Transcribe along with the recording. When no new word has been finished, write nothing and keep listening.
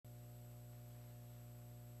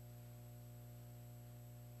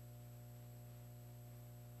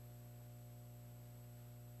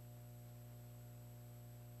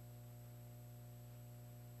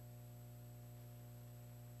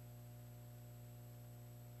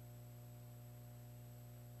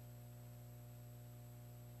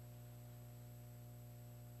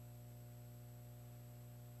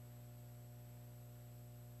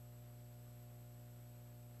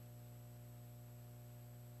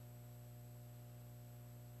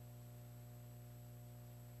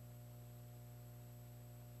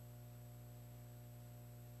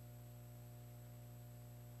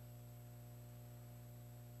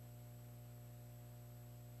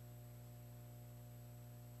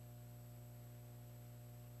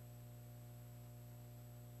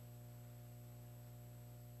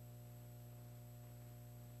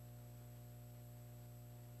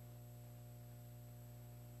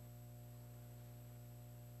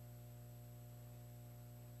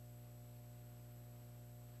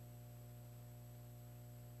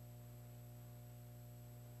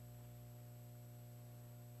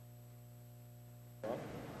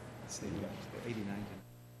It's the 89.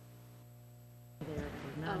 There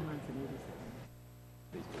for 9 months and 87.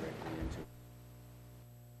 Is directly into.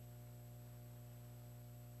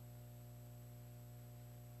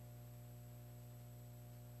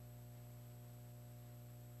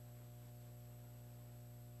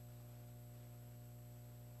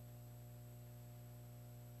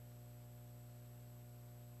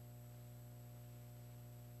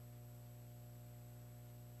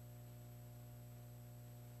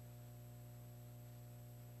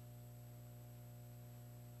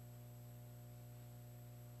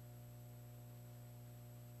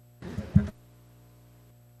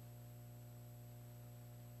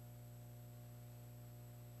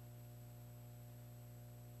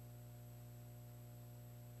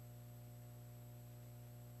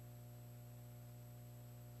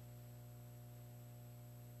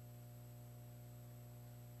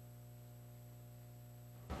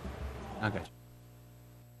 Okay.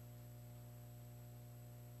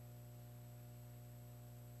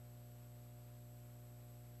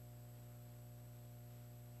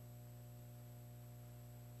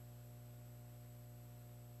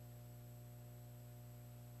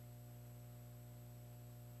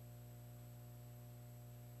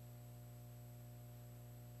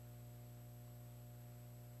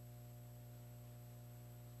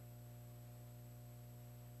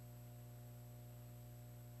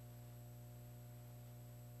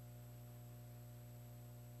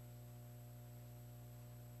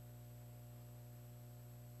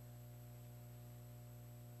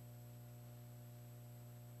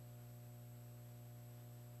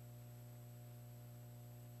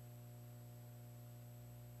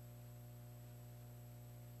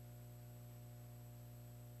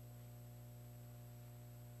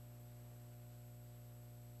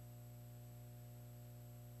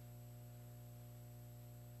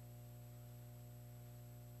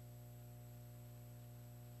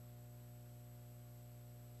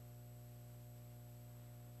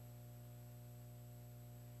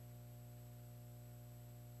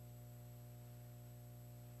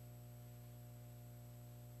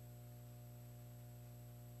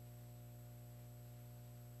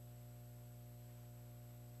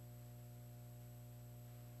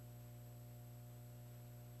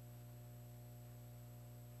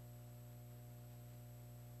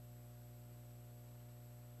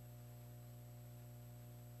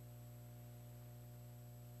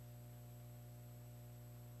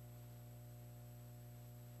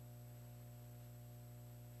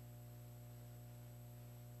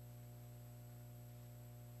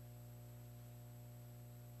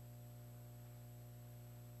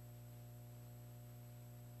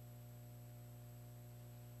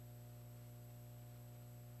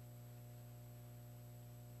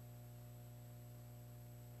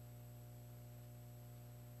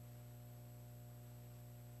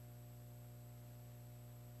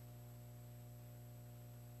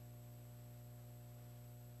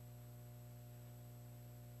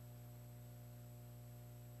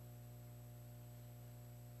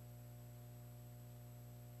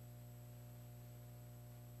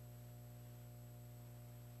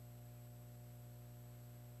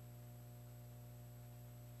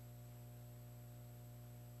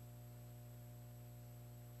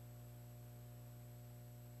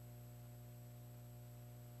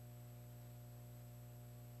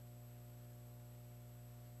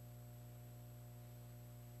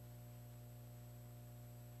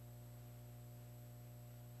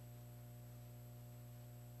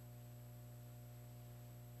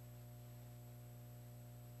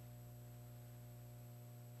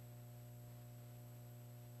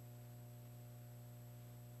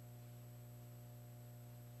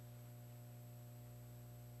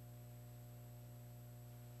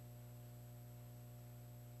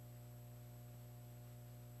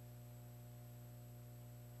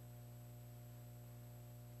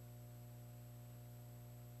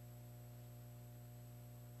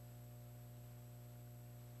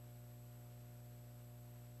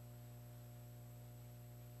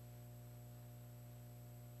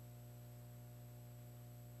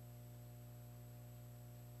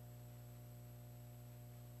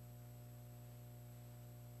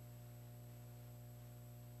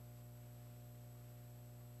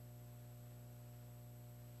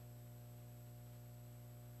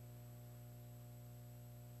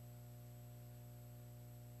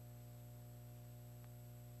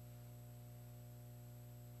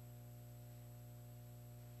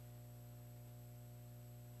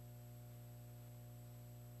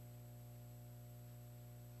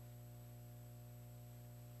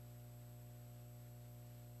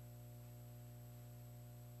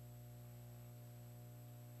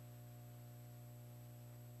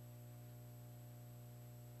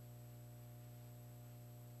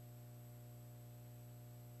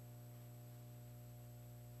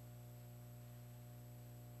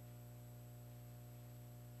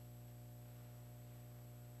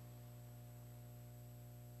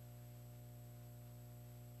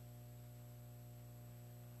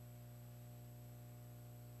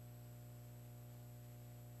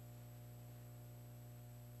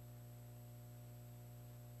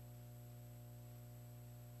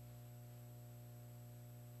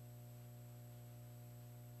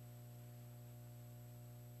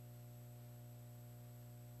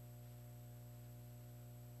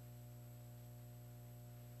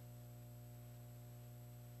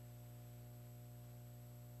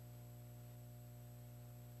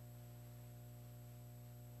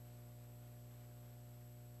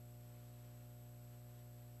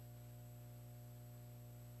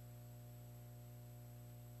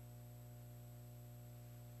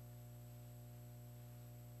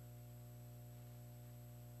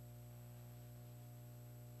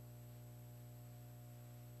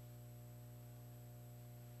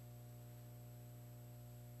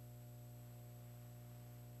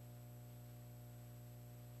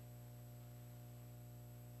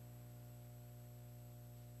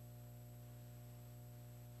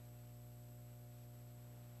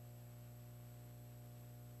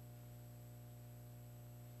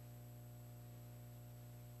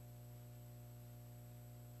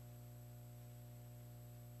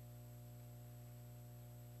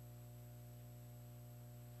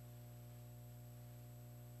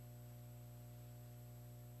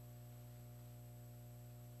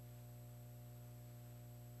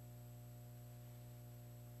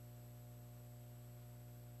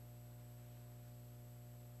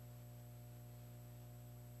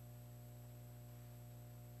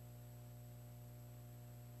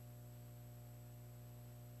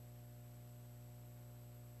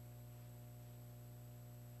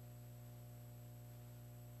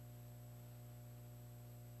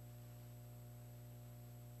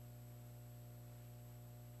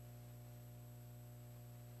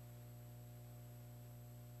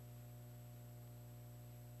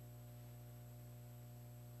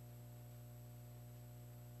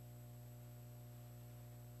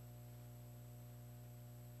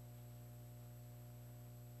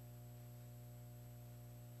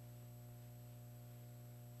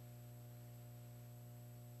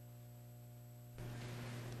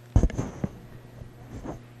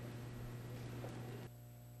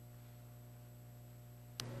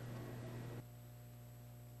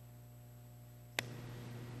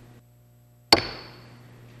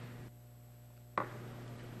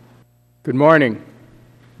 Good morning.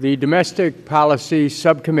 The Domestic Policy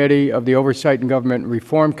Subcommittee of the Oversight and Government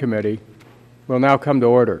Reform Committee will now come to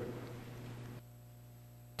order.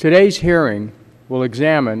 Today's hearing will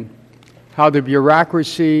examine how the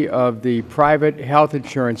bureaucracy of the private health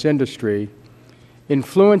insurance industry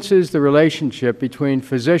influences the relationship between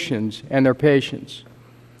physicians and their patients.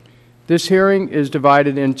 This hearing is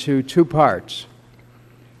divided into two parts.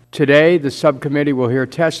 Today, the subcommittee will hear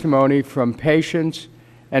testimony from patients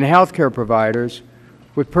and healthcare providers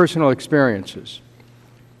with personal experiences.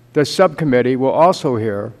 The subcommittee will also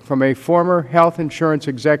hear from a former health insurance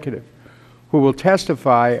executive who will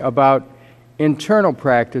testify about internal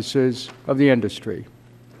practices of the industry,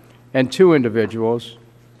 and two individuals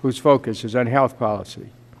whose focus is on health policy.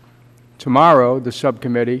 Tomorrow, the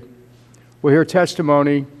subcommittee will hear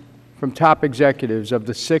testimony from top executives of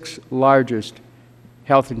the 6 largest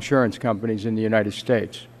health insurance companies in the United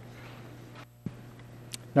States.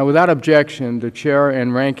 Now, without objection, the Chair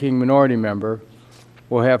and Ranking Minority Member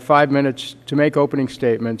will have 5 minutes to make opening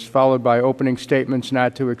statements, followed by opening statements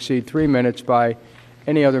not to exceed 3 minutes by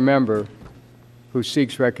any other member who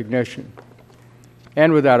seeks recognition.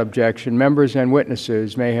 And without objection, members and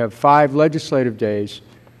witnesses may have 5 legislative days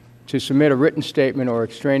to submit a written statement or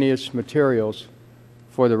extraneous materials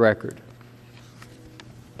for the record.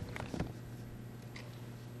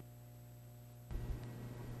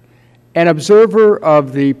 An observer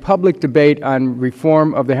of the public debate on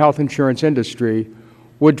reform of the health insurance industry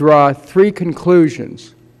would draw 3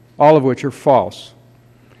 conclusions, all of which are false.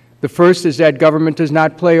 The first is that government does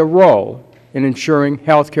not play a role in ensuring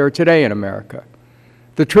health care today in America.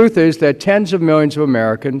 The truth is that tens of millions of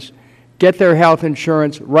Americans get their health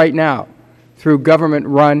insurance right now through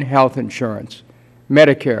government-run health insurance,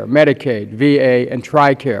 Medicare, Medicaid, VA, and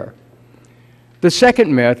TRICARE. The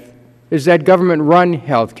second myth is that government-run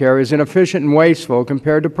health care is inefficient and wasteful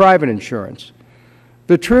compared to private insurance.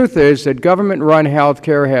 The truth is that government-run health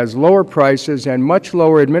care has lower prices and much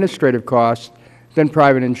lower administrative costs than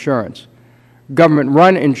private insurance.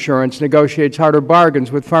 Government-run insurance negotiates harder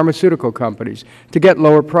bargains with pharmaceutical companies to get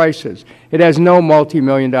lower prices. It has no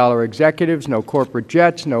multi-million-dollar executives, no corporate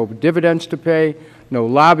jets, no dividends to pay, no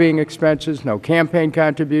lobbying expenses, no campaign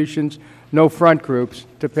contributions, no front groups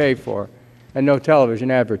to pay for, and no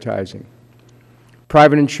television advertising.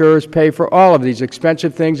 Private insurers pay for all of these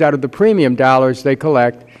expensive things out of the premium dollars they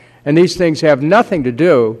collect, and these things have nothing to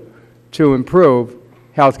do to improve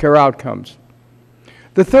health care outcomes.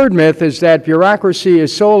 The third myth is that bureaucracy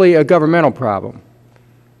is solely a governmental problem.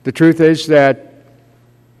 The truth is that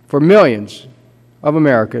for millions of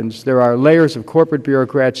Americans, there are layers of corporate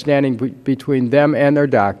bureaucrats standing between them and their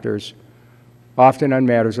doctors, often on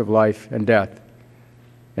matters of life and death.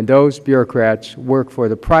 And those bureaucrats work for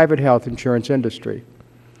the private health insurance industry.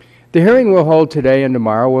 The hearing we'll hold today and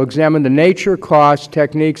tomorrow will examine the nature, costs,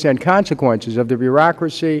 techniques, and consequences of the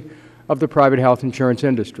bureaucracy of the private health insurance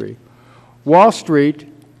industry. Wall Street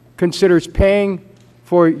considers paying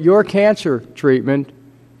for your cancer treatment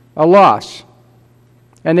a loss,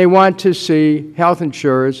 and they want to see health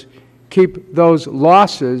insurers keep those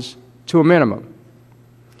losses to a minimum.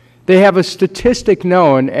 They have a statistic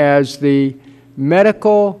known as the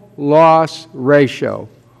medical loss ratio,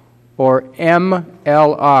 or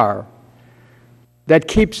MLR, that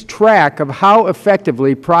keeps track of how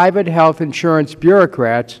effectively private health insurance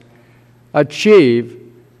bureaucrats achieve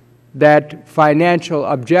that financial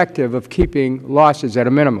objective of keeping losses at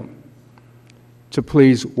a minimum. To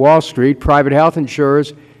please Wall Street, private health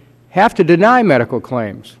insurers have to deny medical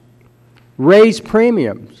claims, raise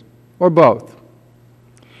premiums, or both.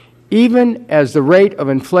 Even as the rate of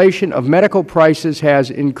inflation of medical prices has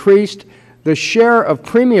increased, the share of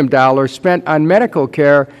premium dollars spent on medical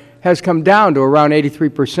care has come down to around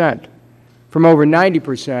 83%, from over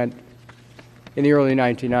 90% in the early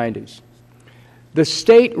 1990s. The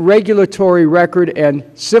state regulatory record and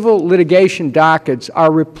civil litigation dockets are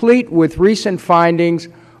replete with recent findings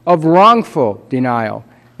of wrongful denial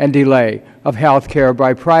and delay of health care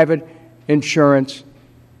by private insurance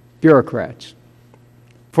bureaucrats.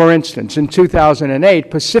 For instance, in 2008,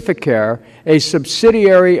 Pacificare, a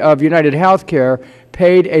subsidiary of United Healthcare,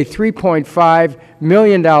 paid a $3.5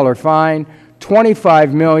 million fine,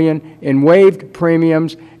 $25 million in waived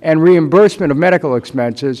premiums and reimbursement of medical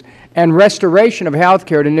expenses, and restoration of health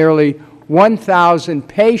care to nearly 1,000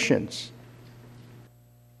 patients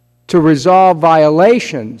to resolve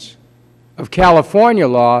violations of California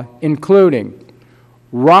law, including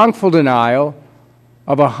wrongful denial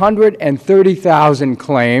of 130,000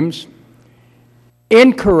 claims,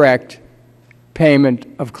 incorrect payment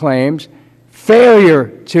of claims, failure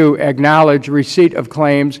to acknowledge receipt of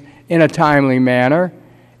claims in a timely manner,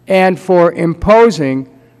 and for imposing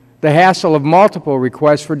the hassle of multiple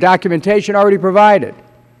requests for documentation already provided.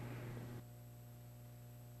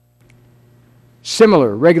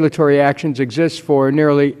 Similar regulatory actions exist for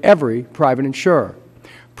nearly every private insurer.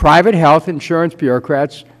 Private health insurance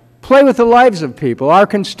bureaucrats play with the lives of people, our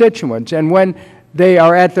constituents, and when they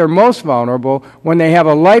are at their most vulnerable, when they have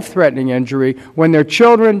a life-threatening injury, when their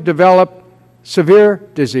children develop severe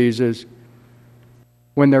diseases,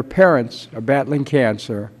 when their parents are battling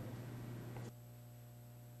cancer.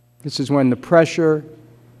 This is when the pressure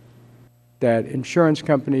that insurance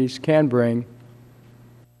companies can bring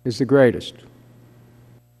is the greatest.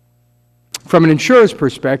 From an insurer's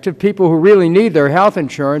perspective, people who really need their health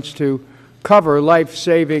insurance to cover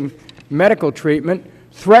life-saving medical treatment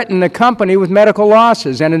threaten the company with medical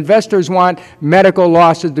losses, and investors want medical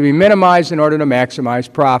losses to be minimized in order to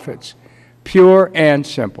maximize profits. Pure and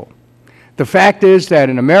simple. The fact is that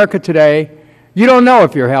in America today, you don't know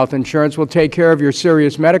if your health insurance will take care of your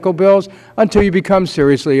serious medical bills until you become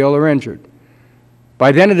seriously ill or injured.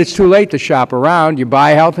 By then, it is too late to shop around. You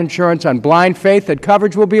buy health insurance on blind faith that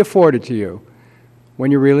coverage will be afforded to you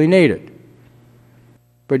when you really need it.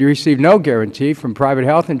 But you receive no guarantee from private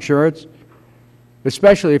health insurance,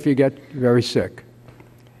 especially if you get very sick.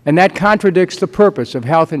 And that contradicts the purpose of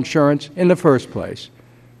health insurance in the first place,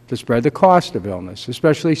 to spread the cost of illness,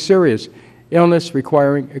 especially serious illness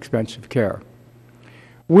requiring expensive care.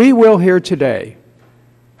 We will hear today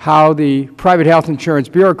how the private health insurance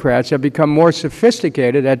bureaucrats have become more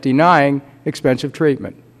sophisticated at denying expensive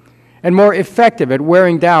treatment and more effective at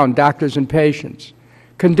wearing down doctors and patients,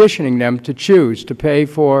 conditioning them to choose to pay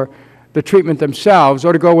for the treatment themselves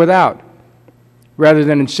or to go without, rather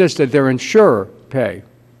than insist that their insurer pay.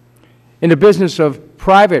 In the business of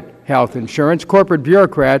private health insurance, corporate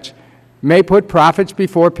bureaucrats may put profits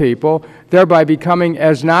before people, thereby becoming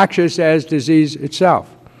as noxious as disease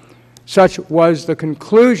itself. Such was the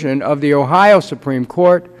conclusion of the Ohio Supreme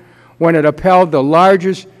Court when it upheld the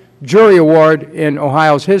largest jury award in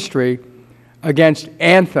Ohio's history against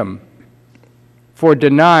Anthem for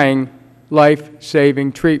denying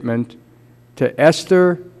life-saving treatment to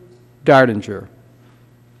Esther Dardinger.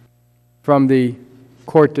 From the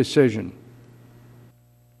court decision,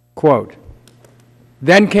 quote,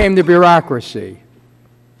 "Then came the bureaucracy.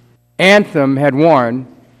 Anthem had warned,"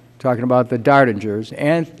 talking about the Dardingers,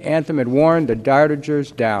 Anthem had worn the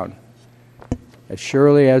Dardingers down as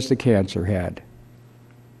surely as the cancer had.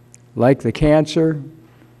 Like the cancer,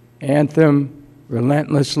 Anthem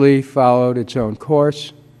relentlessly followed its own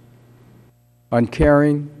course,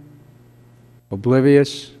 uncaring,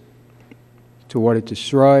 oblivious to what it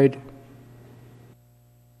destroyed,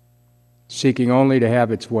 seeking only to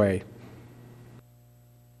have its way.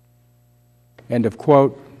 End of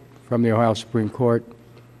quote from the Ohio Supreme Court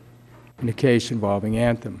in a case involving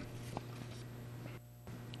Anthem.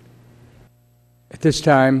 At this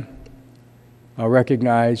time, I'll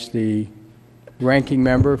recognize the ranking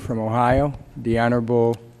member from Ohio, the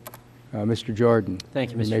Honorable Mr. Jordan.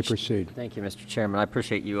 Thank you, Mr. You may proceed. Thank you, Mr. Chairman. I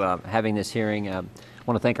appreciate you having this hearing. I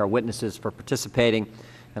want to thank our witnesses for participating,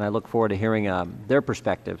 and I look forward to hearing their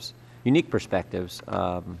perspectives, unique perspectives,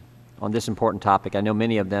 on this important topic. I know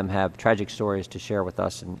many of them have tragic stories to share with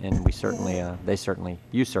us, and we certainly,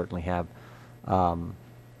 you certainly have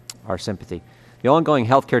our sympathy. The ongoing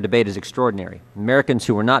health care debate is extraordinary. Americans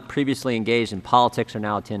who were not previously engaged in politics are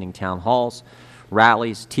now attending town halls,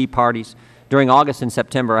 rallies, tea parties. During August and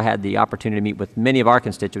September, I had the opportunity to meet with many of our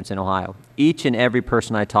constituents in Ohio. Each and every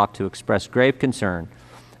person I talked to expressed grave concern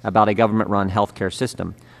about a government-run health care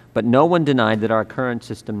system. But no one denied that our current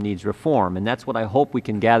system needs reform, and that's what I hope we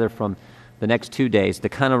can gather from the next 2 days, the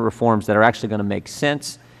kind of reforms that are actually going to make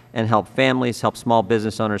sense and help families, help small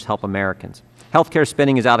business owners, help Americans. Healthcare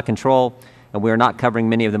spending is out of control, and we are not covering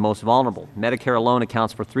many of the most vulnerable. Medicare alone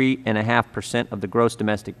accounts for 3.5% of the gross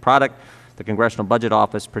domestic product. The Congressional Budget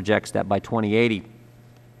Office projects that by 2080,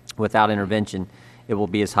 without intervention, it will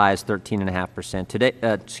be as high as 13.5%. Today,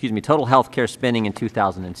 total health care spending in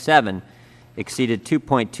 2007 exceeded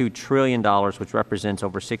 $2.2 trillion, which represents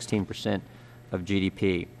over 16% of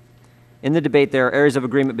GDP. In the debate, there are areas of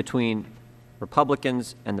agreement between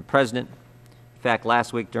Republicans and the President. In fact,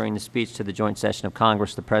 last week during the speech to the joint session of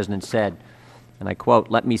Congress, the President said, and I quote,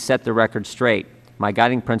 "Let me set the record straight. My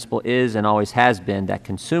guiding principle is and always has been that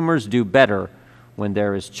consumers do better when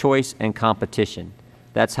there is choice and competition.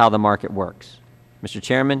 That's how the market works." Mr.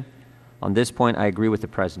 Chairman, on this point, I agree with the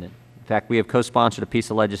President. In fact, we have co-sponsored a piece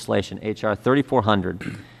of legislation, H.R.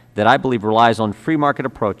 3400, that I believe relies on free market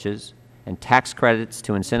approaches and tax credits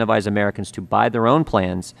to incentivize Americans to buy their own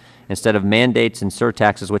plans instead of mandates and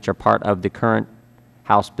surtaxes, which are part of the current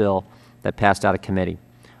House bill that passed out of committee.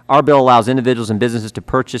 Our bill allows individuals and businesses to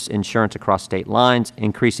purchase insurance across state lines,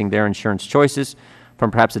 increasing their insurance choices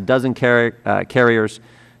from perhaps a dozen carriers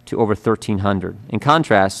to over 1,300. In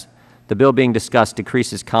contrast, the bill being discussed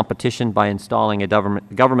decreases competition by installing a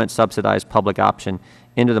government-subsidized public option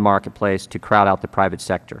into the marketplace to crowd out the private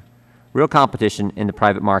sector. Real competition in the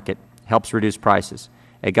private market helps reduce prices.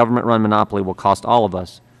 A government-run monopoly will cost all of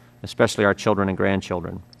us, especially our children and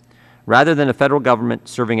grandchildren. Rather than the federal government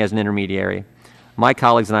serving as an intermediary, my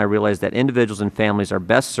colleagues and I realize that individuals and families are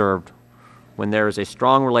best served when there is a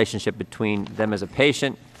strong relationship between them as a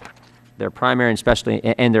patient, their primary and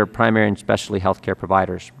specialty health care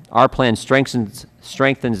providers. Our plan strengthens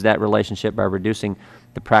that relationship by reducing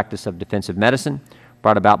the practice of defensive medicine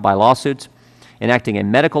brought about by lawsuits. Enacting a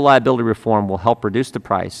medical liability reform will help reduce the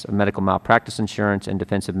price of medical malpractice insurance and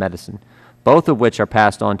defensive medicine, both of which are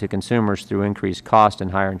passed on to consumers through increased cost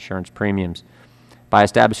and higher insurance premiums. By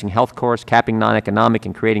establishing health corps, capping non-economic,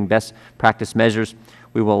 and creating best practice measures,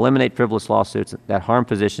 we will eliminate frivolous lawsuits that harm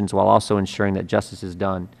physicians while also ensuring that justice is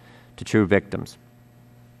done to true victims.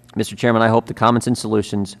 Mr. Chairman, I hope that common sense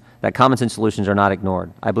solutions are not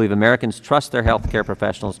ignored. I believe Americans trust their health care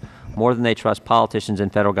professionals more than they trust politicians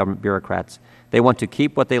and federal government bureaucrats. They want to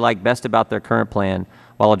keep what they like best about their current plan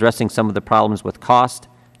while addressing some of the problems with cost,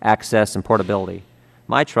 access, and portability.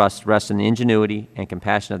 My trust rests in the ingenuity and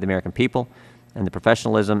compassion of the American people and the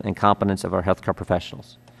professionalism and competence of our health care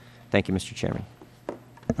professionals. Thank you, Mr. Chairman.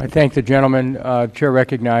 I thank the gentleman. Chair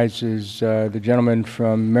recognizes the gentleman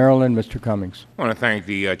from Maryland, Mr. Cummings. I want to thank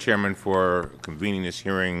the Chairman for convening this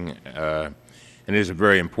hearing, and it is a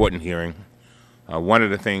very important hearing. One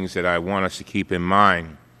of the things that I want us to keep in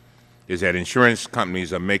mind is that insurance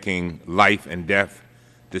companies are making life and death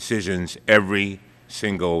decisions every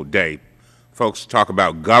single day. Folks talk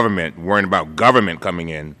about government, worrying about government coming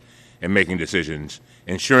in and making decisions.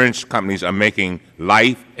 Insurance companies are making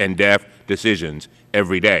life and death decisions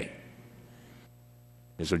every day.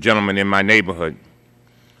 There's a gentleman in my neighborhood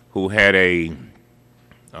who had a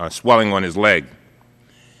swelling on his leg,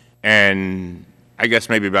 and I guess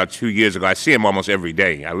maybe about 2 years ago, I see him almost every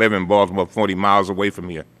day. I live in Baltimore, 40 miles away from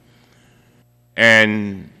here.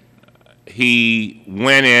 And he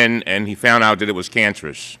went in and he found out that it was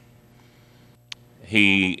cancerous.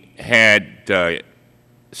 He had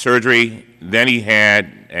surgery, then he had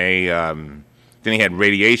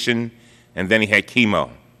radiation, and then he had chemo.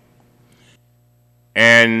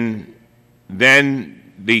 And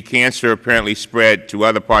then the cancer apparently spread to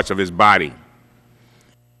other parts of his body.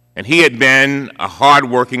 And he had been a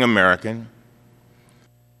hard-working American,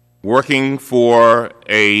 working for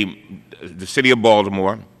the city of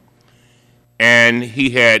Baltimore, and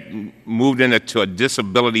he had moved into a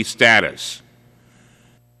disability status.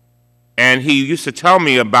 And he used to tell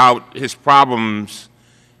me about his problems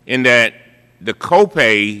in that the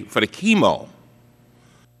copay for the chemo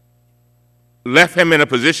left him in a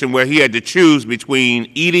position where he had to choose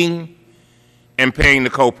between eating and paying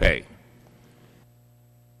the copay.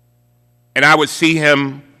 And I would see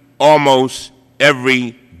him almost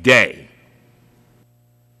every day.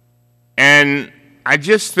 And I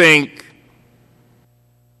just think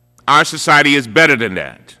our society is better than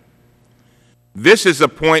that. This is a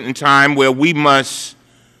point in time where we must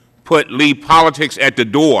leave politics at the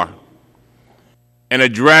door and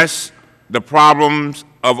address the problems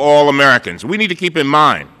of all Americans. We need to keep in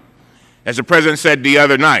mind, as the President said the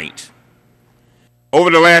other night, over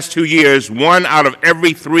the last 2 years, 1 out of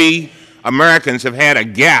every 3 Americans have had a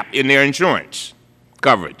gap in their insurance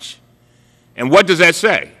coverage. And what does that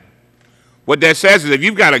say? What that says is if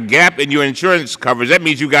you've got a gap in your insurance coverage, that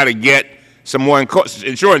means you've got to get some more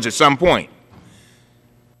insurance at some point.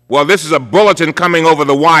 Well, this is a bulletin coming over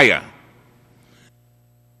the wire.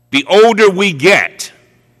 The older we get,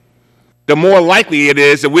 the more likely it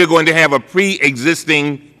is that we're going to have a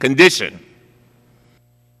pre-existing condition.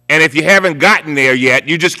 And if you haven't gotten there yet,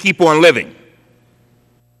 you just keep on living.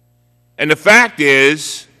 And the fact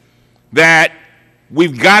is that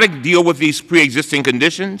we've got to deal with these pre-existing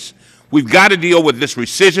conditions. We've got to deal with this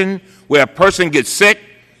rescission where a person gets sick,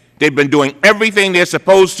 they've been doing everything they're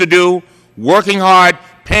supposed to do, working hard,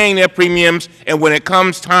 paying their premiums, and when it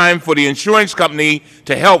comes time for the insurance company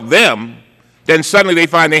to help them, then suddenly they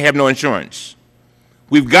find they have no insurance.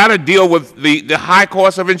 We've got to deal with the high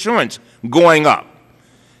cost of insurance going up.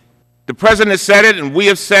 The President has said it, and we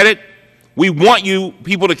have said it. We want you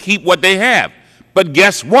people to keep what they have. But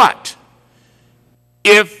guess what?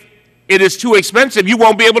 If it is too expensive, you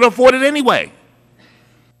won't be able to afford it anyway.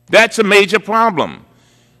 That's a major problem.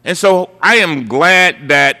 And so I am glad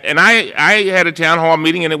that, and I had a town hall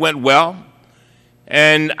meeting and it went well,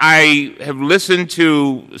 And I have listened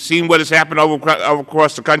to, seen what has happened over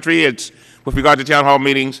across the country. It's with regard to town hall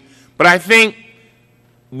meetings. But I think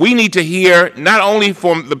we need to hear not only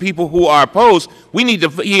from the people who are opposed, we need to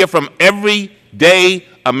hear from everyday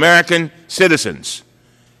American citizens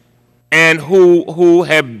and who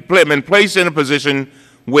have been placed in a position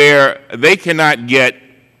where they cannot get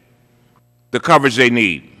the coverage they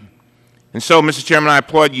need. And so, Mr. Chairman, I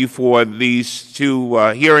applaud you for these two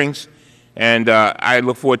hearings, and I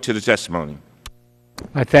look forward to the testimony.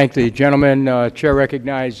 I thank the gentleman. Chair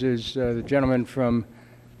recognizes the gentleman from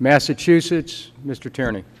Massachusetts, Mr.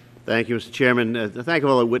 Tierney. Thank you, Mr. Chairman. Thank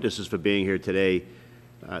all the witnesses for being here today.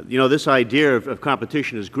 You know, this idea of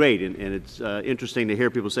competition is great, and it's interesting to hear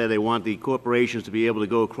people say they want the corporations to be able to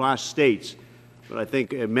go across states. But I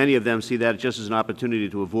think many of them see that just as an opportunity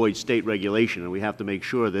to avoid state regulation, and we have to make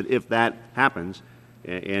sure that if that happens,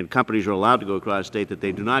 and companies are allowed to go across state, that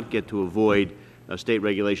they do not get to avoid state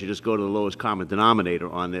regulation, just go to the lowest common denominator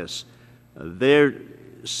on this. They're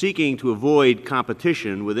seeking to avoid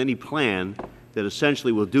competition with any plan that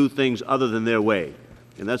essentially will do things other than their way.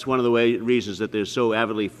 And that's one of the reasons that they're so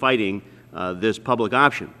avidly fighting this public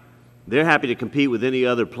option. They're happy to compete with any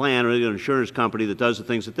other plan or any other insurance company that does the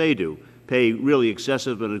things that they do, pay really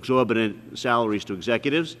excessive and exorbitant salaries to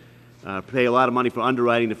executives, pay a lot of money for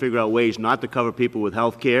underwriting to figure out ways not to cover people with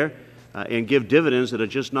health care, and give dividends that are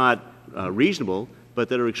just not reasonable, but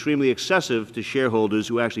that are extremely excessive to shareholders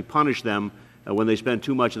who actually punish them when they spend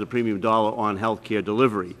too much of the premium dollar on health care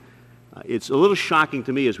delivery. It's a little shocking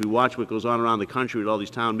to me as we watch what goes on around the country at all these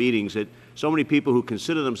town meetings that so many people who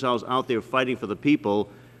consider themselves out there fighting for the people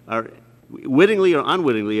are wittingly or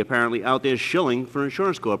unwittingly apparently out there shilling for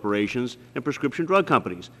insurance corporations and prescription drug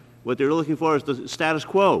companies. What they're looking for is the status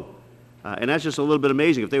quo. And that's just a little bit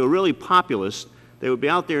amazing. If they were really populist, they would be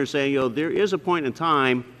out there saying, you know, there is a point in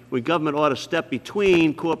time when government ought to step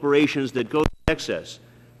between corporations that go to excess,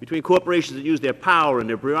 between corporations that use their power and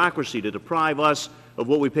their bureaucracy to deprive us of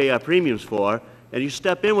what we pay our premiums for, and you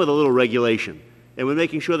step in with a little regulation, and we're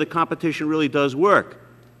making sure that competition really does work.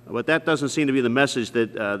 But that doesn't seem to be the message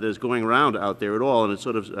that is going around out there at all, and it's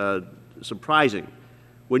sort of surprising.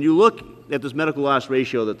 When you look at this medical loss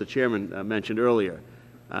ratio that the Chairman mentioned earlier,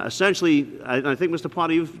 essentially, I think, Mr.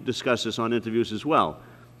 Potter, you've discussed this on interviews as well,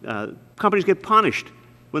 companies get punished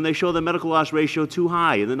when they show their medical loss ratio too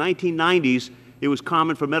high. In the 1990s, it was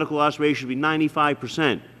common for medical loss ratio to be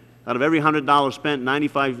 95%. Out of every $100 spent,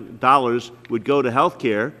 $95 would go to health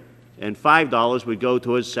care, and $5 would go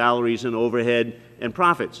towards salaries and overhead and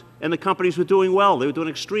profits. And the companies were doing well. They were doing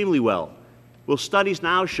extremely well. Well, studies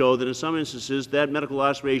now show that in some instances that medical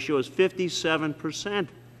loss ratio is 57%.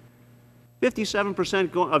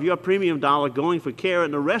 57% of your premium dollar going for care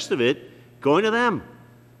and the rest of it going to them.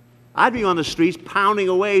 I'd be on the streets pounding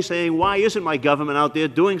away saying, why isn't my government out there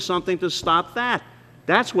doing something to stop that?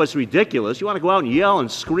 That's what's ridiculous. You want to go out and yell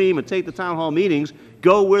and scream and take the town hall meetings,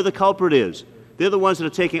 go where the culprit is. They're the ones that are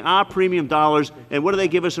taking our premium dollars, and what do they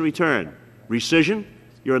give us in return? Rescission?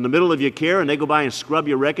 You're in the middle of your care, and they go by and scrub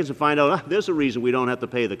your records and find out, there's a reason we don't have to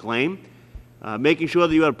pay the claim. Making sure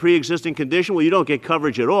that you have a pre-existing condition where you don't get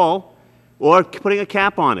coverage at all, or putting a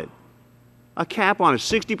cap on it. A cap on it.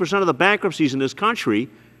 60% of the bankruptcies in this country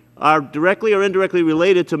are directly or indirectly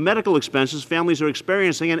related to medical expenses families are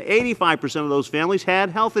experiencing, and 85% of those families had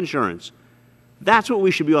health insurance. That's what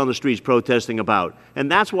we should be on the streets protesting about.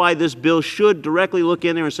 And that's why this bill should directly look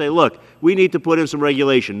in there and say, look, we need to put in some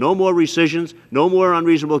regulation. No more rescissions, no more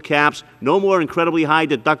unreasonable caps, no more incredibly high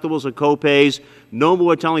deductibles and copays, no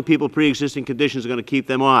more telling people pre-existing conditions are going to keep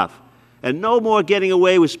them off. And no more getting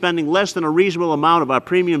away with spending less than a reasonable amount of our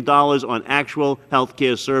premium dollars on actual health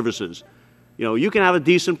care services. You know, you can have a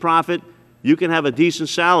decent profit, you can have a decent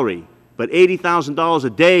salary, but $80,000 a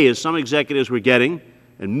day, as some executives were getting,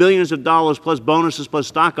 and millions of dollars plus bonuses plus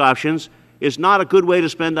stock options, is not a good way to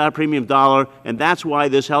spend our premium dollar, and that's why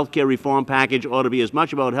this health care reform package ought to be as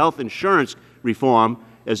much about health insurance reform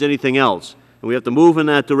as anything else. And we have to move in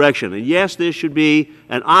that direction. And yes, there should be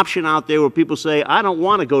an option out there where people say, I don't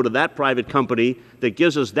want to go to that private company that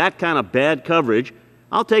gives us that kind of bad coverage.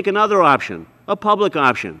 I'll take another option, a public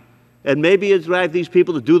option. And maybe it's drive these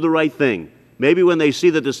people to do the right thing. Maybe when they see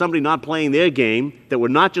that there's somebody not playing their game, that we're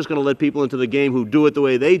not just going to let people into the game who do it the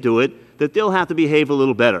way they do it, that they'll have to behave a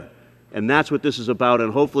little better. And that's what this is about,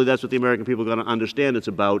 and hopefully that's what the American people are going to understand it's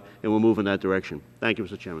about, and we'll move in that direction. Thank you,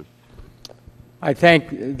 Mr. Chairman. I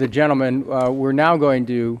thank the gentleman. We're now going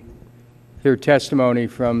to hear testimony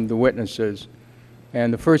from the witnesses.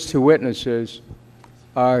 And the first two witnesses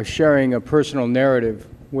are sharing a personal narrative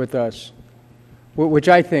with us, which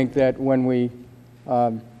I think that when we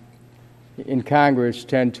in Congress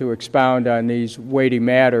tend to expound on these weighty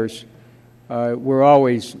matters, we're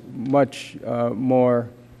always much more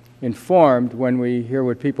informed when we hear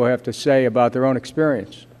what people have to say about their own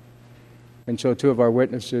experience. And so two of our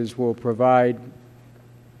witnesses will provide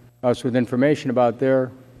us with information about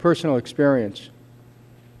their personal experience.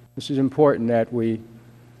 This is important that we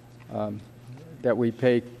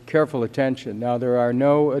pay careful attention. Now, there are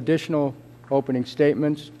no additional opening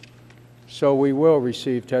statements, so we will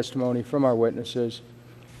receive testimony from our witnesses.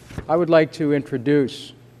 I would like to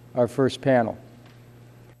introduce our first panel.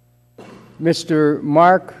 Mr.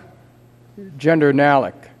 Mark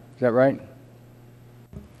Gendernalik, is that right?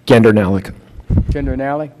 Gendernalik.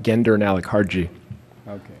 Gendernalik? Gendernalik, hard G.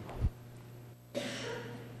 Okay.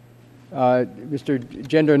 Mr.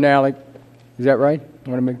 Gendernalik, is that right?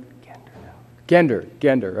 Gender,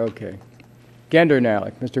 okay.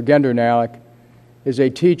 Gendernalik. Mr. Gendernalik is a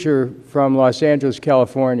teacher from Los Angeles,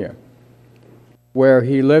 California, where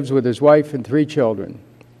he lives with his wife and 3 children.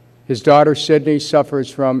 His daughter, Sydney, suffers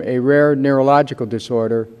from a rare neurological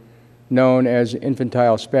disorder known as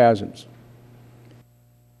infantile spasms.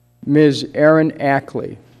 Ms. Erin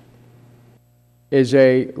Ackley is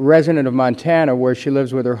a resident of Montana, where she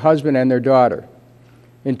lives with her husband and their daughter.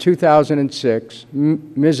 In 2006,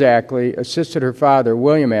 Ms. Ackley assisted her father,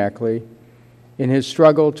 William Ackley, in his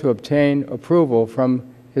struggle to obtain approval from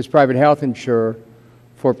his private health insurer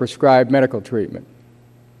for prescribed medical treatment.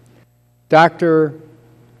 Dr.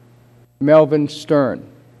 Melvin Stern,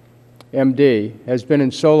 MD, has been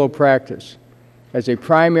in solo practice as a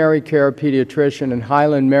primary care pediatrician in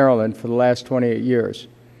Highland, Maryland for the last 28 years.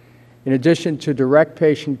 In addition to direct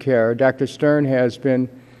patient care, Dr. Stern has been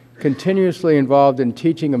continuously involved in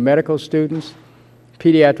teaching of medical students,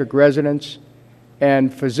 pediatric residents,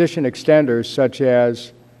 and physician extenders such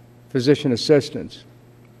as physician assistants.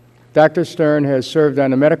 Dr. Stern has served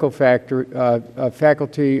on the medical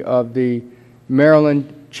faculty of the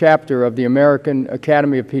Maryland chapter of the American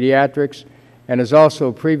Academy of Pediatrics and has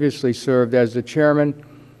also previously served as the chairman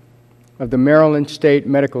of the Maryland State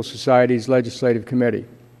Medical Society's Legislative Committee.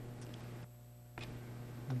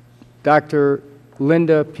 Dr.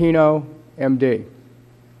 Linda Pino, MD,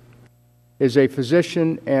 is a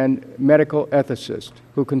physician and medical ethicist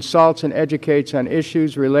who consults and educates on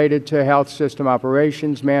issues related to health system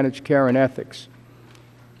operations, managed care, and ethics.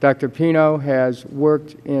 Dr. Pino has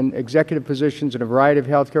worked in executive positions in a variety of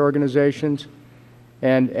healthcare organizations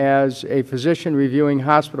and as a physician reviewing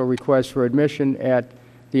hospital requests for admission at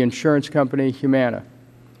the insurance company Humana.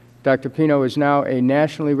 Dr. Pino is now a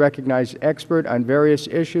nationally recognized expert on various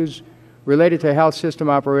issues related to health system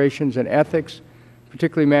operations and ethics,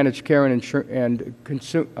 particularly managed care and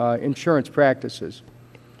insurance practices.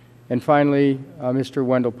 And finally, Mr.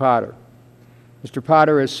 Wendell Potter. Mr.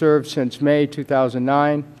 Potter has served since May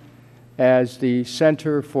 2009 as the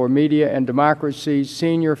Center for Media and Democracy's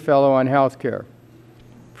Senior Fellow on Healthcare.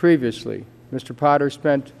 Previously, Mr. Potter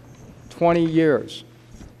spent 20 years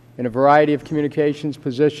in a variety of communications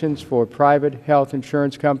positions for private health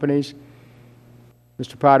insurance companies.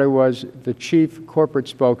 Mr. Potter was the chief corporate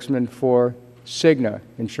spokesman for Cigna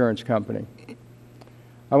Insurance Company.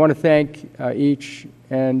 I want to thank each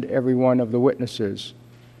and every one of the witnesses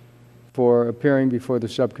for appearing before the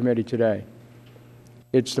subcommittee today.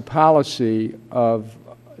 It's the policy of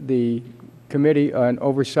the Committee on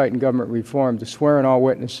Oversight and Government Reform to swear in all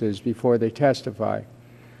witnesses before they testify.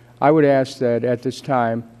 I would ask that at this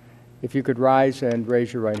time, if you could rise and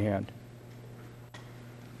raise your right hand.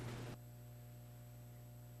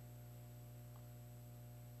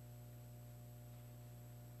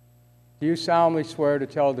 Do you solemnly swear to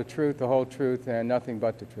tell the truth, the whole truth, and nothing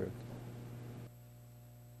but the truth?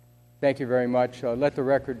 Thank you very much. Let the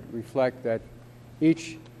record reflect that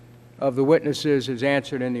each of the witnesses is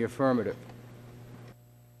answered in the affirmative.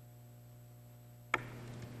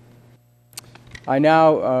 I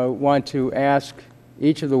now want to ask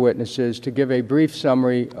each of the witnesses to give a brief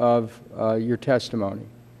summary of your testimony.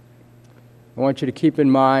 I want you to keep in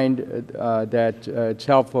mind that it's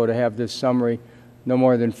helpful to have this summary no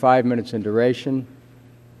more than 5 minutes in duration.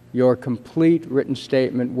 Your complete written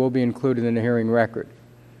statement will be included in the hearing record.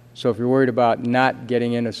 So if you're worried about not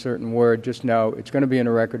getting in a certain word, just know it's going to be in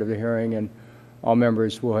a record of the hearing and all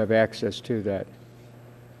members will have access to that.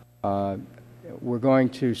 We're going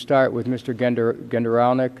to start with Mr.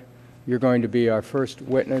 Gendernalik. You're going to be our first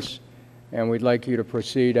witness, and we'd like you to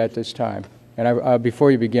proceed at this time. And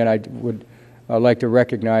before you begin, I would like to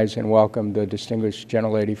recognize and welcome the distinguished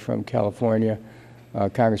gentlelady from California,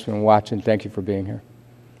 Congressman Watson. Thank you for being here.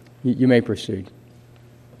 You may proceed.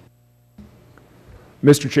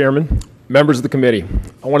 Mr. Chairman, Members of the committee,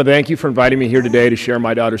 I want to thank you for inviting me here today to share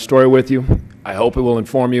my daughter's story with you. I hope it will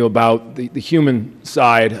inform you about the human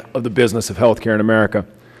side of the business of healthcare in America.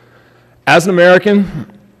 As an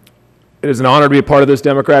American, it is an honor to be a part of this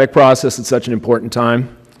democratic process at such an important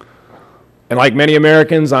time. And like many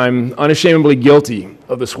Americans, I'm unashamedly guilty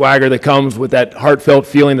of the swagger that comes with that heartfelt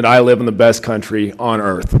feeling that I live in the best country on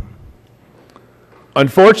earth.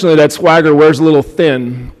 Unfortunately, that swagger wears a little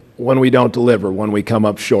thin when we don't deliver, when we come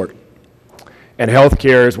up short. And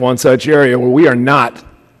healthcare is one such area where we are not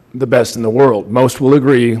the best in the world. Most will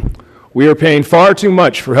agree we are paying far too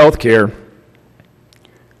much for healthcare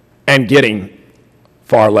and getting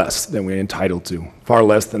far less than we're entitled to, far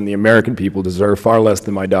less than the American people deserve, far less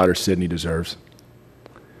than my daughter Sydney deserves.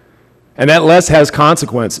 And that less has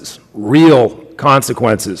consequences, real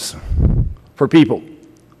consequences for people,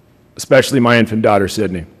 especially my infant daughter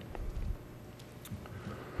Sydney.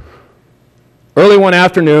 Early one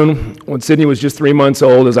afternoon, when Sydney was just 3 months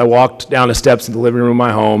old, as I walked down the steps in the living room of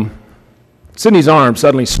my home, Sydney's arm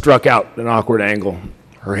suddenly struck out at an awkward angle,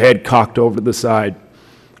 her head cocked over to the side.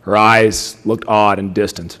 Her eyes looked odd and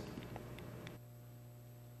distant.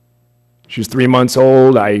 She was 3 months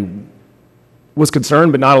old. I was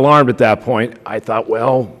concerned but not alarmed at that point. I thought,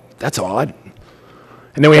 well, that's odd.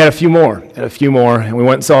 And then we had a few more, and we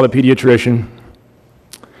went and saw the pediatrician.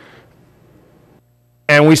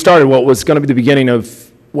 And we started what was going to be the beginning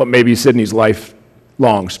of what may be Sydney's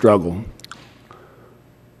lifelong struggle.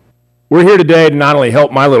 We're here today to not only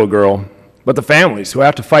help my little girl, but the families who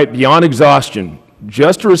have to fight beyond exhaustion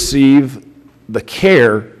just to receive the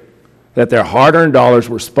care that their hard-earned dollars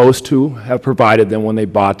were supposed to have provided them when they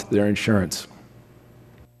bought their insurance.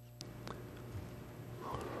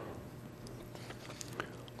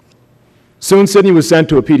 Soon Sydney was sent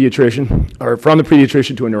to a pediatrician, or from the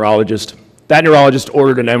pediatrician to a neurologist. That neurologist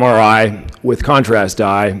ordered an MRI with contrast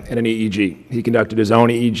dye and an EEG. He conducted his own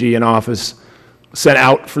EEG in office, sent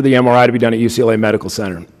out for the MRI to be done at UCLA Medical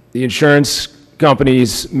Center. The insurance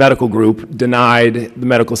company's medical group denied the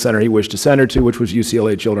medical center he wished to send her to, which was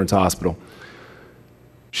UCLA Children's Hospital.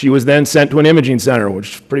 She was then sent to an imaging center,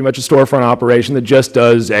 which is pretty much a storefront operation that just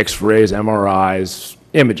does X-rays, MRIs,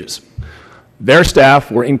 images. Their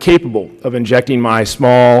staff were incapable of injecting my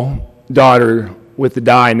small daughter with the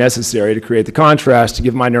dye necessary to create the contrast to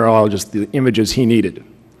give my neurologist the images he needed.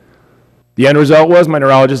 The end result was my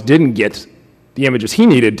neurologist didn't get the images he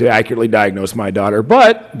needed to accurately diagnose my daughter,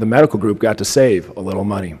 but the medical group got to save a little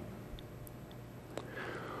money.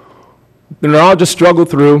 The neurologist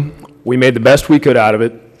struggled through. We made the best we could out of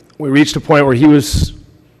it. We reached a point where he was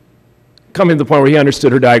coming to the point where he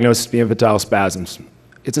understood her diagnosis to be infantile spasms.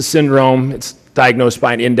 It's a syndrome. It's diagnosed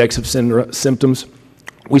by an index of symptoms.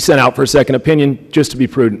 We sent out for a second opinion just to be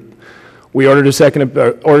prudent. We ordered a second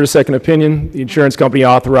opinion. The insurance company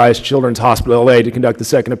authorized Children's Hospital LA to conduct the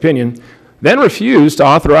second opinion, then refused to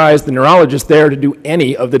authorize the neurologist there to do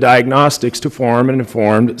any of the diagnostics to form an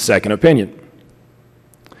informed second opinion.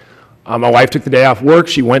 My wife took the day off work.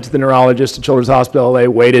 She went to the neurologist at Children's Hospital LA,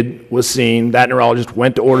 waited, was seen. That neurologist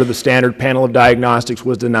went to order the standard panel of diagnostics,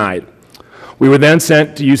 was denied. We were then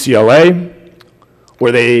sent to UCLA,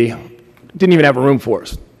 where they didn't even have a room for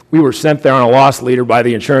us. We were sent there on a loss leader by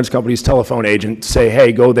the insurance company's telephone agent to say,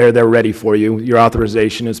 hey, go there, they're ready for you. Your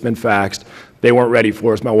authorization has been faxed. They weren't ready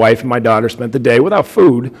for us. My wife and my daughter spent the day without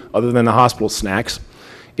food other than the hospital snacks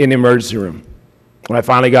in the emergency room. When I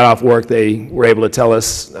finally got off work, they were able to tell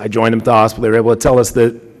us, I joined them at the hospital, they were able to tell us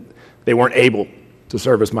that they weren't able to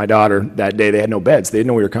service my daughter that day. They had no beds. They didn't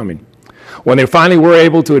know we were coming. When they finally were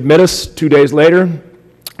able to admit us 2 days later,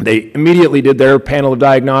 they immediately did their panel of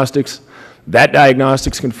diagnostics. Those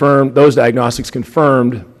diagnostics confirmed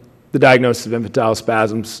the diagnosis of infantile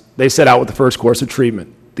spasms. They set out with the first course of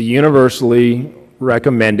treatment, the universally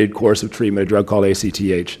recommended course of treatment, a drug called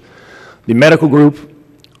ACTH. The medical group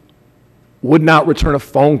would not return a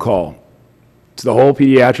phone call to the whole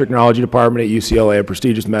pediatric neurology department at UCLA, a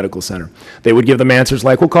prestigious medical center. They would give them answers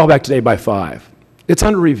like, we'll call back today by 5. It's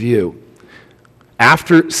under review.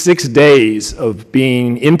 After 6 days of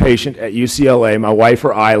being inpatient at UCLA, my wife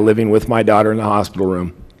or I living with my daughter in the hospital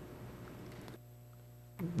room,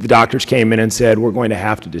 the doctors came in and said, we're going to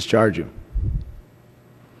have to discharge you.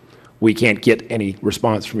 We can't get any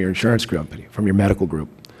response from your insurance company, from your medical group.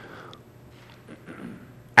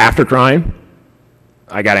 After crying,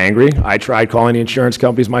 I got angry. I tried calling the insurance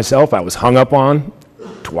companies myself. I was hung up on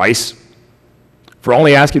twice for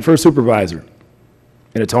only asking for a supervisor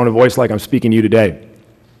in a tone of voice like I'm speaking to you today.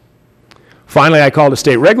 Finally, I called a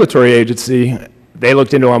state regulatory agency. They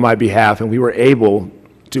looked into it on my behalf, and we were able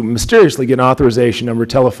to mysteriously get an authorization number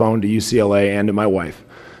telephone to UCLA and to my wife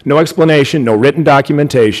No explanation, no written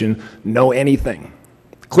documentation, no anything.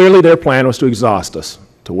 Clearly their plan was to exhaust us,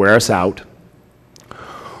 to wear us out.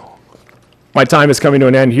 My time is coming to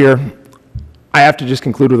an end here. I have to just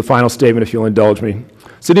conclude with a final statement, if you'll indulge me.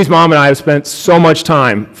 Cindy's mom and I have spent so much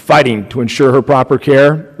time fighting to ensure her proper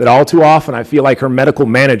care that all too often I feel like her medical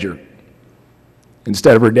manager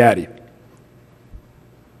instead of her daddy.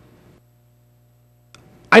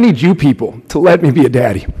 I need you people to let me be a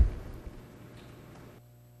daddy.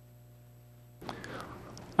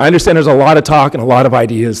 I understand there's a lot of talk and a lot of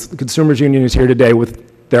ideas. The Consumers Union is here today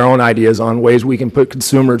with their own ideas on ways we can put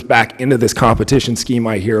consumers back into this competition scheme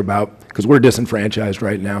I hear about, because we're disenfranchised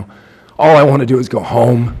right now. All I want to do is go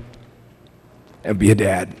home and be a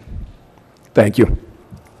dad. Thank you.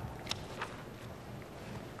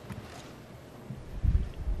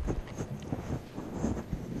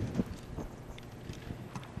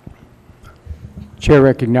 Chair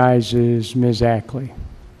recognizes Ms. Ackley.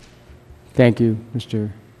 Thank you,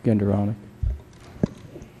 Mr. Genderonic.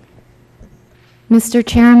 Mr.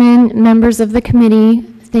 Chairman, members of the committee,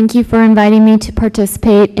 thank you for inviting me to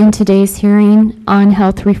participate in today's hearing on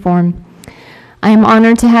health reform. I am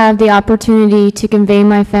honored to have the opportunity to convey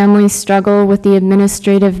my family's struggle with the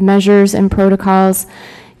administrative measures and protocols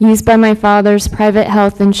used by my father's private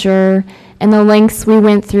health insurer and the lengths we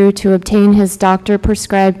went through to obtain his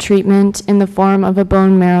doctor-prescribed treatment in the form of a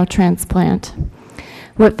bone marrow transplant.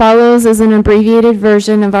 What follows is an abbreviated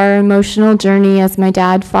version of our emotional journey as my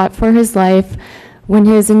dad fought for his life when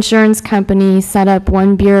his insurance company set up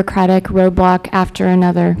one bureaucratic roadblock after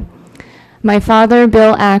another. My father,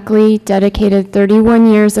 Bill Ackley, dedicated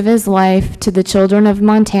 31 years of his life to the children of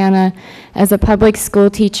Montana as a public school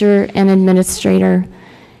teacher and administrator.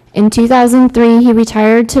 In 2003, he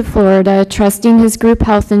retired to Florida, trusting his group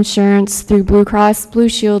health insurance through Blue Cross Blue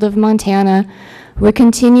Shield of Montana would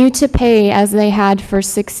continue to pay as they had for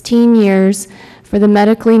 16 years for the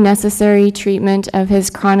medically necessary treatment of his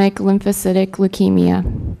chronic lymphocytic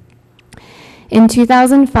leukemia. In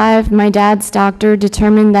 2005, my dad's doctor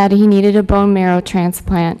determined that he needed a bone marrow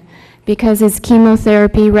transplant because his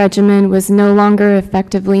chemotherapy regimen was no longer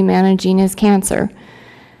effectively managing his cancer.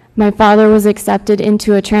 My father was accepted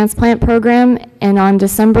into a transplant program, and on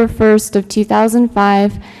December 1st of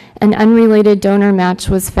 2005, an unrelated donor match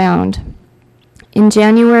was found. In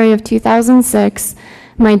January of 2006,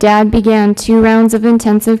 my dad began 2 rounds of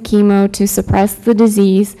intensive chemo to suppress the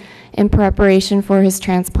disease in preparation for his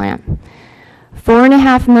transplant.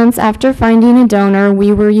 4.5 months after finding a donor,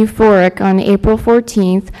 we were euphoric on April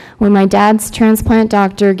 14th when my dad's transplant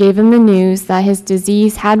doctor gave him the news that his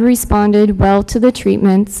disease had responded well to the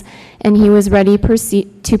treatments and he was ready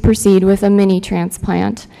to proceed with a mini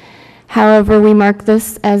transplant. However, we mark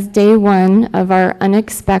this as day 1 of our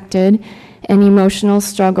unexpected and emotional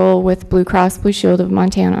struggle with Blue Cross Blue Shield of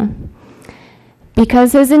Montana.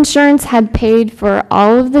 Because his insurance had paid for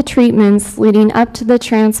all of the treatments leading up to the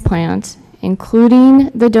transplant, including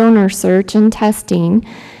the donor search and testing,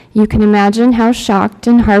 you can imagine how shocked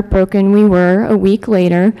and heartbroken we were a week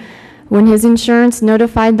later when his insurance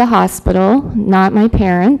notified the hospital, not my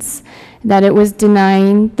parents, that it was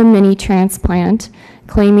denying the mini transplant,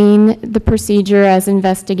 claiming the procedure as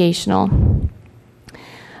investigational.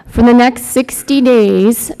 For the next 60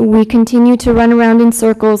 days, we continued to run around in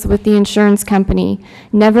circles with the insurance company,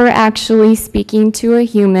 never actually speaking to a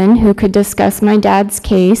human who could discuss my dad's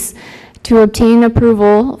case to obtain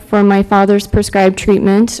approval for my father's prescribed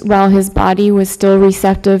treatment while his body was still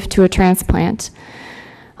receptive to a transplant.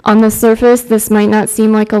 On the surface, this might not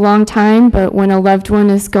seem like a long time, but when a loved one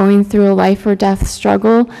is going through a life or death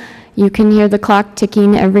struggle, you can hear the clock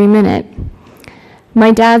ticking every minute.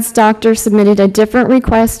 My dad's doctor submitted a different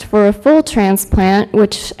request for a full transplant,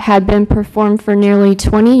 which had been performed for nearly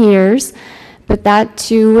 20 years, but that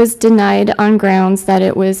too was denied on grounds that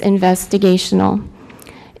it was investigational.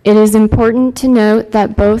 It is important to note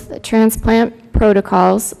that both transplant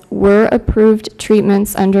protocols were approved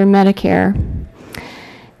treatments under Medicare.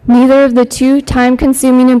 Neither of the 2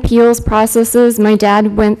 time-consuming appeals processes my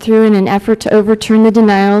dad went through in an effort to overturn the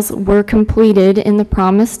denials were completed in the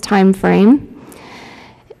promised time frame.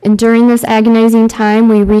 And during this agonizing time,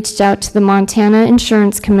 we reached out to the Montana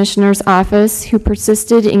Insurance Commissioner's office, who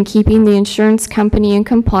persisted in keeping the insurance company in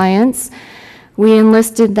compliance. We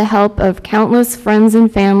enlisted the help of countless friends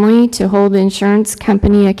and family to hold the insurance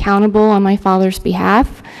company accountable on my father's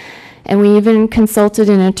behalf, and we even consulted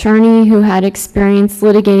an attorney who had experience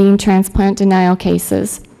litigating transplant denial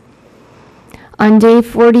cases. On day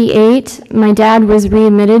 48, my dad was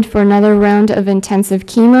readmitted for another round of intensive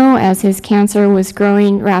chemo as his cancer was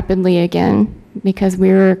growing rapidly again because we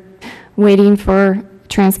were waiting for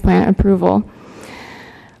transplant approval.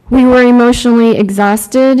 We were emotionally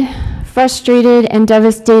exhausted, frustrated, and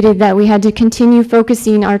devastated that we had to continue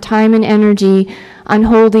focusing our time and energy on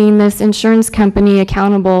holding this insurance company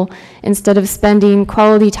accountable instead of spending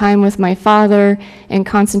quality time with my father and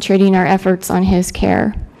concentrating our efforts on his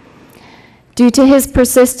care. Due to his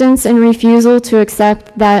persistence and refusal to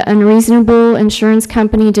accept that unreasonable insurance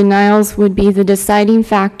company denials would be the deciding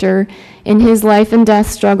factor in his life and death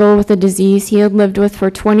struggle with a disease he had lived with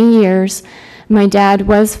for 20 years, my dad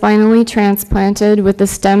was finally transplanted with the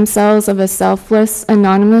stem cells of a selfless,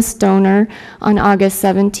 anonymous donor on August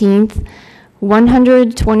 17th,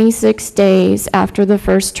 126 days after the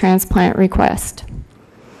first transplant request.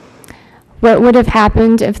 What would have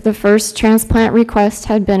happened if the first transplant request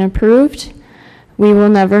had been approved? We will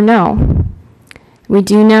never know. We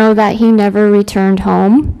do know that he never returned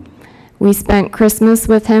home. We spent Christmas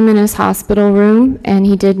with him in his hospital room, and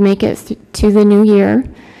he did make it to the new year.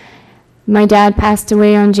 My dad passed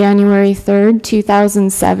away on January 3rd,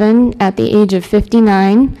 2007, at the age of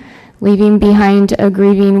 59, leaving behind a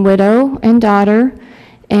grieving widow and daughter,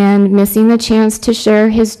 and missing the chance to share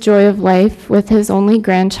his joy of life with his only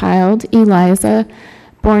grandchild, Eliza,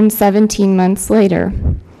 born 17 months later.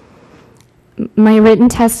 My written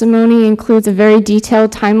testimony includes a very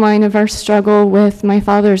detailed timeline of our struggle with my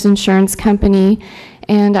father's insurance company,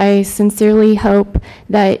 and I sincerely hope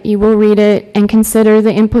that you will read it and consider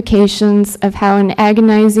the implications of how an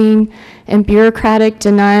agonizing and bureaucratic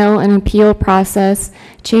denial and appeal process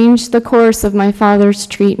changed the course of my father's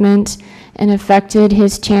treatment and affected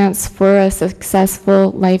his chance for a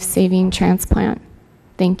successful life-saving transplant.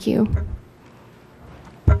 Thank you.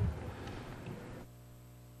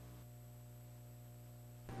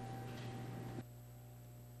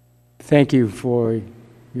 Thank you for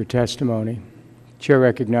your testimony. Chair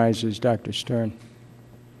recognizes Dr. Stern.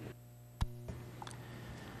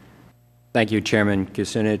 Thank you, Chairman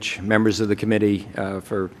Kucinich, members of the committee,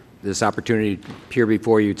 for this opportunity to appear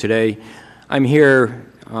before you today. I'm here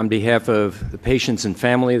on behalf of the patients and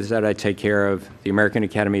families that I take care of, the American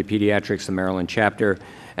Academy of Pediatrics, the Maryland chapter,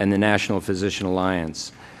 and the National Physician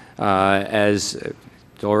Alliance. As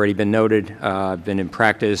it's already been noted, I've been in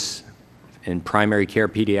practice in primary care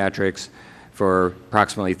pediatrics for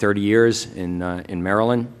approximately 30 years in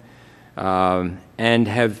Maryland, and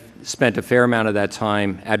have spent a fair amount of that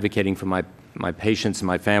time advocating for my patients and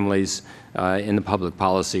my families in the public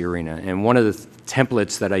policy arena. And one of the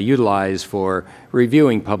templates that I utilize for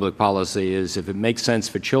reviewing public policy is, if it makes sense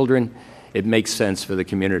for children, it makes sense for the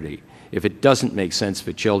community. If it doesn't make sense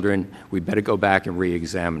for children, we better go back and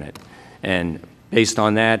re-examine it. And based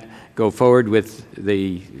on that, go forward with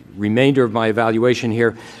the remainder of my evaluation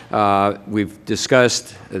here. We've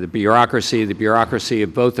discussed the bureaucracy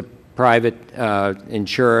of both the private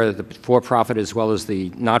insurer, the for-profit, as well as the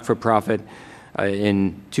not-for-profit.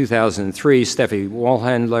 In 2003, Steffi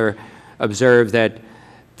Wallhandler observed that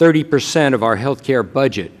 30% of our healthcare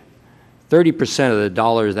budget, 30% of the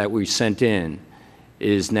dollars that we sent in,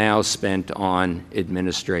 is now spent on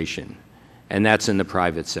administration, and that's in the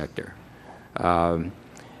private sector.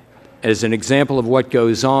 As an example of what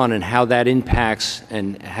goes on and how that impacts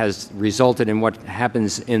and has resulted in what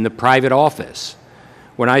happens in the private office.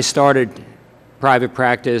 When I started private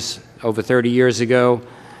practice over 30 years ago,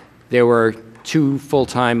 there were 2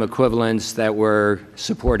 full-time equivalents that were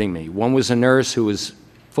supporting me. One was a nurse who was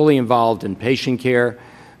fully involved in patient care,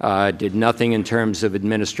 did nothing in terms of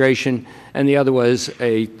administration, and the other was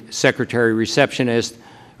a secretary receptionist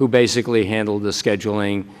who basically handled the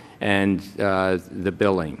scheduling and the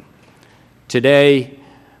billing. Today,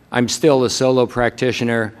 I'm still a solo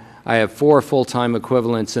practitioner. I have 4 full-time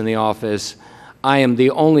equivalents in the office. I am the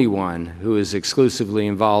only one who is exclusively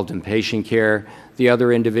involved in patient care. The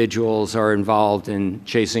other individuals are involved in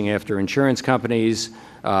chasing after insurance companies,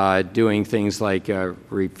 doing things like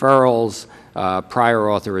referrals, prior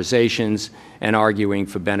authorizations, and arguing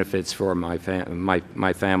for benefits for my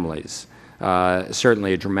families.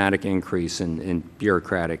 Certainly a dramatic increase in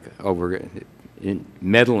bureaucratic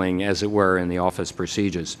meddling, as it were, in the office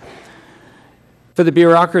procedures. For the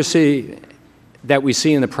bureaucracy that we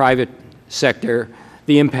see in the private sector,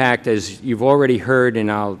 the impact, as you've already heard,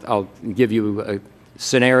 and I'll give you a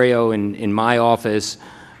scenario in my office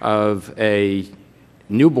of a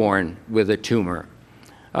newborn with a tumor.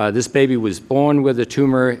 This baby was born with a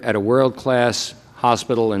tumor at a world-class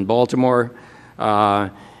hospital in Baltimore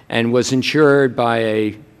and was insured by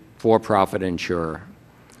a for-profit insurer.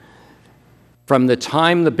 From the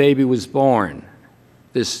time the baby was born,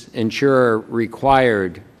 this insurer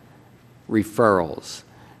required referrals.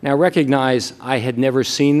 Now recognize, I had never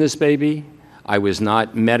seen this baby. I was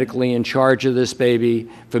not medically in charge of this baby.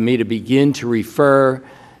 For me to begin to refer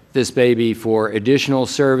this baby for additional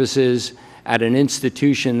services at an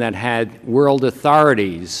institution that had world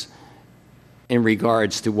authorities in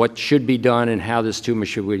regards to what should be done and how this tumor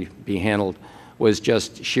should be handled was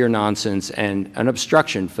just sheer nonsense and an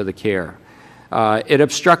obstruction for the care. It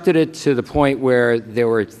obstructed it to the point where there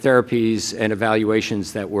were therapies and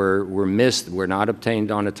evaluations that were missed, were not obtained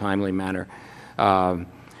on a timely manner.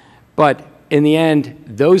 But in the end,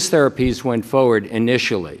 those therapies went forward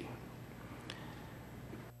initially.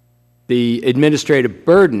 The administrative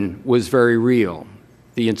burden was very real.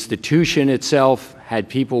 The institution itself had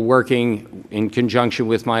people working in conjunction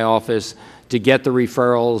with my office to get the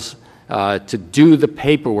referrals, to do the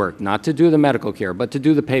paperwork, not to do the medical care, but to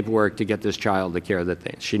do the paperwork to get this child the care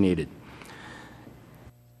that she needed.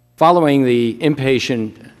 Following the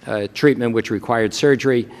inpatient treatment, which required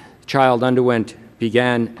surgery, the child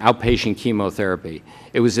began outpatient chemotherapy.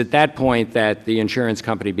 It was at that point that the insurance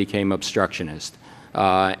company became obstructionist.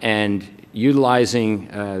 And utilizing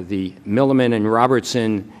the Milliman and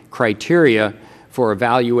Robertson criteria for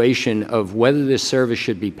evaluation of whether this service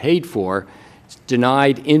should be paid for,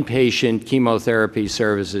 denied inpatient chemotherapy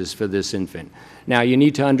services for this infant. Now, you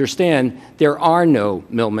need to understand there are no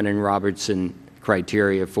Milliman and Robertson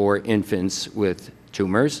criteria for infants with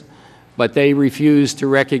tumors, but they refused to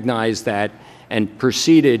recognize that and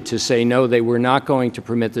proceeded to say, no, they were not going to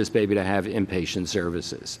permit this baby to have inpatient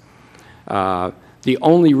services. The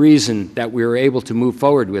only reason that we were able to move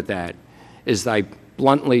forward with that is I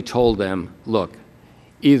bluntly told them, look,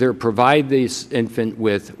 either provide this infant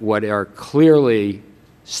with what are clearly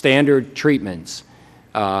standard treatments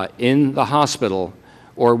in the hospital,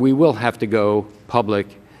 or we will have to go public.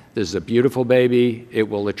 This is a beautiful baby. It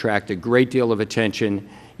will attract a great deal of attention.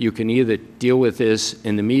 You can either deal with this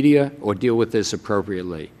in the media or deal with this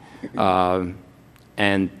appropriately.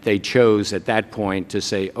 And they chose at that point to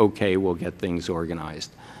say, okay, we'll get things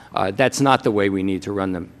organized. That's not the way we need to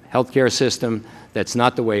run the healthcare system. That's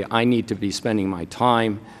not the way I need to be spending my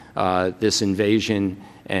time. This invasion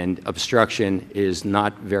and obstruction is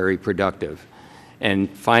not very productive. And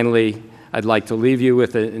finally, I'd like to leave you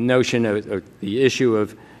with a notion of the issue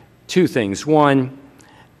of two things. One,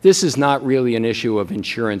 this is not really an issue of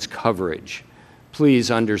insurance coverage. Please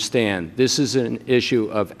understand, this is an issue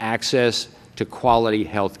of access to quality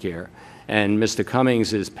health care. And Mr.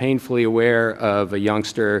 Cummings is painfully aware of a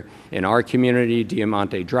youngster in our community,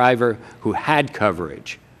 Diamante Driver, who had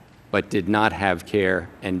coverage but did not have care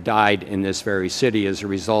and died in this very city as a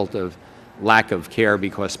result of lack of care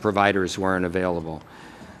because providers weren't available.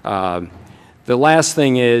 The last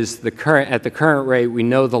thing is, at the current rate, we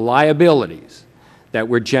know the liabilities that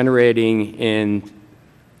we're generating in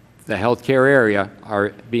the healthcare area are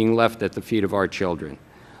being left at the feet of our children.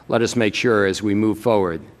 Let us make sure as we move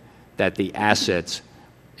forward that the assets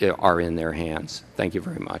are in their hands. Thank you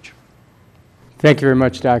very much. Thank you very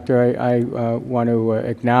much, Doctor. I want to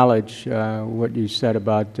acknowledge what you said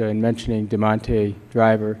about mentioning Diamante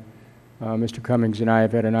Driver. Mr. Cummings and I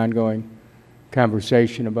have had an ongoing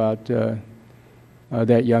conversation about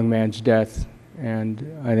that young man's death,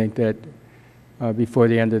 and I think that before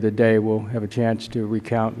the end of the day we'll have a chance to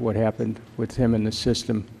recount what happened with him in the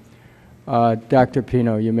system. Dr.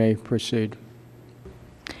 Pino, you may proceed.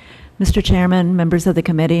 Mr. Chairman, members of the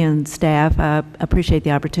committee and staff, I appreciate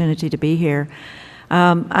the opportunity to be here.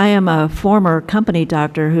 I am a former company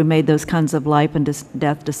doctor who made those kinds of life and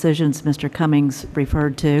death decisions Mr. Cummings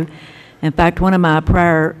referred to. In fact, one of my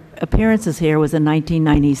prior appearances here was in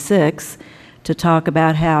 1996 to talk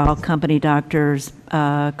about how company doctors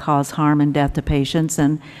cause harm and death to patients.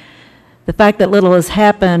 And the fact that little has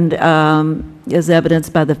happened is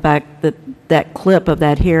evidenced by the fact that that clip of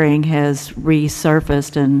that hearing has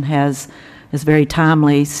resurfaced and is very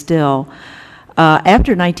timely still.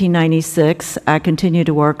 After 1996, I continued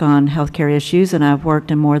to work on healthcare issues, and I've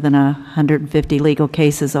worked in more than 150 legal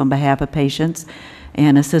cases on behalf of patients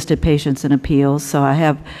and assisted patients in appeals. So I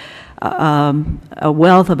have a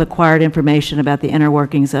wealth of acquired information about the inner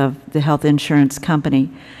workings of the health insurance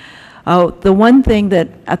company. The one thing that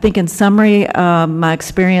I think in summary, my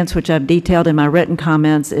experience, which I've detailed in my written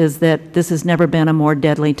comments, is that this has never been a more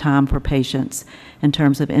deadly time for patients in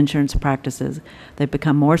terms of insurance practices. They've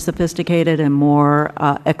become more sophisticated and more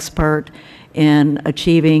expert in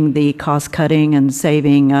achieving the cost-cutting and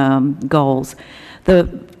saving goals.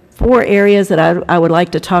 The 4 areas that I would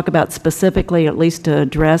like to talk about specifically, at least to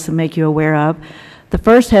address and make you aware of. The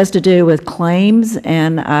first has to do with claims,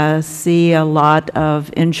 and I see a lot of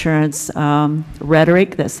insurance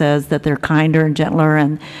rhetoric that says that they're kinder and gentler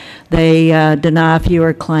and they deny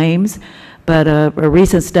fewer claims. But a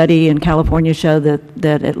recent study in California showed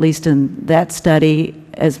that at least in that study,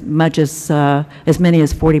 as many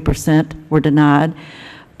as 40% were denied.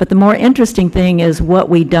 But the more interesting thing is what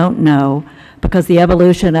we don't know, because the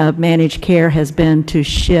evolution of managed care has been to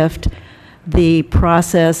shift the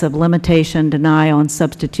process of limitation, denial, and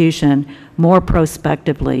substitution more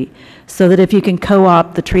prospectively, so that if you can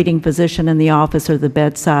co-opt the treating physician in the office or the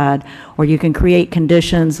bedside, or you can create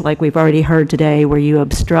conditions like we've already heard today where you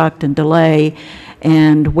obstruct and delay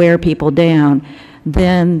and wear people down,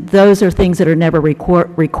 then those are things that are never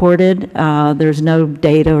recorded. There's no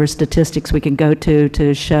data or statistics we can go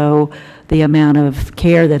to show the amount of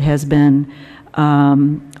care that has been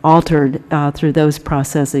altered through those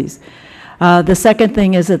processes. The second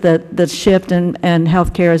thing is that the shift in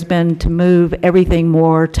healthcare has been to move everything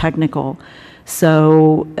more technical.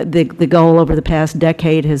 So the goal over the past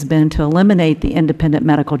decade has been to eliminate the independent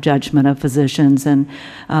medical judgment of physicians and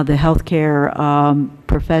the healthcare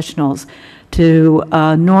professionals, to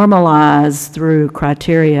normalize through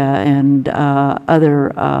criteria and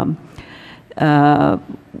other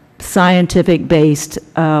scientific-based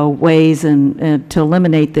ways and to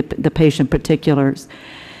eliminate the patient particulars.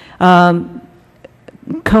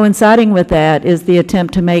 Coinciding with that is the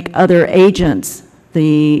attempt to make other agents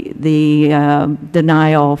the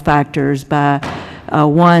denial factors by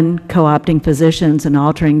one, co-opting physicians and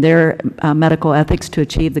altering their medical ethics to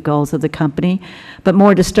achieve the goals of the company. But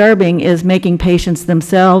more disturbing is making patients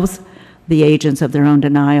themselves the agents of their own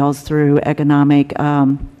denials through economic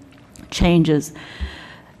changes.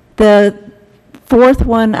 The fourth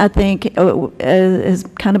one, I think, has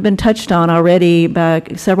kind of been touched on already by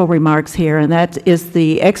several remarks here, and that is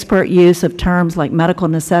the expert use of terms like medical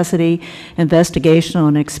necessity, investigational,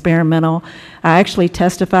 and experimental. I actually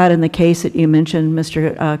testified in the case that you mentioned,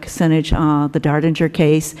 Mr. Kucinich, the Dardinger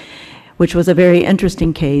case, which was a very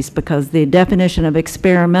interesting case because the definition of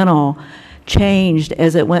experimental changed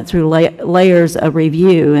as it went through layers of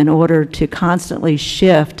review in order to constantly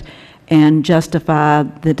shift and justify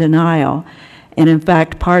the denial. And in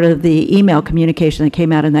fact, part of the email communication that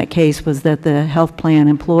came out in that case was that the health plan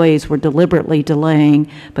employees were deliberately delaying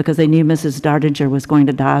because they knew Mrs. Dardinger was going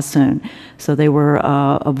to die soon. So they were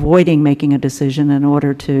avoiding making a decision in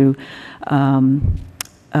order to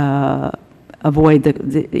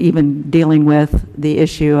avoid even dealing with the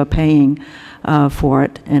issue of paying for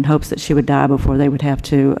it in hopes that she would die before they would have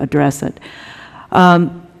to address it.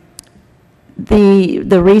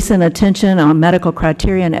 The recent attention on medical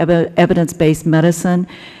criteria and evidence-based medicine,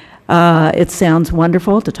 it sounds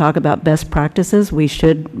wonderful to talk about best practices. We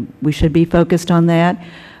should be focused on that.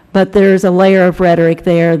 But there's a layer of rhetoric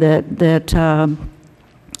there that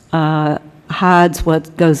hides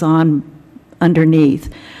what goes on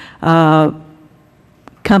underneath.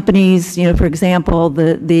 Companies, for example,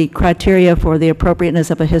 the criteria for the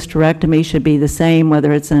appropriateness of a hysterectomy should be the same,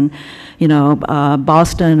 whether it's in,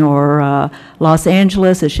 Boston or Los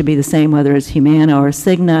Angeles. It should be the same whether it's Humana or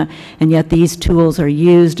Cigna, and yet these tools are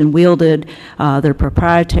used and wielded. They're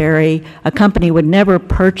proprietary. A company would never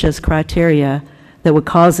purchase criteria that would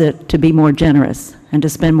cause it to be more generous and to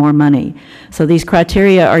spend more money. So these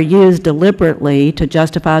criteria are used deliberately to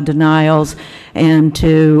justify denials and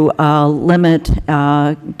to limit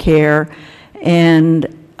care, and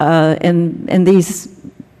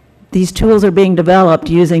these tools are being developed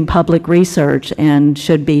using public research and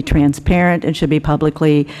should be transparent and should be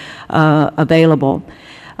publicly available.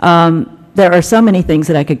 There are so many things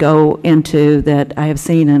that I could go into that I have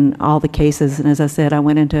seen in all the cases, and as I said, I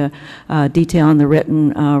went into detail in the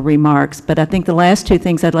written remarks. But I think the last two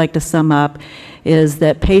things I'd like to sum up is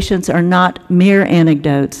that patients are not mere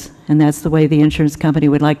anecdotes, and that's the way the insurance company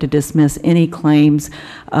would like to dismiss any claims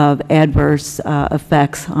of adverse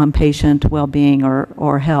effects on patient well-being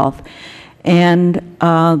or health. And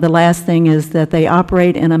the last thing is that they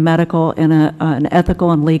operate in an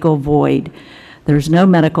ethical and legal void. There's no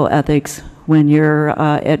medical ethics when you're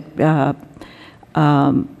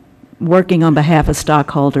working on behalf of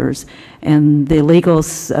stockholders. And the legal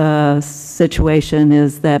situation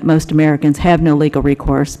is that most Americans have no legal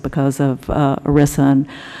recourse because of ERISA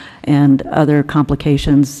and other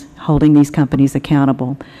complications holding these companies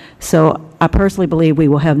accountable. So I personally believe we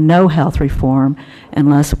will have no health reform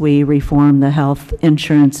unless we reform the health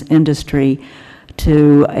insurance industry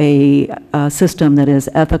to a system that is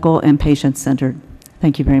ethical and patient-centered.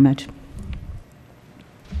 Thank you very much.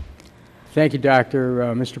 Thank you, Doctor.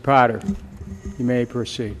 Mr. Potter, you may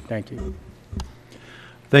proceed. Thank you.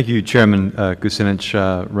 Thank you, Chairman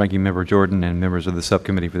Kucinich, Ranking Member Jordan, and members of the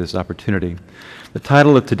subcommittee for this opportunity. The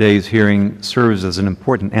title of today's hearing serves as an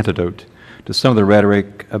important antidote to some of the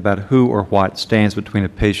rhetoric about who or what stands between a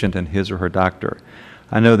patient and his or her doctor.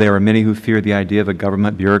 I know there are many who fear the idea of a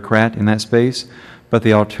government bureaucrat in that space, but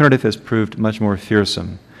the alternative has proved much more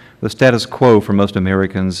fearsome. The status quo for most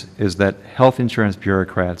Americans is that health insurance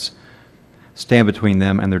bureaucrats stand between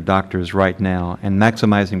them and their doctors right now, and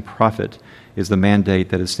maximizing profit is the mandate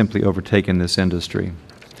that has simply overtaken this industry.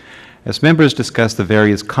 As members discuss the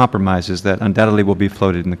various compromises that undoubtedly will be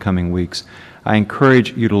floated in the coming weeks, I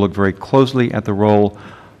encourage you to look very closely at the role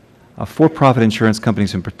of for-profit insurance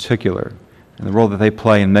companies in particular, and the role that they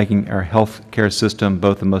play in making our health care system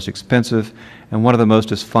both the most expensive and one of the most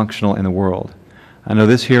dysfunctional in the world. I know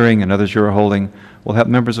this hearing and others you are holding will help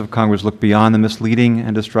members of Congress look beyond the misleading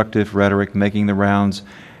and destructive rhetoric making the rounds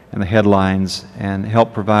and the headlines and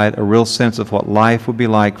help provide a real sense of what life would be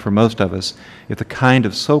like for most of us if the kind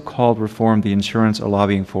of so-called reform the insurers are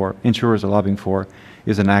lobbying for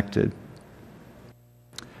is enacted.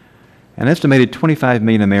 An estimated 25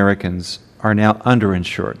 million Americans are now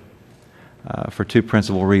underinsured for two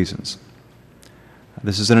principal reasons.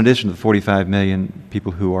 This is in addition to the 45 million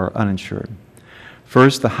people who are uninsured.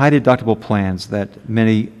 First, the high deductible plans that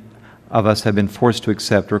many of us have been forced to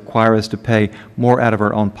accept require us to pay more out of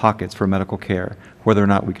our own pockets for medical care, whether or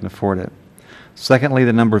not we can afford it. Secondly,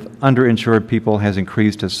 the number of underinsured people has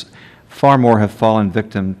increased as far more have fallen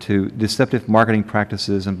victim to deceptive marketing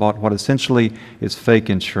practices and bought what essentially is fake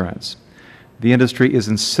insurance. The industry is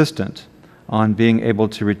insistent on being able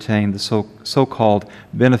to retain the so-called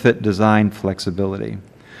benefit design flexibility,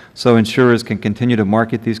 so insurers can continue to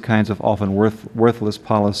market these kinds of often worthless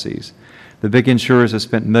policies. The big insurers have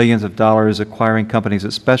spent millions of dollars acquiring companies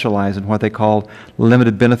that specialize in what they call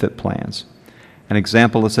limited benefit plans. An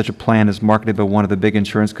example of such a plan is marketed by one of the big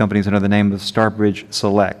insurance companies under the name of Starbridge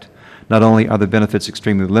Select. Not only are the benefits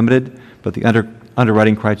extremely limited, but the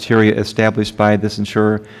underwriting criteria established by this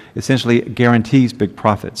insurer essentially guarantees big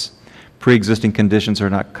profits. Pre-existing conditions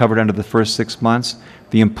are not covered under the first 6 months.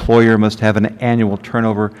 The employer must have an annual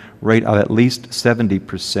turnover rate of at least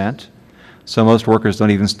 70%. So most workers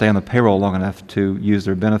don't even stay on the payroll long enough to use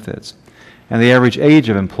their benefits. And the average age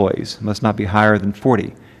of employees must not be higher than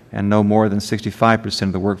 40, and no more than 65%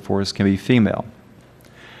 of the workforce can be female.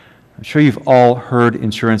 I'm sure you've all heard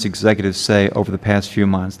insurance executives say over the past few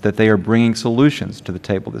months that they are bringing solutions to the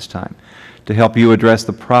table this time to help you address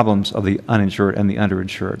the problems of the uninsured and the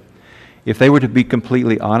underinsured. If they were to be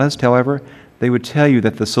completely honest, however, they would tell you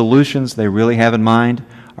that the solutions they really have in mind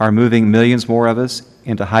are moving millions more of us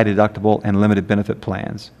into high deductible and limited benefit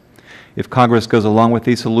plans. If Congress goes along with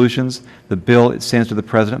these solutions, the bill it sends to the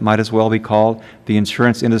President might as well be called the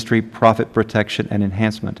Insurance Industry Profit Protection and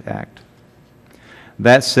Enhancement Act.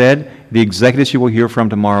 That said, the executives you will hear from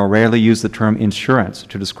tomorrow rarely use the term insurance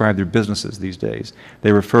to describe their businesses these days.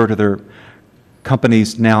 They refer to their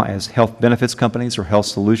companies now as health benefits companies or health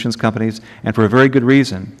solutions companies, and for a very good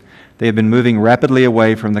reason. They have been moving rapidly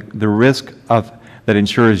away from the risk that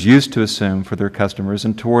insurers used to assume for their customers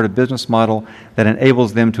and toward a business model that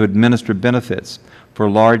enables them to administer benefits for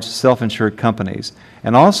large self-insured companies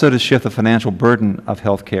and also to shift the financial burden of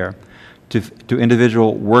health care to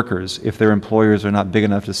individual workers if their employers are not big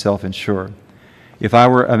enough to self-insure. If I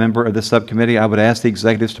were a member of the subcommittee, I would ask the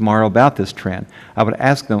executives tomorrow about this trend. I would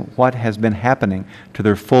ask them what has been happening to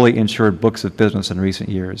their fully insured books of business in recent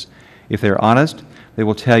years. If they're honest, they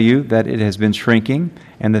will tell you that it has been shrinking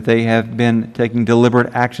and that they have been taking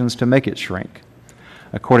deliberate actions to make it shrink.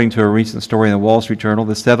 According to a recent story in the Wall Street Journal,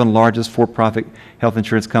 the 7 largest for-profit health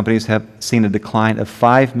insurance companies have seen a decline of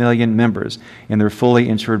 5 million members in their fully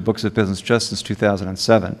insured books of business just since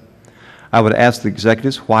 2007. I would ask the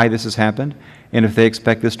executives why this has happened and if they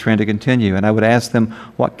expect this trend to continue, and I would ask them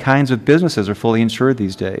what kinds of businesses are fully insured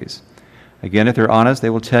these days. Again, if they're honest, they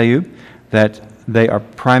will tell you that they are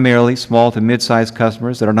primarily small to mid-sized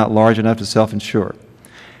customers that are not large enough to self-insure.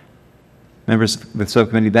 Members of the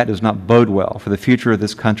subcommittee, that does not bode well for the future of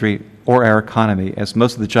this country or our economy, as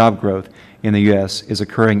most of the job growth in the U.S. is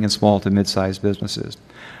occurring in small to mid-sized businesses.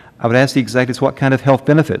 I would ask the executives what kind of health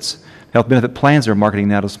benefit plans they're marketing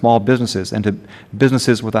now to small businesses and to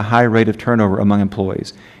businesses with a high rate of turnover among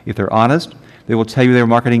employees. If they're honest, they will tell you they're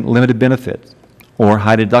marketing limited benefit or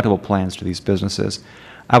high deductible plans to these businesses.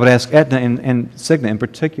 I would ask Aetna and Cigna in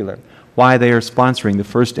particular why they are sponsoring the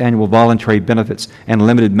first annual voluntary benefits and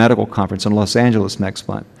limited medical conference in Los Angeles next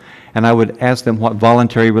month. And I would ask them what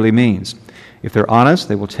voluntary really means. If they're honest,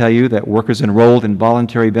 they will tell you that workers enrolled in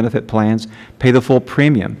voluntary benefit plans pay the full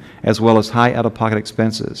premium as well as high out-of-pocket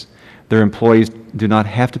expenses. Their employees do not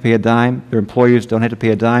have to pay a dime. Their employers don't have to pay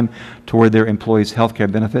a dime toward their employees' health care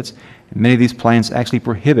benefits. And many of these plans actually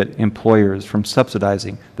prohibit employers from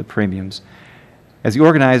subsidizing the premiums. As the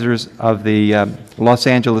organizers of the Los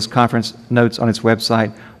Angeles Conference notes on its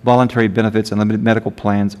website, voluntary benefits and limited medical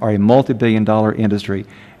plans are a multi-billion-dollar industry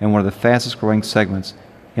and one of the fastest-growing segments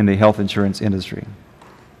in the health insurance industry.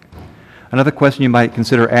 Another question you might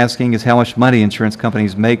consider asking is how much money insurance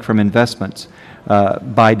companies make from investments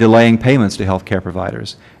by delaying payments to health care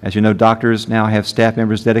providers. As you know, doctors now have staff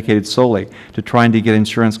members dedicated solely to trying to get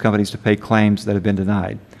insurance companies to pay claims that have been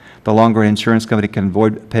denied. The longer an insurance company can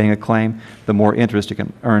avoid paying a claim, the more interest it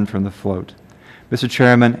can earn from the float. Mr.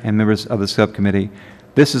 Chairman and members of the subcommittee,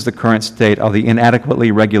 this is the current state of the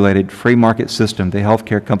inadequately regulated free market system the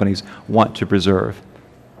healthcare companies want to preserve.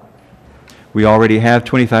 We already have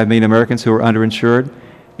 25 million Americans who are underinsured.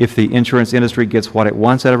 If the insurance industry gets what it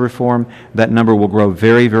wants out of reform, that number will grow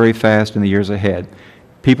very, very fast in the years ahead.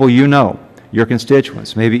 People you know, your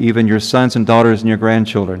constituents, maybe even your sons and daughters and your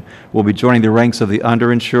grandchildren, will be joining the ranks of the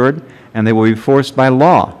underinsured, and they will be forced by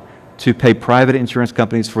law to pay private insurance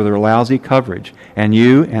companies for their lousy coverage. And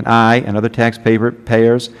you and I and other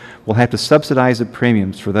taxpayers will have to subsidize the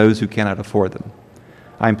premiums for those who cannot afford them.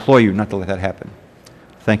 I implore you not to let that happen.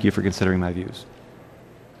 Thank you for considering my views.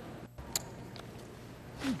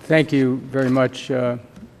 Thank you very much,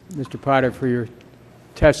 Mr. Potter, for your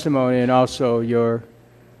testimony and also your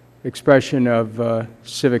expression of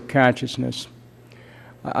civic consciousness.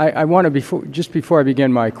 I want to, just before I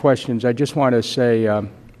begin my questions, I just want to say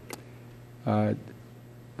how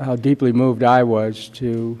deeply moved I was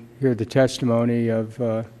to hear the testimony of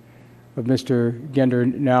Mr.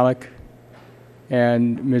 Gender-Nalik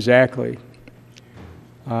and Ms. Ackley.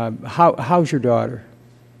 How's your daughter?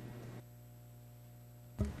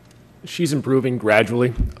 She's improving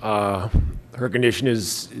gradually. Her condition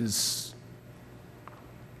is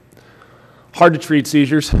hard to treat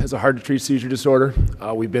seizures, has a hard to treat seizure disorder.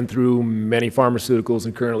 We've been through many pharmaceuticals,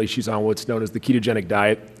 and currently she's on what's known as the ketogenic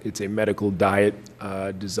diet. It's a medical diet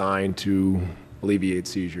designed to alleviate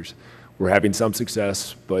seizures. We're having some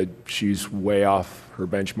success, but she's way off her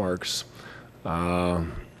benchmarks.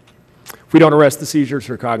 If we don't arrest the seizures,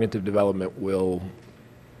 her cognitive development will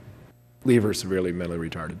leave her severely mentally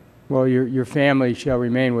retarded. Well, your family shall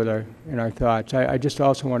remain with her in our thoughts. I just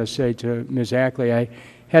also want to say to Ms. Ackley, I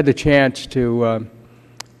had the chance to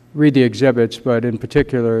read the exhibits, but in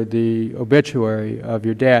particular the obituary of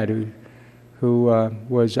your dad, who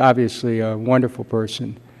was obviously a wonderful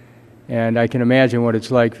person. And I can imagine what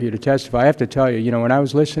it's like for you to testify. I have to tell you, you know, when I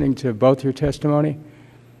was listening to both your testimony,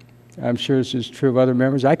 I'm sure this is true of other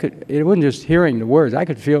members, it wasn't just hearing the words, I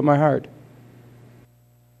could feel it in my heart.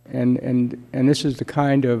 And this is the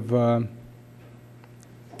kind of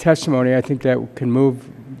testimony I think that can move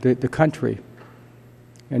the country.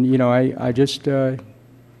 And, you know, I just, you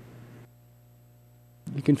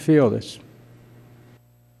can feel this.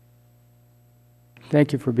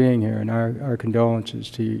 Thank you for being here, and our condolences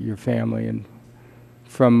to your family. And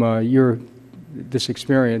from this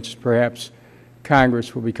experience, perhaps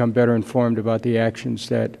Congress will become better informed about the actions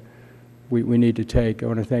that we need to take. I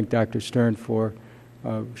want to thank Dr. Stern for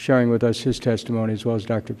sharing with us his testimony, as well as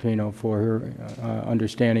Dr. Pino for her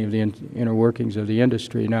understanding of the inner workings of the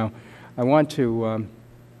industry. Now, I want to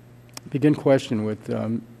begin question with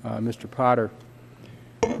Mr. Potter,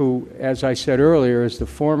 who, as I said earlier, is the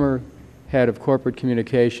former head of corporate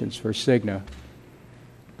communications for Cigna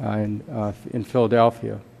in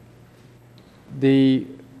Philadelphia.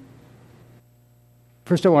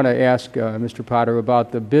 First, I want to ask Mr. Potter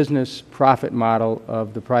about the business profit model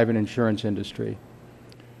of the private insurance industry.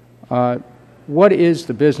 What is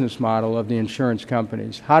the business model of the insurance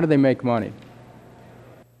companies? How do they make money?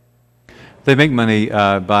 They make money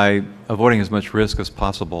by avoiding as much risk as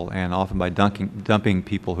possible, and often by dumping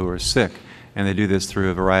people who are sick. And they do this through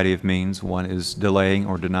a variety of means. One is delaying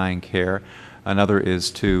or denying care. Another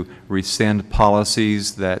is to rescind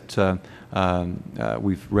policies that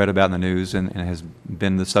we've read about in the news and has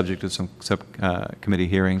been the subject of some subcommittee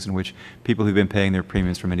hearings, in which people who've been paying their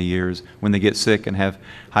premiums for many years, when they get sick and have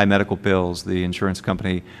high medical bills, the insurance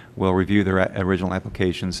company will review their original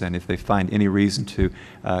applications, and if they find any reason to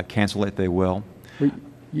cancel it, they will.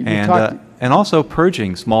 And also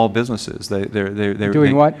purging small businesses. They're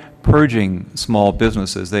doing what? Purging small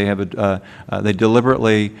businesses. They have they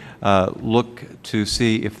deliberately look to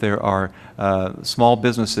see if there are small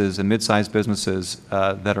businesses and mid-sized businesses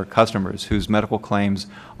that are customers whose medical claims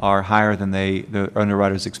are higher than the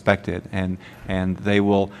underwriters expected, and they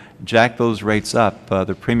will jack those rates up,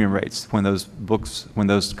 the premium rates, when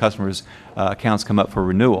those customers' accounts come up for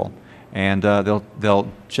renewal. And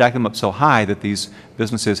they'll jack them up so high that these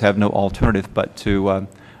businesses have no alternative but to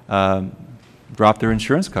drop their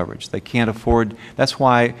insurance coverage. They can't afford. That's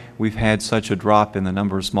why we've had such a drop in the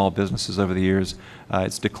number of small businesses over the years.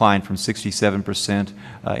 It's declined from 67%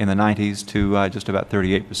 in the 90s to just about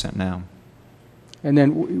 38% now. And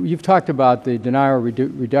then you've talked about the denial or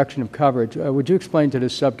reduction of coverage. Would you explain to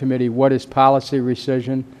this subcommittee what is policy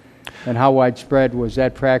rescission and how widespread was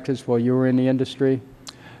that practice while you were in the industry?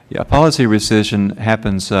 Yeah, policy rescission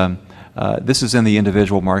happens, this is in the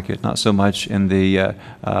individual market, not so much in the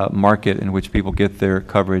market in which people get their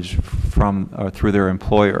coverage from or through their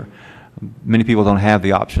employer. Many people don't have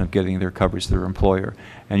the option of getting their coverage through their employer.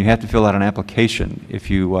 And you have to fill out an application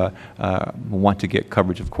if you want to get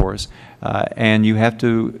coverage, of course. And you have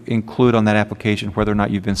to include on that application whether or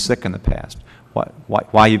not you've been sick in the past,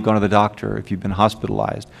 why you've gone to the doctor, if you've been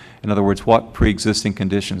hospitalized. In other words, what pre-existing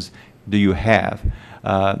conditions do you have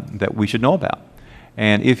that we should know about?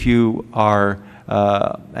 And if you are,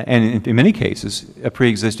 and in many cases, a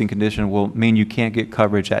pre-existing condition will mean you can't get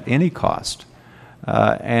coverage at any cost.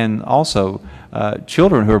 And also,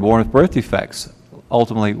 children who are born with birth defects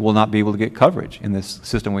ultimately will not be able to get coverage in this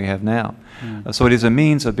system we have now. So it is a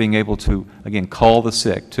means of being able to, again, call the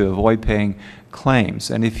sick to avoid paying claims.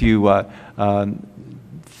 And if you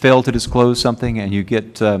fail to disclose something and you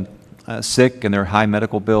get sick and there are high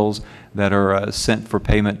medical bills that are sent for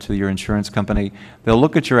payment to your insurance company, they'll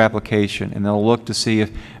look at your application and they'll look to see if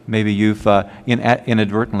maybe you've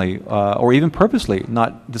inadvertently or even purposely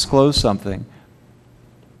not disclosed something.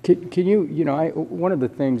 Can you, one of the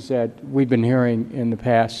things that we've been hearing in the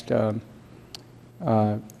past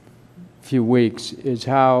few weeks is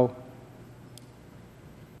how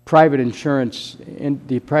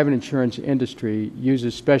the private insurance industry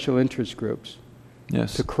uses special interest groups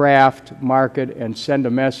to craft, market, and send a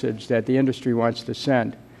message that the industry wants to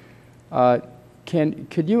send.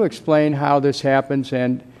 Could you explain how this happens,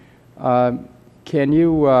 and can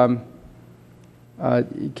you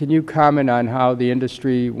comment on how the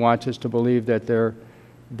industry wants us to believe that they're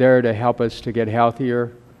there to help us to get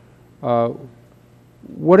healthier?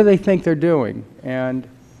 What do they think they're doing? And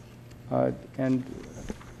who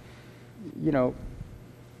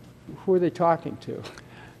are they talking to?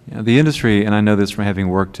 Yeah, the industry, and I know this from having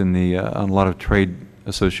worked in on a lot of trade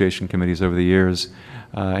association committees over the years,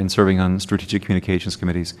 and serving on strategic communications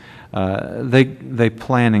committees, they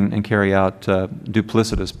plan and carry out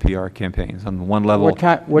duplicitous PR campaigns. On one level,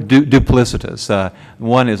 duplicitous.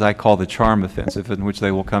 One is I call the charm offensive, in which they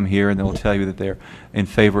will come here and they will tell you that they're in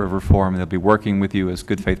favor of reform, and they'll be working with you as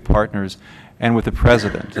good faith partners and with the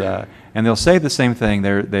president. And they'll say the same thing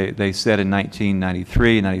they said in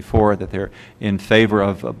 1993, 94, that they're in favor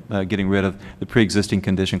of getting rid of the pre-existing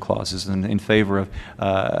condition clauses and in favor of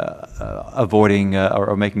avoiding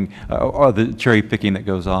or making or the cherry picking that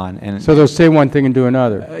goes on. And so they'll say one thing and do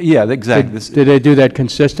another. Yeah, exactly. Did they do that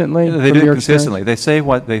consistently? They do it consistently. They say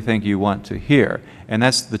what they think you want to hear, and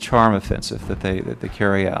that's the charm offensive that they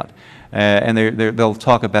carry out. And they'll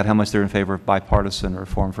talk about how much they're in favor of bipartisan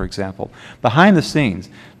reform, for example. Behind the scenes,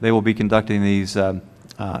 they will be conducting these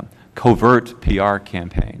covert PR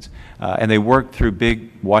campaigns. And they work through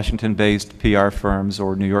big Washington-based PR firms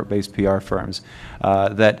or New York-based PR firms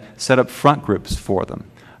that set up front groups for them.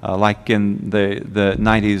 Like in the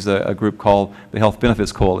 90s, a group called the Health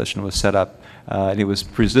Benefits Coalition was set up. And it was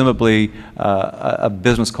presumably a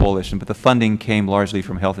business coalition, but the funding came largely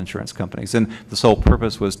from health insurance companies. And the sole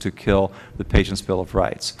purpose was to kill the patient's Bill of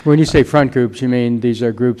Rights. When you say front groups, you mean these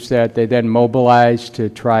are groups that they then mobilize to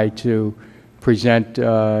try to present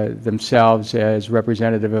themselves as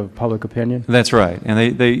representative of public opinion? That's right.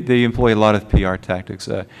 And they employ a lot of PR tactics.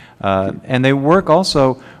 And they work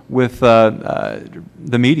also with the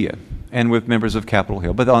media and with members of Capitol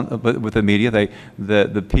Hill. But with the media,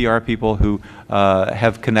 the PR people who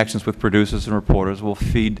have connections with producers and reporters will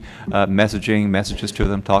feed messages to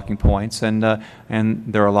them, talking points, and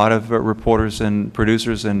there are a lot of reporters and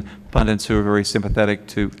producers and pundits who are very sympathetic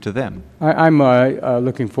to them. I'm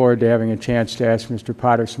looking forward to having a chance to ask Mr.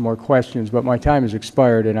 Potter some more questions, but my time has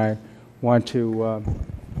expired, and I want to,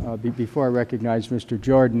 before I recognize Mr.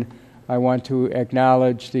 Jordan, I want to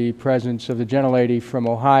acknowledge the presence of the gentlelady from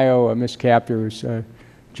Ohio, Ms. Capter, who's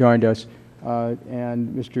joined us.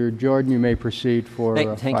 And Mr. Jordan, you may proceed for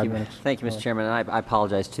 5 minutes. Thank you, Mr. Chairman. And I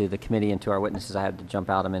apologize to the committee and to our witnesses. I had to jump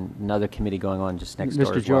out. I'm in another committee going on just next door as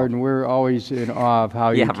well. Mr. Jordan, we're always in awe of how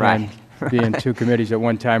you can be in 2 committees at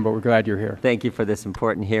one time, but we're glad you're here. Thank you for this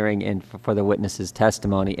important hearing and for the witnesses'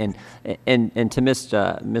 testimony. And to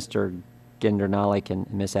Mr. Gendernalik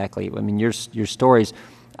and Ms. Ackley, I mean, your stories,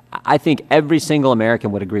 I think every single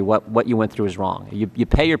American would agree what you went through is wrong. You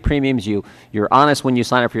pay your premiums. You're honest when you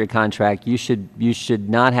sign up for your contract. You should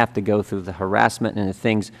not have to go through the harassment and the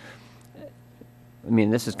things. I mean,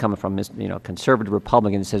 this is coming from, you know, conservative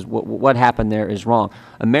Republican that says what happened there is wrong.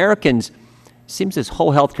 Americans, seems this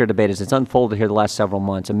whole healthcare debate as it's unfolded here the last several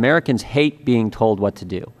months, Americans hate being told what to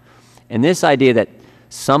do. And this idea that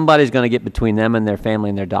somebody's going to get between them and their family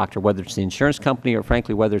and their doctor, whether it's the insurance company or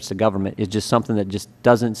frankly whether it's the government, is just something that just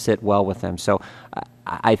doesn't sit well with them. So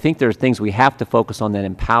I think there are things we have to focus on that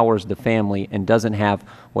empowers the family and doesn't have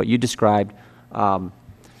what you described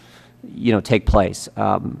you know, take place.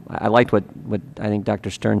 I liked what I think Dr.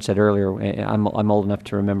 Stern said earlier. I'm old enough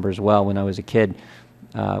to remember as well when I was a kid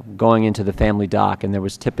going into the family doc, and there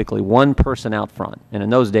was typically one person out front, and in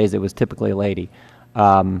those days it was typically a lady,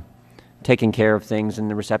 taking care of things in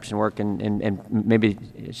the reception work, and maybe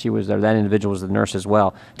she was there, that individual was the nurse as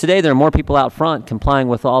well. Today there are more people out front complying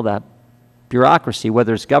with all that bureaucracy,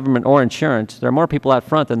 whether it's government or insurance. There are more people out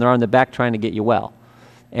front than there are in the back trying to get you well.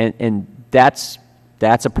 And that's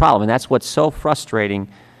a problem, and that's what's so frustrating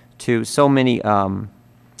to so many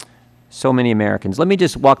Americans. Let me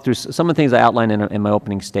just walk through some of the things I outlined in my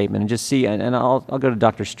opening statement and just see, and I'll go to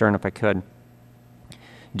Dr. Stern if I could.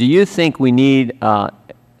 Do you think we need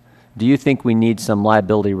some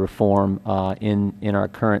liability reform in our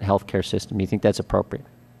current healthcare system? Do you think that's appropriate?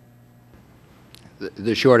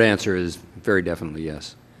 The short answer is very definitely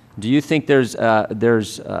yes. Do you think there's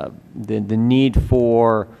the need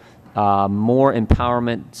for more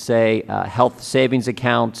empowerment, say health savings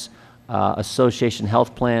accounts, association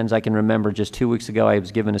health plans? I can remember just 2 weeks ago I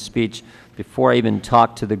was given a speech before I even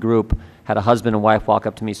talked to the group, had a husband and wife walk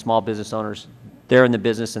up to me, small business owners. They're in the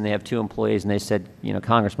business and they have 2 employees, and they said, you know,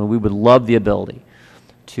 Congressman, we would love the ability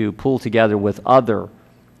to pool together with other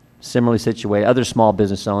similarly situated, other small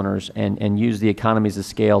business owners and use the economies of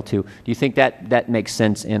scale to, do you think that makes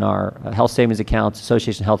sense in our health savings accounts,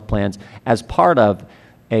 association health plans, as part of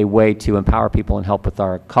a way to empower people and help with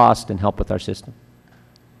our cost and help with our system?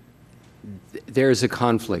 There's a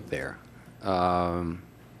conflict there.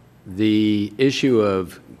 The issue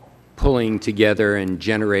of pulling together and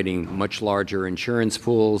generating much larger insurance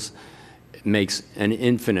pools makes an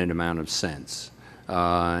infinite amount of sense.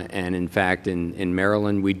 And in fact, in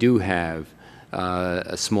Maryland, we do have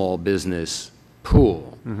a small business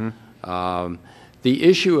pool. Mm-hmm. The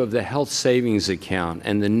issue of the health savings account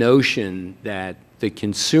and the notion that the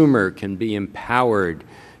consumer can be empowered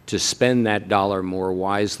to spend that dollar more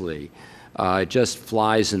wisely just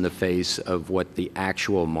flies in the face of what the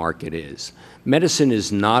actual market is. Medicine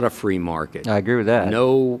is not a free market. I agree with that.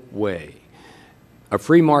 No way. A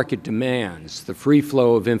free market demands the free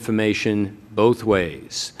flow of information both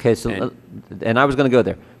ways. Okay, so, and I was going to go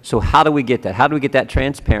there. So how do we get that? How do we get that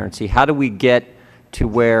transparency? How do we get to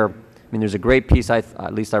where, I mean, there's a great piece,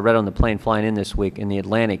 at least I read on the plane flying in this week in the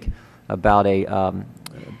Atlantic about a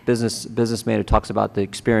businessman who talks about the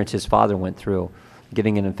experience his father went through,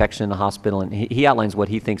 getting an infection in the hospital, and he outlines what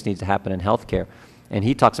he thinks needs to happen in healthcare. And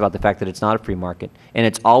he talks about the fact that it's not a free market, and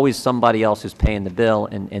it's always somebody else who's paying the bill,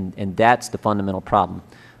 and that's the fundamental problem.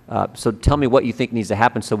 So tell me what you think needs to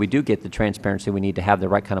happen so we do get the transparency we need to have the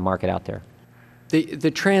right kind of market out there.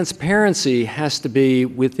 The transparency has to be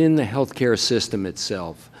within the healthcare system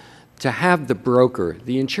itself. To have the broker,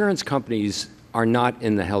 the insurance companies are not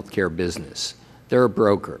in the healthcare business. They're a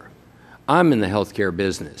broker. I'm in the healthcare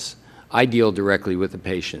business. I deal directly with the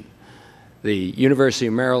patient. The University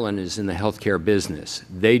of Maryland is in the healthcare business.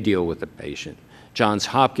 They deal with the patient. Johns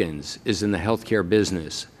Hopkins is in the healthcare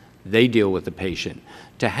business. They deal with the patient.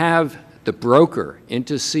 To have the broker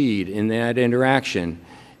intercede in that interaction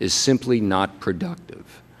is simply not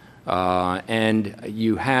productive. And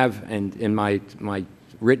you have, and in my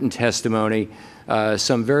written testimony,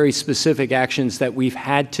 some very specific actions that we've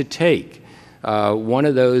had to take. One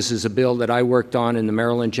of those is a bill that I worked on in the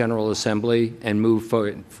Maryland General Assembly and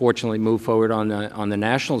fortunately moved forward on the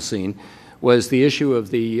national scene, was the issue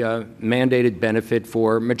of the mandated benefit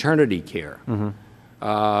for maternity care.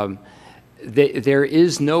 Mm-hmm. There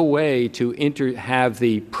is no way to have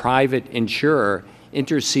the private insurer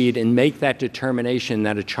intercede and make that determination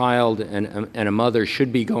that a child and a mother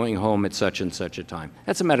should be going home at such and such a time.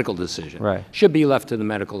 That's a medical decision. Right. Should be left to the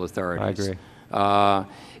medical authorities. I agree.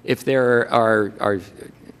 If there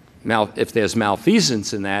if there's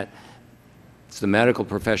malfeasance in that, it's the medical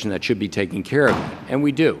profession that should be taking care of it, and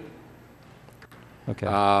we do. Okay.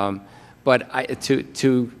 But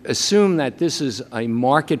to assume that this is a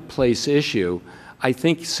marketplace issue, I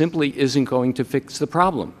think simply isn't going to fix the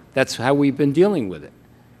problem. That's how we've been dealing with it.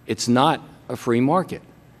 It's not a free market.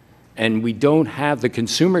 And we don't have, the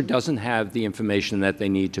consumer doesn't have the information that they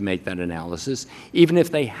need to make that analysis. Even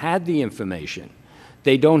if they had the information,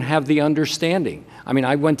 they don't have the understanding. I mean,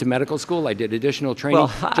 I went to medical school. I did additional training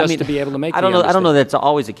to be able to make. I don't know. I don't know that's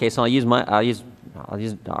always the case.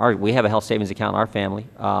 we have a health savings account in our family,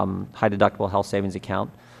 high deductible health savings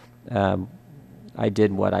account. I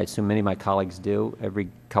did what I assume many of my colleagues do every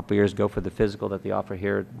couple of years, go for the physical that they offer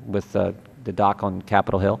here with the doc on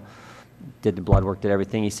Capitol Hill. Did the blood work, did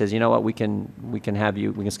everything. He says, you know what, we can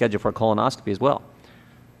schedule for a colonoscopy as well.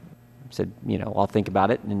 I said, you know, I'll think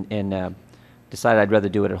about it, and decided I'd rather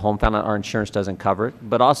do it at home. Found out our insurance doesn't cover it,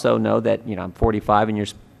 but also know that, you know, I'm 45 and you're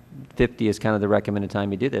 50 is kind of the recommended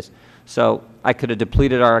time you do this. So I could have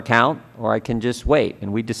depleted our account, or I can just wait,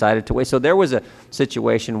 and we decided to wait. So there was a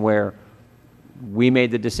situation where we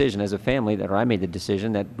made the decision as a family, or I made the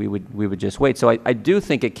decision that we would just wait. So I do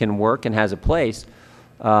think it can work and has a place,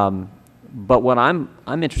 but what I'm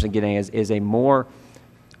interested in getting is a more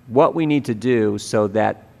what we need to do so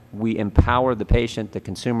that we empower the patient, the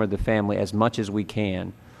consumer, the family as much as we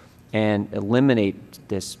can, and eliminate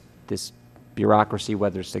this bureaucracy,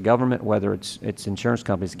 whether it's the government, whether it's insurance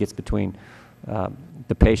companies, that gets between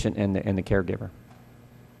the patient and the caregiver.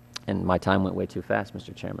 And my time went way too fast,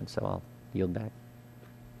 Mr. Chairman, so I'll yield back.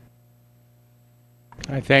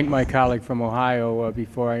 I thank my colleague from Ohio.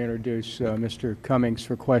 Before I introduce Mr. Cummings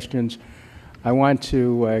for questions, I want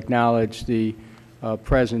to acknowledge the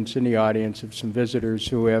presence in the audience of some visitors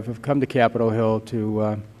who have come to Capitol Hill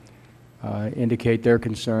to indicate their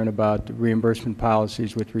concern about the reimbursement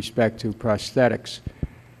policies with respect to prosthetics.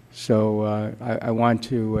 So I want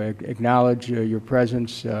to acknowledge your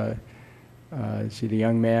presence. See the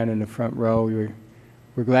young man in the front row.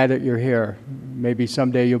 We're glad that you're here. Maybe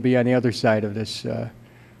someday you'll be on the other side of this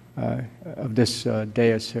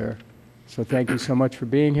dais here. So thank you so much for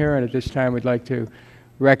being here. And at this time, we'd like to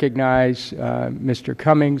recognize Mr.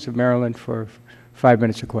 Cummings of Maryland for 5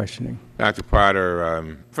 minutes of questioning. Dr.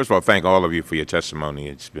 Potter, first of all, thank all of you for your testimony.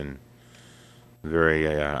 It's been very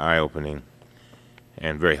eye-opening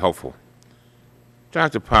and very helpful.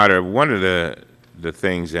 Dr. Potter, one of the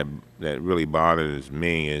things that really bothers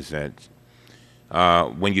me is that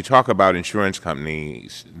when you talk about insurance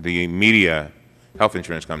companies, the media, health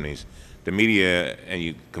insurance companies, the media, and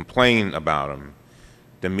you complain about them,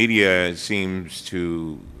 the media seems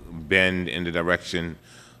to bend in the direction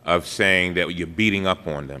of saying that you're beating up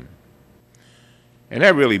on them. And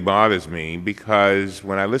that really bothers me, because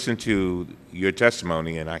when I listen to your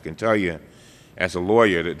testimony, and I can tell you as a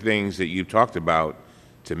lawyer, the things that you've talked about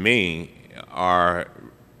to me are,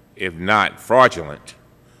 if not fraudulent,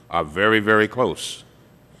 are very, very close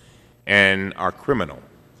and are criminal.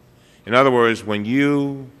 In other words, when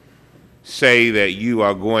you say that you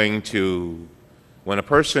are going to, when a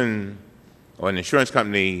person or an insurance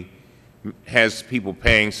company has people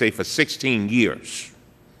paying, say, for 16 years,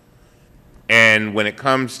 and when it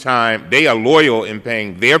comes time, they are loyal in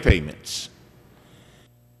paying their payments,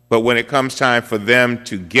 but when it comes time for them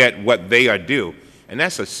to get what they are due, and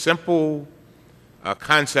that's a simple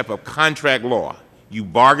concept of contract law. You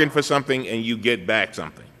bargain for something and you get back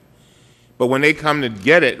something. But when they come to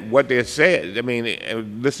get it, what they're saying, I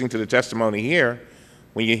mean, listening to the testimony here,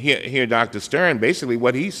 when you hear Dr. Stern, basically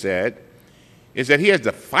what he said is that he has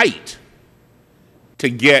to fight to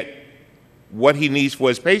get what he needs for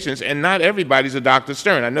his patients, and not everybody's a Dr.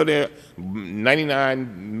 Stern. I know there are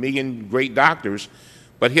 99 million great doctors,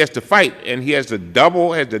 but he has to fight, and he has to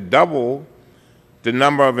double the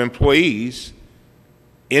number of employees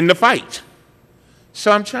in the fight.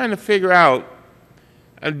 So I'm trying to figure out,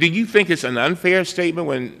 do you think it's an unfair statement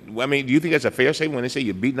do you think it's a fair statement when they say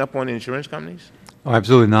you're beating up on the insurance companies? Oh,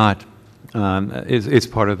 absolutely not. It's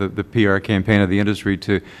part of the PR campaign of the industry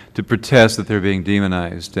to protest that they're being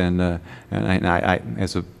demonized. And I,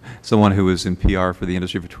 as someone who was in PR for the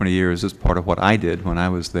industry for 20 years, is part of what I did when I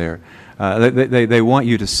was there. They want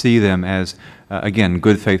you to see them as, again,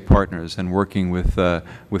 good faith partners and working with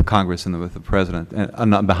Congress and with the President,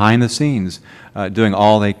 and behind the scenes, doing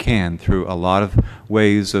all they can through a lot of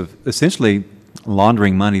ways of essentially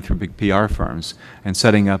laundering money through big PR firms and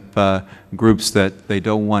setting up groups that they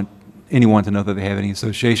don't want anyone to know that they have any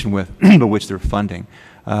association with, but which they're funding,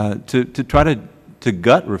 to try to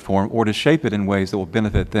gut reform or to shape it in ways that will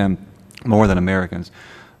benefit them more than Americans.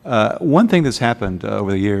 One thing that's happened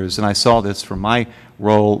over the years, and I saw this from my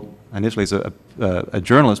role initially as a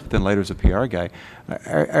journalist, but then later as a PR guy,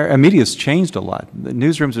 our media's changed a lot. The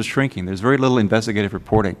newsrooms are shrinking. There's very little investigative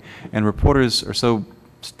reporting, and reporters are so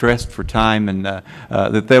stressed for time and that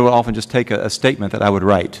they will often just take a statement that I would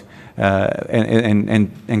write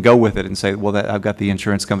and go with it and say, well, I've got the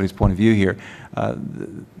insurance company's point of view here.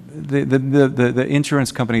 The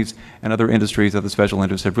insurance companies and other industries, other special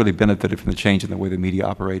interests, have really benefited from the change in the way the media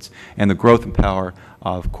operates and the growth and power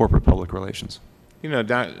of corporate public relations. You know,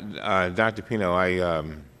 Dr. Pino, I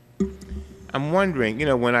I'm wondering, you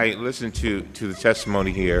know, when I listened to the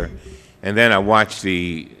testimony here, and then I watched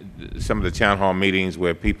some of the town hall meetings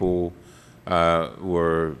where people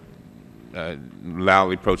were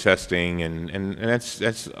loudly protesting, and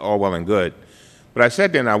that's all well and good. But I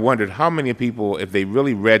sat there and I wondered how many people, if they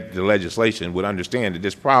really read the legislation, would understand that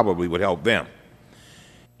this probably would help them.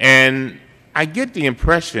 And I get the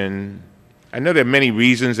impression, I know there are many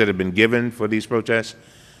reasons that have been given for these protests,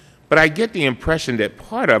 but I get the impression that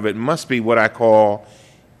part of it must be what I call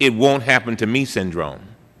 "it won't happen to me" syndrome.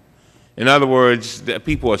 In other words, that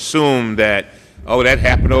people assume that, oh, that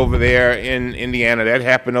happened over there in Indiana, that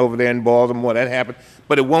happened over there in Baltimore, that happened,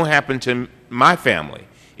 but it won't happen to my family.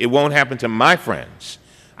 It won't happen to my friends.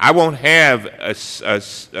 I won't have a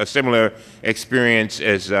similar experience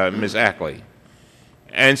as Ms. Ackley.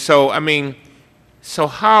 And so, I mean, so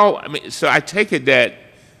I take it that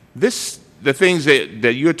the things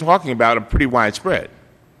that you're talking about are pretty widespread.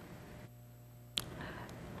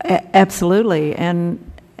 Absolutely, and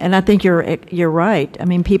I think you're right. I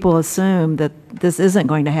mean, people assume that this isn't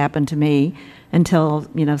going to happen to me until,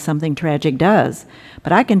 you know, something tragic does.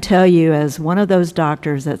 But I can tell you, as one of those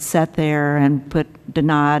doctors that sat there and put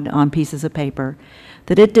denied on pieces of paper,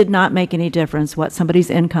 that it did not make any difference what somebody's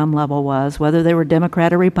income level was, whether they were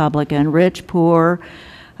Democrat or Republican, rich, poor,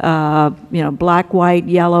 you know, black, white,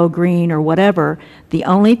 yellow, green, or whatever. The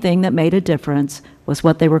only thing that made a difference was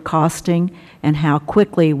what they were costing and how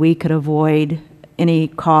quickly we could avoid any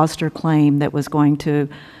cost or claim that was going to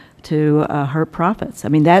hurt profits. I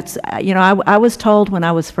mean, that's, you know, I was told when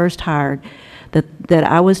I was first hired that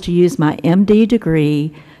I was to use my MD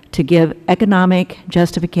degree to give economic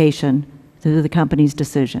justification to the company's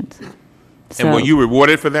decisions. And were you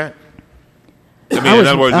rewarded for that? I mean, in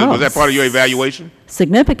other words, was that part of your evaluation?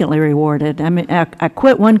 Significantly rewarded. I mean, I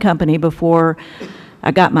quit one company before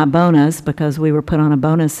I got my bonus because we were put on a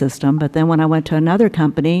bonus system. But then when I went to another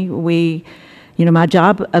company, you know, my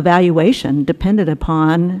job evaluation depended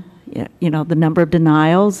upon, you know, the number of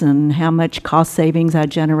denials and how much cost savings I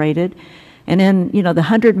generated. And in, you know, the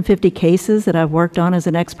 150 cases that I've worked on as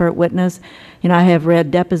an expert witness, you know, I have read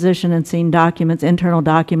deposition and seen documents, internal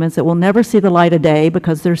documents that will never see the light of day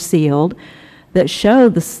because they're sealed, that show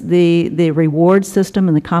the reward system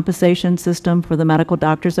and the compensation system for the medical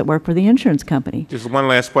doctors that work for the insurance company. Just one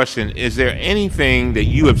last question. Is there anything that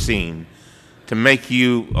you have seen to make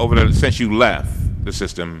you, since you left the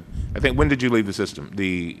system, I think, when did you leave the system?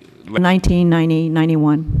 1990,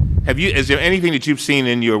 91. Is there anything that you've seen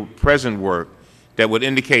in your present work that would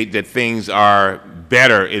indicate that things are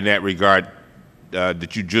better in that regard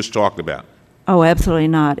that you just talked about? Oh, absolutely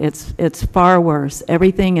not. It's far worse.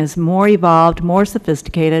 Everything is more evolved, more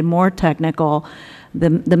sophisticated, more technical.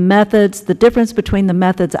 The methods, the difference between the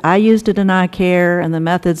methods I used to deny care and the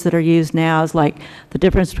methods that are used now is like the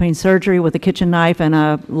difference between surgery with a kitchen knife and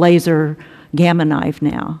a laser gamma knife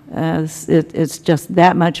now. It's just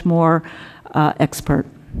that much more expert.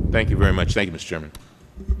 Thank you very much. Thank you, Mr. Chairman.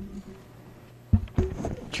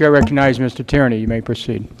 Chair recognizes Mr. Tierney. You may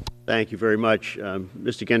proceed. Thank you very much.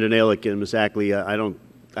 Mr. Gendernalik and Ms. Ackley,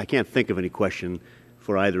 I can't think of any question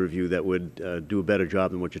for either of you that would do a better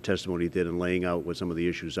job than what your testimony did in laying out what some of the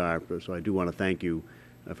issues are. So I do want to thank you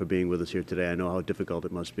for being with us here today. I know how difficult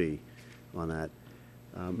it must be on that.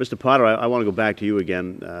 Mr. Potter, I want to go back to you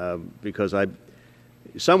again because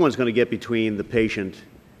someone's going to get between the patient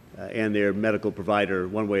and their medical provider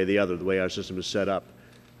one way or the other, the way our system is set up.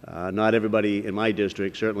 Not everybody in my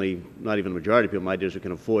district, certainly not even the majority of people in my district,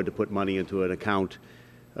 can afford to put money into an account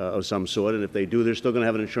of some sort, and if they do, they're still going to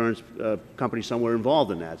have an insurance company somewhere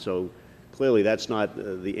involved in that. So clearly that's not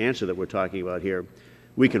the answer that we're talking about here.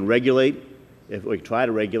 We can regulate, if we try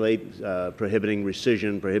to regulate, prohibiting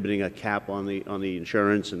rescission, prohibiting a cap on the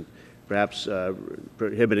insurance, and perhaps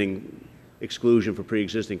prohibiting exclusion for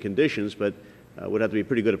pre-existing conditions, but would have to be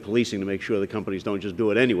pretty good at policing to make sure the companies don't just do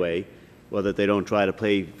it anyway, or that they don't try to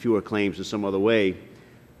pay fewer claims in some other way.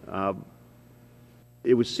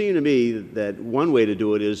 It would seem to me that one way to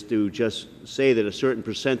do it is to just say that a certain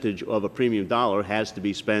percentage of a premium dollar has to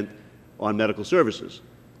be spent on medical services.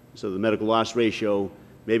 So the medical loss ratio,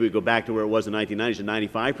 maybe we go back to where it was in the 1990s to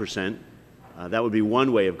 95%. That would be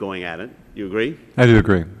one way of going at it. You agree? I do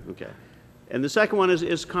agree. Okay. And the second one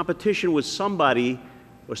is competition with somebody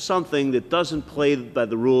or something that doesn't play by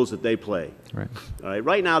the rules that they play. Right. All right.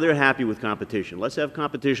 Right now, they're happy with competition. Let's have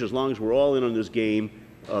competition as long as we're all in on this game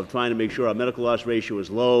of trying to make sure our medical loss ratio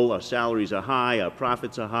is low, our salaries are high, our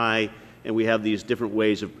profits are high, and we have these different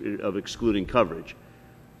ways of excluding coverage.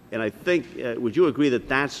 And I think, would you agree that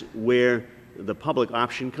that's where the public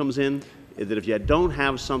option comes in? That if you don't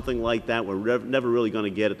have something like that, we're never really going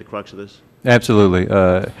to get at the crux of this? Absolutely.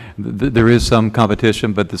 There is some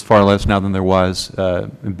competition, but there's far less now than there was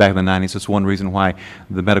back in the 90s. It's one reason why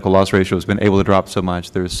the medical loss ratio has been able to drop so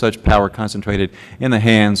much. There's such power concentrated in the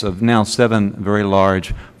hands of now 7 very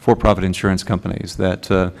large for-profit insurance companies that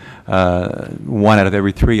 1 out of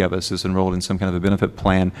every 3 of us is enrolled in some kind of a benefit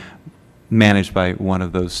plan managed by one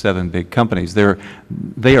of those 7 big companies.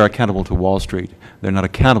 They are accountable to Wall Street. They're not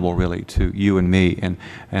accountable really to you and me,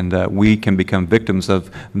 and we can become victims of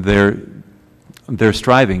their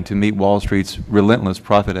striving to meet Wall Street's relentless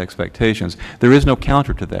profit expectations. There is no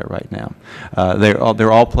counter to that right now.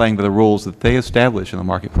 They're all playing by the rules that they establish in the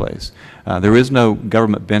marketplace. There is no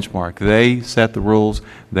government benchmark. They set the rules.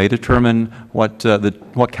 They determine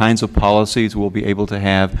what kinds of policies we'll be able to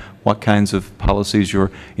have, what kinds of policies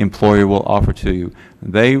your employer will offer to you.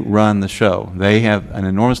 They run the show. They have an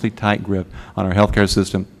enormously tight grip on our healthcare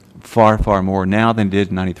system, far, far more now than did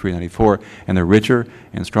in 93, 94, and they're richer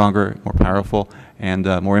and stronger, more powerful, and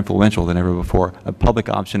more influential than ever before. A public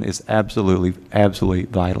option is absolutely, absolutely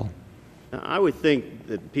vital. Now, I would think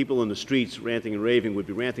that people in the streets ranting and raving would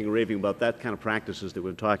be ranting and raving about that kind of practices that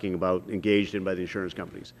we're talking about engaged in by the insurance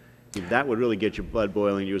companies. If that would really get your blood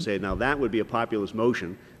boiling. You would say, now that would be a populist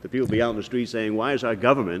motion, that people would be out in the street saying, why is our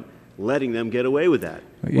government letting them get away with that?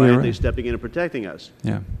 Why aren't they stepping in and protecting us?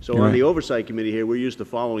 Yeah, so on the Oversight Committee here, we're used to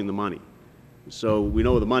following the money. So we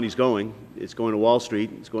know where the money's going. It's going to Wall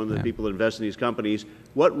Street. It's going to the people that invest in these companies.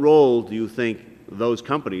 What role do you think those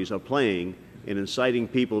companies are playing in inciting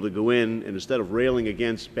people to go in and instead of railing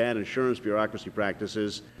against bad insurance bureaucracy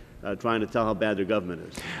practices, trying to tell how bad their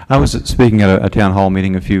government is? I was speaking at a town hall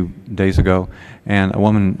meeting a few days ago, and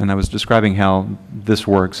I was describing how this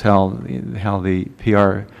works, how the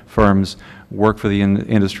PR firms work for the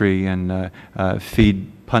industry and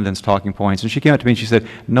feed pundits talking points. And she came up to me and she said,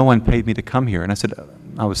 no one paid me to come here. And I said,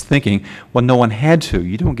 I was thinking, well, no one had to.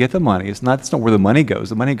 You don't get the money. That's not where the money goes.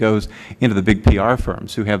 The money goes into the big PR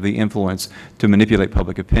firms who have the influence to manipulate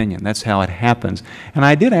public opinion. That's how it happens. And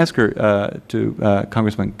I did ask her, to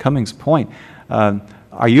Congressman Cummings' point,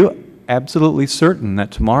 are you absolutely certain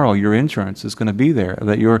that tomorrow your insurance is going to be there,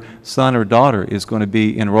 that your son or daughter is going to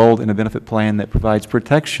be enrolled in a benefit plan that provides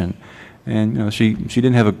protection? And she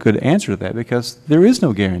didn't have a good answer to that because there is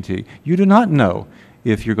no guarantee. You do not know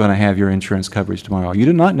if you're going to have your insurance coverage tomorrow. You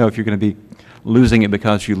do not know if you're going to be losing it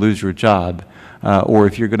because you lose your job, or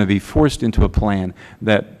if you're going to be forced into a plan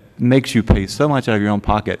that makes you pay so much out of your own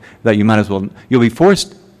pocket that you might as well, you'll be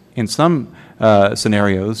forced in some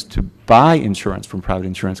scenarios to buy insurance from private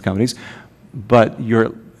insurance companies, but your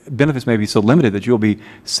benefits may be so limited that you'll be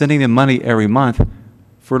sending them money every month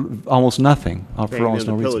for almost nothing, for almost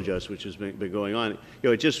no reason. Pillage us, which has been going on.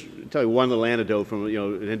 Just tell you one little anecdote from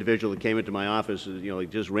an individual that came into my office,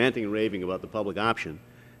 just ranting and raving about the public option,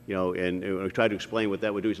 and I tried to explain what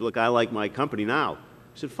that would do. He said, "Look, I like my company now." I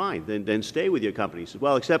said, "Fine, then stay with your company." He said,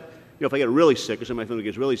 "Well, except if I get really sick or somebody in my family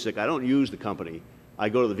gets really sick, I don't use the company. I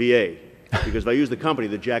go to the VA because if I use the company,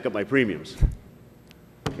 they jack up my premiums."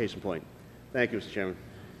 Case in point. Thank you, Mr. Chairman.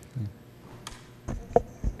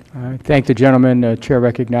 I thank the gentleman. The chair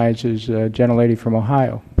recognizes the gentlelady from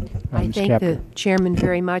Ohio. I thank the chairman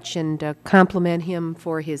very much and compliment him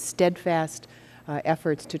for his steadfast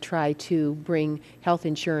efforts to try to bring health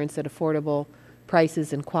insurance at affordable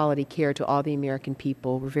prices and quality care to all the American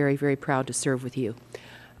people. We're very, very proud to serve with you.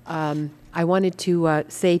 I wanted to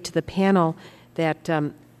say to the panel that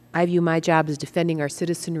I view my job as defending our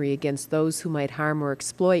citizenry against those who might harm or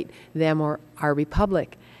exploit them or our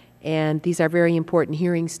republic. And these are very important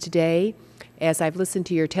hearings today. As I've listened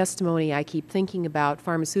to your testimony, I keep thinking about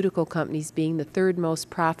pharmaceutical companies being the 3rd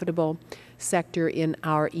most profitable sector in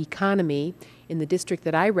our economy. In the district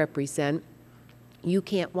that I represent, you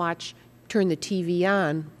can't turn the TV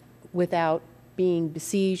on without being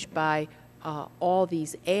besieged by all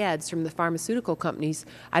these ads from the pharmaceutical companies.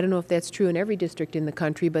 I don't know if that's true in every district in the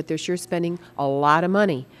country, but they're sure spending a lot of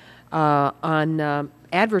money on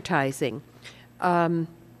advertising.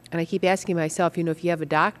 And I keep asking myself, if you have a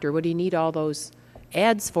doctor, what do you need all those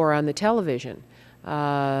ads for on the television?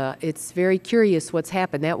 It's very curious what's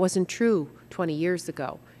happened. That wasn't true 20 years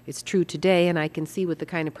ago. It's true today, and I can see with the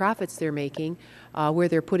kind of profits they're making where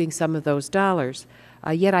they're putting some of those dollars.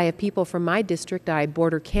 Yet I have people from my district. I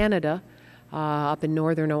border Canada up in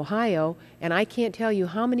northern Ohio, and I can't tell you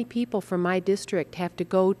how many people from my district have to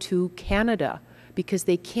go to Canada because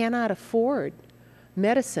they cannot afford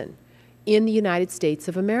medicine in the United States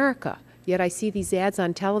of America. Yet I see these ads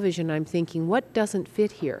on television, I'm thinking, what doesn't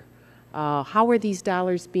fit here? How are these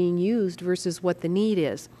dollars being used versus what the need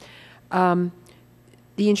is?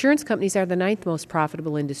 The insurance companies are the 9th most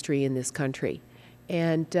profitable industry in this country.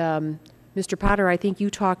 And Mr. Potter, I think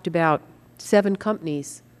you talked about 7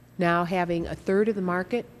 companies now having a third of the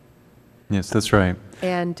market. Yes, that's right.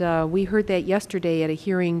 And we heard that yesterday at a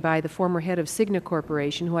hearing by the former head of Cigna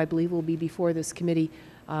Corporation, who I believe will be before this committee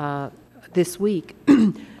this week.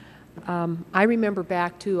 I remember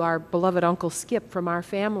back to our beloved Uncle Skip from our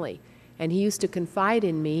family, and he used to confide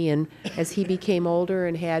in me, and as he became older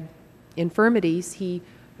and had infirmities, he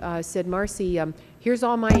said, Marcy, here's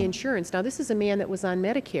all my insurance. Now, this is a man that was on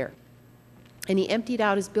Medicare, and he emptied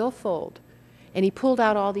out his billfold, and he pulled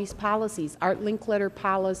out all these policies, Art Linkletter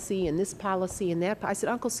policy and this policy and that. I said,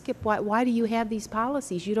 Uncle Skip, why do you have these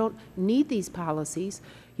policies? You don't need these policies.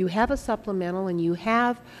 You have a supplemental and you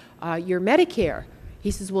have your Medicare.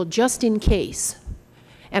 He says, well, just in case.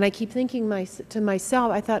 And I keep thinking to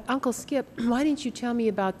myself, I thought, Uncle Skip, why didn't you tell me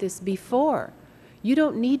about this before? You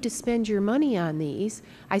don't need to spend your money on these.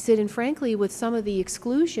 I said, and frankly, with some of the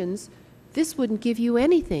exclusions, this wouldn't give you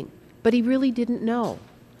anything. But he really didn't know.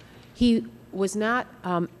 He was not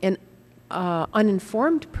an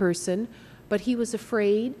uninformed person, but he was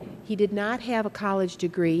afraid. He did not have a college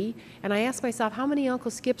degree. And I asked myself, how many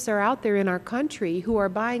Uncle Skips are out there in our country who are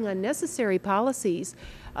buying unnecessary policies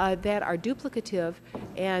that are duplicative?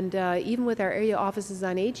 And even with our area offices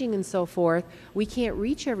on aging and so forth, we can't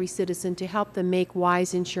reach every citizen to help them make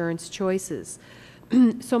wise insurance choices.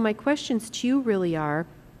 So my questions to you really are,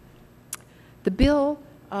 the bill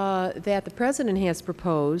that the President has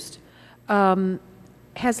proposed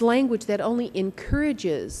has language that only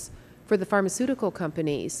encourages for the pharmaceutical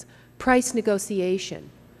companies price negotiation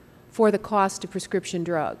for the cost of prescription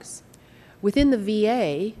drugs. Within the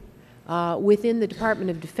VA, within the Department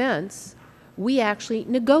of Defense, we actually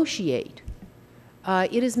negotiate.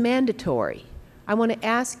 It is mandatory. I want to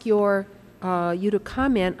ask you to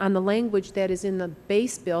comment on the language that is in the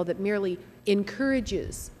base bill that merely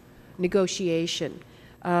encourages negotiation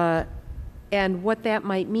and what that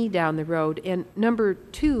might mean down the road. And number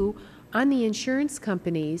 2, on the insurance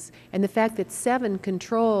companies and the fact that 7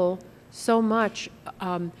 control so much,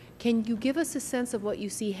 can you give us a sense of what you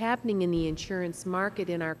see happening in the insurance market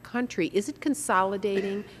in our country? Is it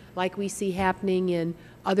consolidating like we see happening in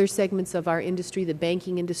other segments of our industry, the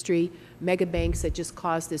banking industry, mega banks that just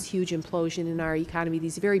caused this huge implosion in our economy,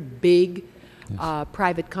 these very big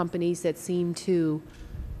private companies that seem to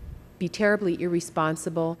be terribly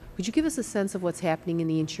irresponsible? Would you give us a sense of what's happening in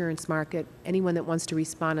the insurance market? Anyone that wants to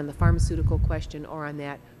respond on the pharmaceutical question or on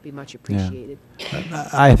that would be much appreciated. Yeah.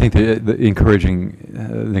 I think the encouraging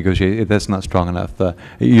negotiation, that's not strong enough.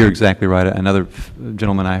 You're exactly right. Another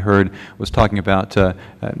gentleman I heard was talking about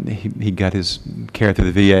he got his care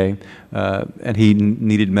through the VA, and he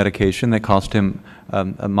needed medication that cost him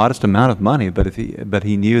a modest amount of money, but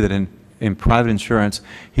he knew that in private insurance,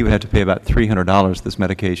 he would have to pay about $300 this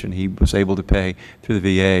medication. He was able to pay through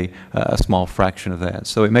the VA a small fraction of that.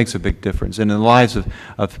 So it makes a big difference. And in the lives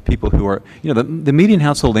of people who are, the median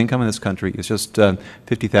household income in this country is just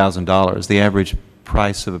 $50,000. The average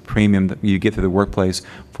price of a premium that you get through the workplace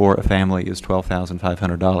for a family is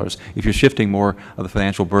 $12,500. If you're shifting more of the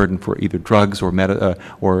financial burden for either drugs or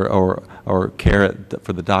care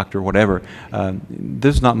for the doctor, or whatever,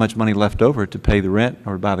 there's not much money left over to pay the rent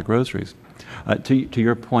or buy the groceries. To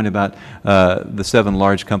your point about the 7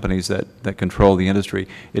 large companies that control the industry,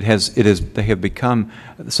 they have become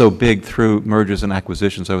so big through mergers and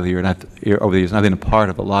acquisitions over the years. And I've been a part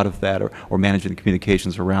of a lot of that, or managing the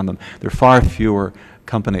communications around them. There are far fewer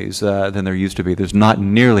companies than there used to be. There's not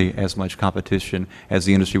nearly as much competition as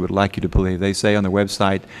the industry would like you to believe. They say on their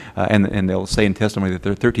website, and they'll say in testimony that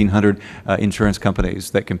there are 1,300 insurance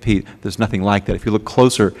companies that compete. There's nothing like that. If you look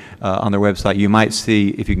closer on their website, you might see,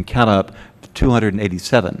 if you can count up,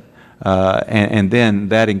 287. And then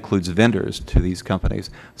that includes vendors to these companies.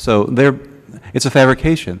 So it's a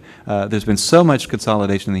fabrication. There's been so much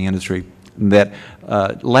consolidation in the industry that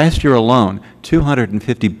last year alone,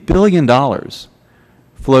 $250 billion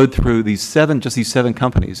flowed through these 7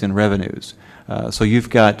 companies in revenues. So you've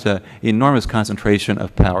got enormous concentration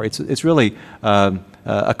of power. It's really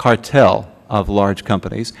a cartel of large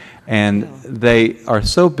companies, and they are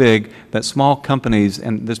so big that small companies,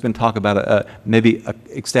 and there's been talk about maybe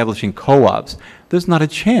establishing co-ops. There's not a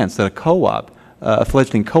chance that a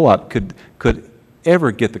fledgling co-op could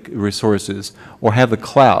ever get the resources or have the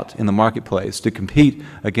clout in the marketplace to compete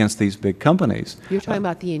against these big companies. You're talking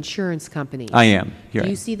about the insurance companies. I am. Do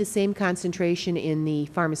you see the same concentration in the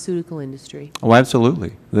pharmaceutical industry? Oh,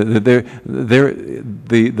 absolutely. The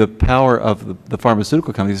power of the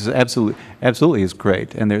pharmaceutical companies is absolutely is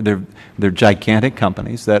great, and they're gigantic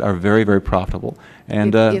companies that are very, very profitable.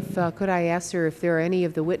 And could I ask, sir, if there are any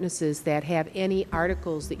of the witnesses that have any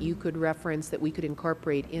articles that you could reference that we could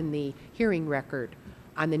incorporate in the hearing record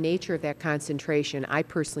on the nature of that concentration, I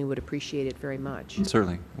personally would appreciate it very much.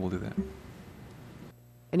 Certainly, we'll do that.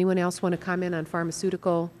 Anyone else want to comment on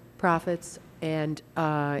pharmaceutical profits and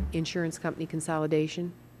insurance company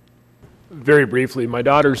consolidation? Very briefly, my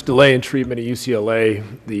daughter's delay in treatment at UCLA,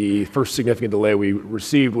 the first significant delay we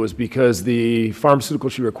received was because the pharmaceutical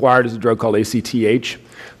she required is a drug called ACTH.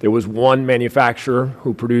 There was one manufacturer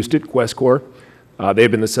who produced it, Questcor. They've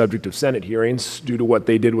been the subject of Senate hearings due to what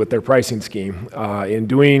they did with their pricing scheme. In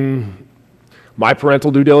doing my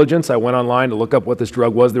parental due diligence, I went online to look up what this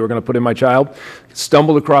drug was they were going to put in my child,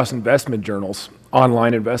 stumbled across investment journals,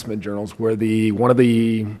 online investment journals, where one of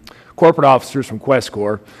the corporate officers from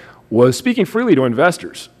Questcor was speaking freely to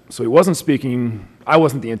investors. So he wasn't speaking, I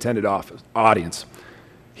wasn't the intended audience.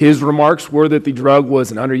 His remarks were that the drug was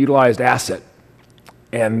an underutilized asset.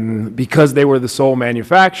 And because they were the sole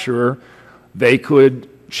manufacturer, they could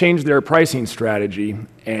change their pricing strategy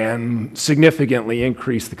and significantly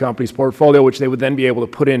increase the company's portfolio, which they would then be able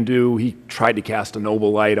to put into, he tried to cast a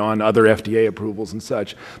noble light on other FDA approvals and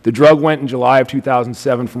such. The drug went in July of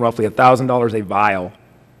 2007 from roughly $1,000 a vial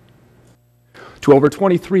to over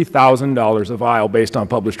 $23,000 a vial based on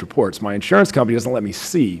published reports. My insurance company doesn't let me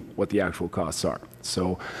see what the actual costs are.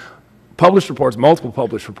 So published reports, multiple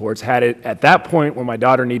published reports, had it at that point when my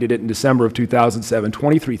daughter needed it in December of 2007,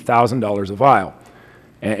 $23,000 a vial.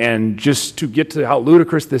 And just to get to how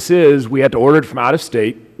ludicrous this is, we had to order it from out of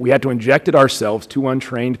state. We had to inject it ourselves. 2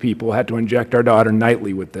 untrained people had to inject our daughter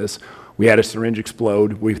nightly with this. We had a syringe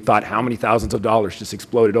explode. We thought how many thousands of dollars just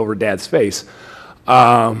exploded over Dad's face.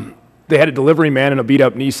 They had a delivery man in a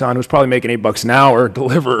beat-up Nissan who was probably making $8 an hour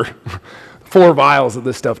deliver 4 vials of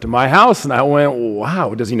this stuff to my house. And I went,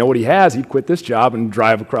 wow, does he know what he has? He'd quit this job and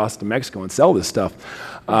drive across to Mexico and sell this stuff.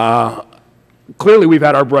 Clearly, we've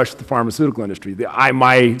had our brush with the pharmaceutical industry.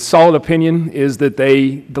 My solid opinion is that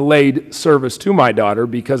they delayed service to my daughter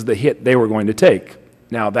because of the hit they were going to take.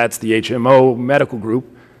 Now, that's the HMO medical group.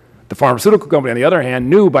 The pharmaceutical company, on the other hand,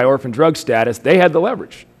 knew by orphan drug status they had the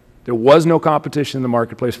leverage. There was no competition in the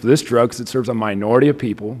marketplace for this drug because it serves a minority of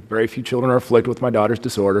people. Very few children are afflicted with my daughter's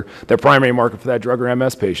disorder. Their primary market for that drug are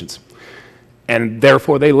MS patients. And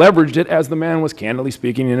therefore, they leveraged it, as the man was candidly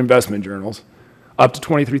speaking in investment journals, up to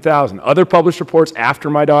 $23,000. Other published reports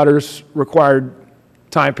after my daughter's required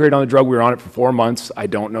time period on the drug, we were on it for 4 months. I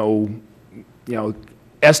don't know,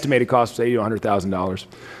 estimated cost was $80,000 to $100,000.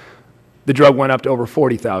 The drug went up to over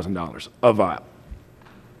 $40,000 a vial.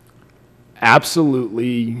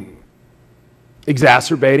 Absolutely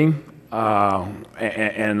exacerbating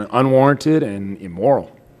and unwarranted and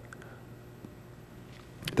immoral.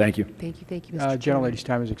 Thank you. Thank you, Mr. Chairman. Gentlelady's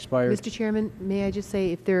time has expired. Mr. Chairman, may I just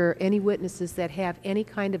say, if there are any witnesses that have any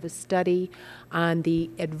kind of a study on the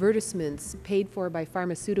advertisements paid for by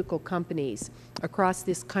pharmaceutical companies across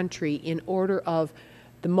this country in order of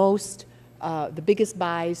the biggest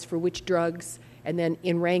buys for which drugs, and then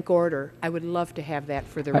in rank order, I would love to have that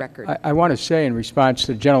for the record. I want to say, in response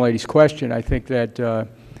to the gentlelady's question, I think that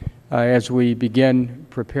as we begin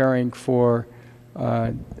preparing for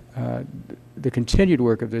the continued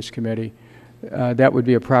work of this committee, that would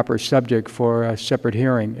be a proper subject for a separate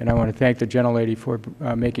hearing. And I want to thank the gentlelady for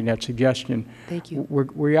making that suggestion. Thank you.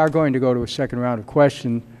 We are going to go to a second round of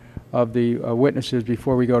questions of the witnesses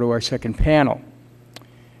before we go to our second panel.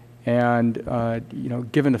 And,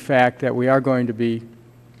 given the fact that we are going to be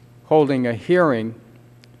holding a hearing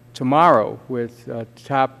tomorrow with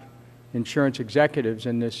top insurance executives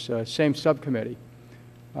in this same subcommittee,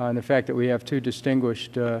 and the fact that we have 2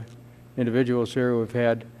 distinguished individuals here who have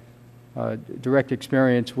had direct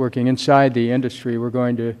experience working inside the industry, we're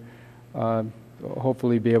going to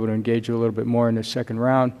hopefully be able to engage you a little bit more in this second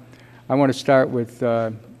round. I want to start with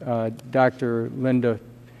Dr. Linda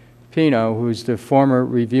Pino, who's the former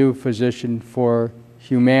review physician for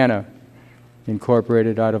Humana,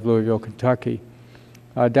 Incorporated out of Louisville, Kentucky.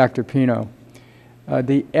 Dr. Pino,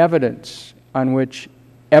 the evidence on which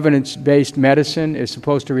evidence-based medicine is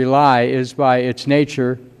supposed to rely is by its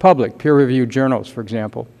nature public, peer-reviewed journals, for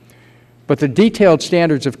example. But the detailed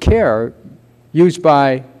standards of care used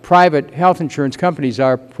by private health insurance companies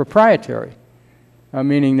are proprietary,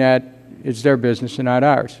 meaning that it's their business and not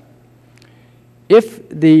ours. If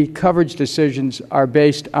the coverage decisions are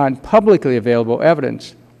based on publicly available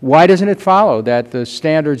evidence, why doesn't it follow that the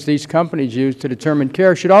standards these companies use to determine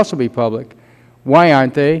care should also be public? Why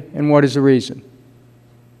aren't they, and what is the reason?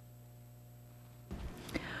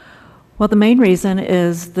 Well, the main reason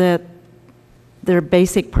is that their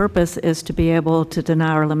basic purpose is to be able to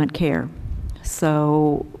deny or limit care.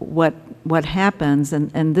 So what happens,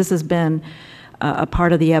 and this has been a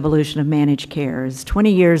part of the evolution of managed care, is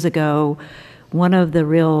 20 years ago, one of the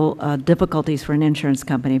real difficulties for an insurance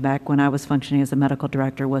company back when I was functioning as a medical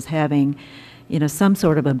director was having, some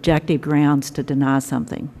sort of objective grounds to deny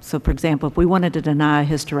something. So, for example, if we wanted to deny a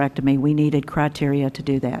hysterectomy, we needed criteria to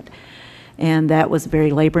do that. And that was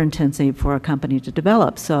very labor-intensive for a company to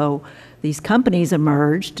develop. So these companies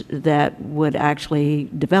emerged that would actually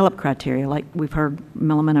develop criteria, like we've heard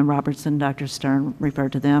Milliman and Robertson, Dr. Stern refer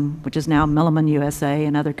to them, which is now Milliman USA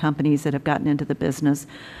and other companies that have gotten into the business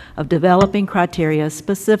of developing criteria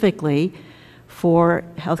specifically for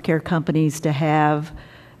healthcare companies to have.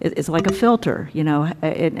 It's like a filter,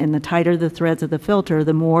 and the tighter the threads of the filter,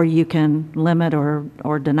 the more you can limit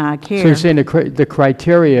or deny care. So you're saying the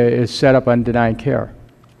criteria is set up on denying care?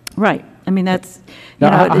 Right. I mean, that's,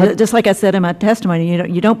 just like I said in my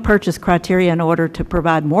testimony, you don't purchase criteria in order to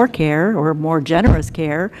provide more care or more generous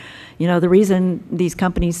care. The reason these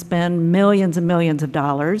companies spend millions and millions of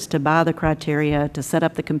dollars to buy the criteria, to set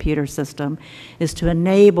up the computer system, is to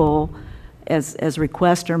enable, as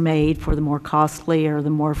requests are made for the more costly or the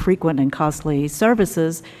more frequent and costly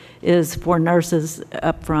services, is for nurses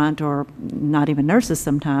up front, or not even nurses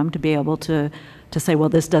sometimes, to be able to say, well,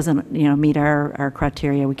 this doesn't meet our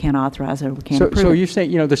criteria, we can't authorize it, or we can't approve it. So you're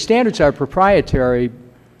saying, the standards are proprietary,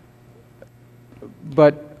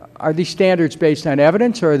 but are these standards based on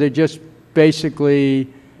evidence, or are they just basically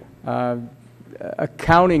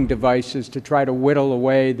accounting devices to try to whittle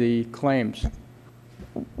away the claims?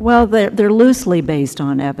 Well, they're loosely based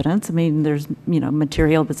on evidence. I mean, there's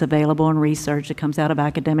material that's available in research that comes out of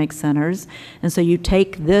academic centers, and so you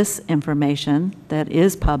take this information that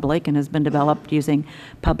is public and has been developed using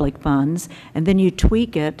public funds, and then you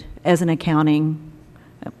tweak it as an accounting,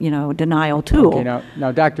 denial tool. Okay,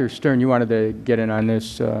 now, Dr. Stern, you wanted to get in on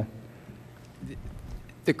this. The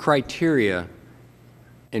criteria,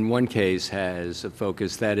 in one case, has a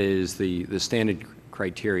focus that is the standard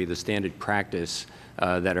criteria, the standard practice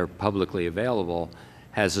that are publicly available,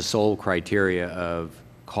 has a sole criteria of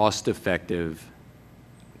cost-effective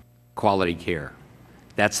quality care.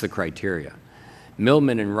 That's the criteria.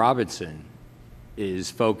 Millman and Robertson is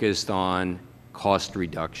focused on cost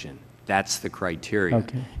reduction. That's the criteria.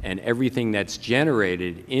 Okay. And everything that's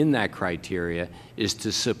generated in that criteria is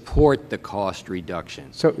to support the cost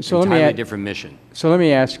reduction. So entirely different mission. So let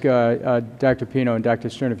me ask Dr. Pino and Dr.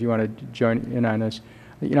 Stern if you want to join in on this.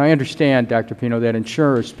 I understand, Dr. Pino, that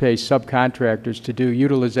insurers pay subcontractors to do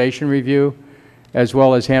utilization review as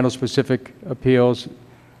well as handle specific appeals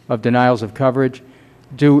of denials of coverage.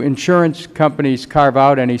 Do insurance companies carve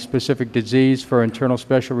out any specific disease for internal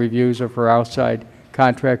special reviews or for outside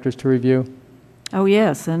contractors to review? Oh,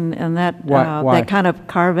 yes, and that, Why? that kind of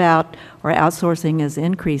carve-out or outsourcing is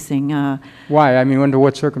increasing. Why? I mean, under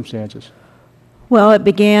what circumstances? Well, it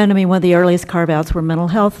began, one of the earliest carve-outs were mental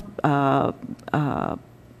health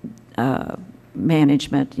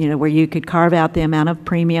management, where you could carve out the amount of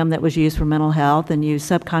premium that was used for mental health, and you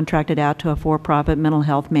subcontract it out to a for-profit mental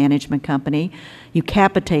health management company. You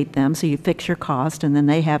capitate them, so you fix your cost, and then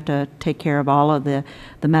they have to take care of all of the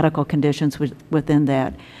medical conditions within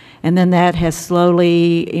that. And then that has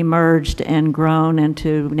slowly emerged and grown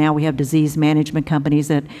into, now we have disease management companies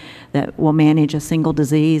that will manage a single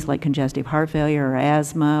disease like congestive heart failure or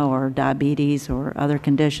asthma or diabetes or other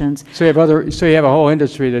conditions. So you have a whole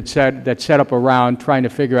industry that's set up around trying to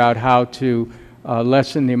figure out how to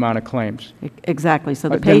lessen the amount of claims. Exactly. So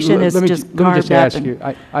the patient is just carved up. Let me just ask you,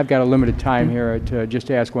 I've got a limited time here to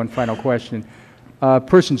just ask one final question. A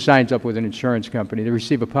person signs up with an insurance company. They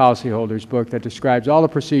receive a policyholder's book that describes all the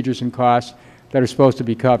procedures and costs that are supposed to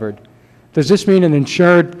be covered. Does this mean an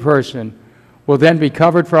insured person will then be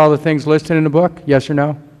covered for all the things listed in the book? Yes or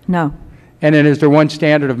no? No. And then is there one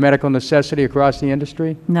standard of medical necessity across the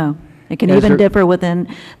industry? No. It can even differ within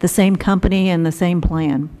the same company and the same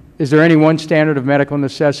plan. Is there any one standard of medical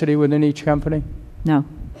necessity within each company? No.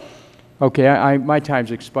 Okay, my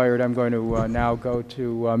time's expired. I'm going to now go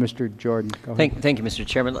to Mr. Jordan. Go ahead. Thank you, Mr.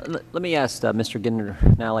 Chairman. Let me ask Mr.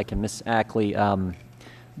 Ginner-Nalick and Ms. Ackley,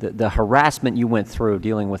 the harassment you went through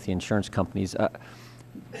dealing with the insurance companies,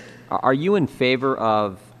 are you in favor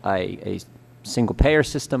of a single-payer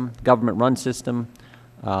system, government-run system,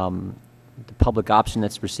 the public option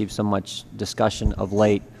that's received so much discussion of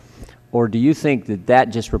late, or do you think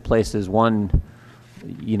that just replaces one,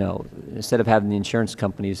 instead of having the insurance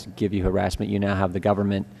companies give you harassment, you now have the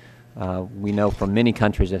government? We know from many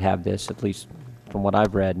countries that have this, at least from what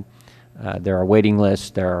I've read, there are waiting lists,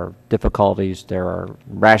 there are difficulties, there are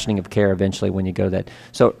rationing of care eventually when you go that.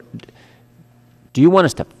 So do you want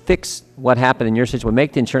us to fix what happened in your situation,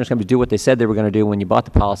 make the insurance companies do what they said they were going to do when you bought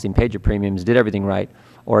the policy and paid your premiums, did everything right,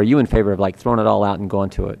 or are you in favor of throwing it all out and going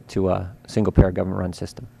to a single-payer government-run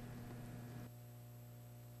system?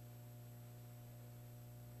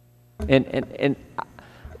 And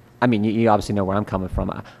I mean, you obviously know where I'm coming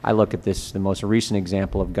from. I look at this, the most recent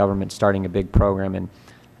example of government starting a big program, and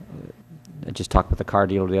I just talked with a car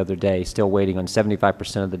dealer the other day, still waiting on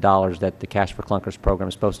 75% of the dollars that the Cash for Clunkers program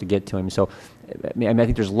is supposed to get to him. So, I mean, I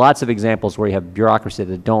think there's lots of examples where you have bureaucracy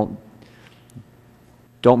that don't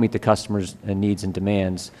meet the customer's needs and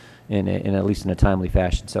demands in at least in a timely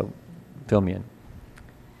fashion. So, fill me in.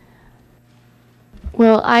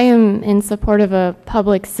 Well, I am in support of a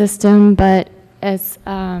public system, but as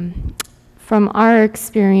from our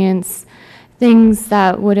experience, things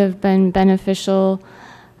that would have been beneficial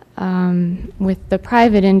with the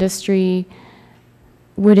private industry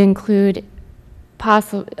would include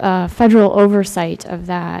federal oversight of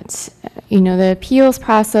that. You know, the appeals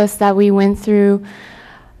process that we went through,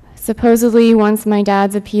 supposedly once my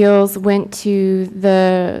dad's appeals went to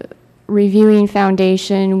the reviewing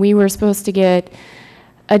foundation, we were supposed to get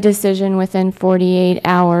a decision within 48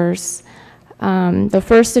 hours. The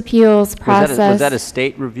first appeals process... Was that a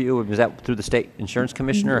state review? Was that through the state insurance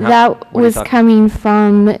commissioner? Or that was coming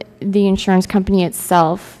from the insurance company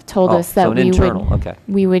itself, told us that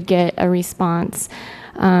we would get a response.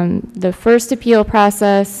 The first appeal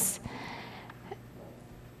process,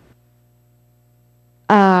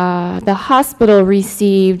 the hospital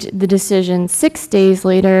received the decision 6 days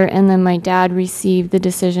later, and then my dad received the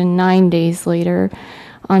decision 9 days later.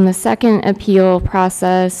 On the second appeal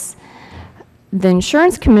process, the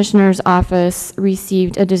insurance commissioner's office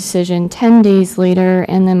received a decision 10 days later,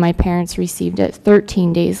 and then my parents received it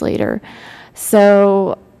 13 days later.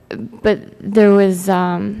 So, but there was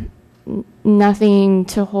nothing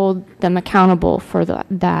to hold them accountable for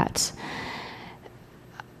that.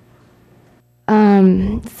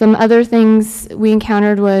 Some other things we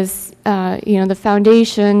encountered was, you know, the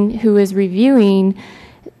foundation who is reviewing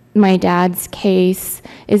my dad's case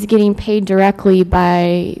is getting paid directly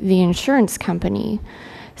by the insurance company.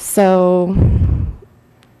 So,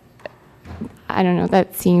 I don't know,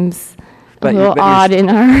 that seems a little odd in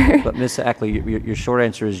our... But Ms. Ackley, your short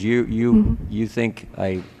answer is you think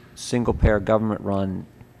a single-payer government-run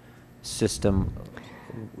system,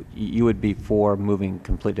 you would be for moving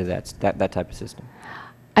completely to that type of system?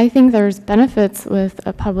 I think there's benefits with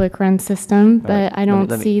a public-run system, but I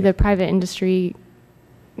don't see the private industry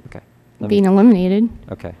being eliminated.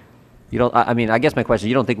 Okay. You don't. I mean, I guess my question: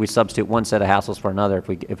 you don't think we substitute one set of hassles for another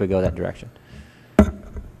if we go that direction?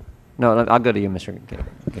 No, I'll go to you, Mr.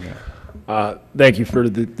 Thank you for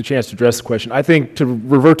the chance to address the question. I think, to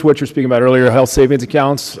revert to what you were speaking about earlier, health savings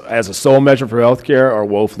accounts as a sole measure for health care are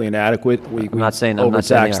woefully inadequate. I'm not saying they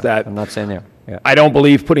are. Yeah. I don't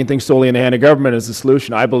believe putting things solely in the hand of government is the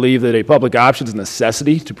solution. I believe that a public option is a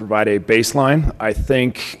necessity to provide a baseline. I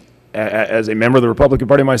think, as a member of the Republican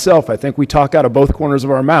Party myself, I think we talk out of both corners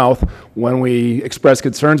of our mouth when we express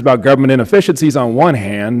concerns about government inefficiencies on one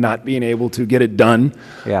hand, not being able to get it done.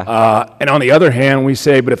 Yeah. And on the other hand, we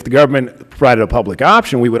say, but if the government provided a public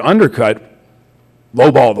option, we would undercut,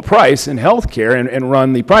 lowball the price in health care and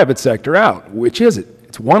run the private sector out. Which is it?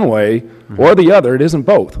 It's one way or the other. It isn't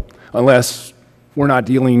both, unless we're not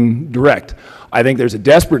dealing direct. I think there's a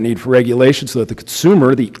desperate need for regulation so that the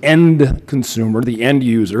consumer, the end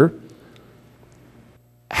user,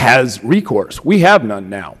 has recourse. We have none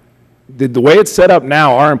now. The way it's set up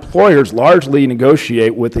now, our employers largely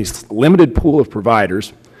negotiate with a limited pool of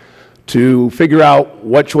providers to figure out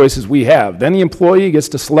what choices we have. Then the employee gets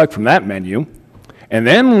to select from that menu, and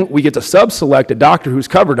then we get to sub-select a doctor who's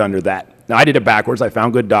covered under that. Now, I did it backwards. I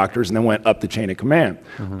found good doctors and then went up the chain of command.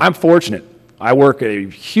 I'm fortunate. I work at a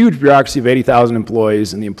huge bureaucracy of 80,000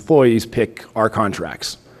 employees, and the employees pick our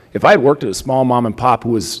contracts. If I had worked at a small mom and pop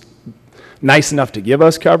who was nice enough to give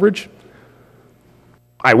us coverage,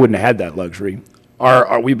 I wouldn't have had that luxury.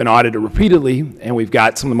 We've been audited repeatedly, and we've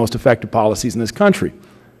got some of the most effective policies in this country,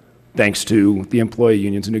 thanks to the employee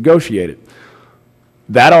unions who negotiated.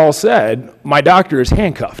 That all said, my doctor is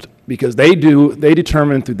handcuffed because they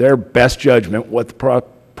determine through their best judgment what the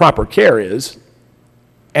proper care is,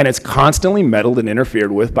 and it's constantly meddled and interfered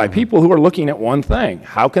with by people who are looking at one thing: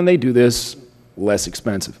 how can they do this less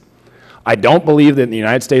expensive? I don't believe that in the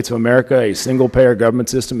United States of America a single-payer government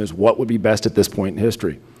system is what would be best at this point in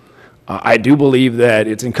history. I do believe that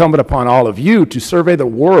it's incumbent upon all of you to survey the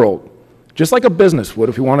world, just like a business would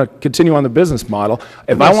if we want to continue on the business model.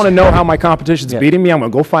 If I want to know how my competition is beating me, I'm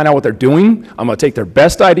going to go find out what they're doing. I'm going to take their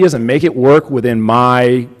best ideas and make it work within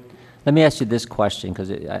my... Let me ask you this question,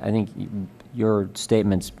 because I think your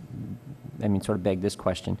statements, sort of beg this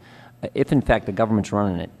question. If, in fact, the government's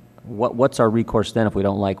running it, what's our recourse then if we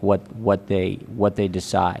don't like what they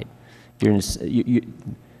decide?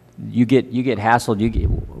 You get hassled.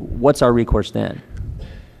 What's our recourse then?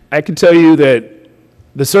 I can tell you that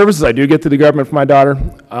the services I do get through the government for my daughter,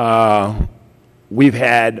 we've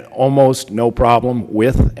had almost no problem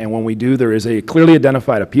with, and when we do, there is a clearly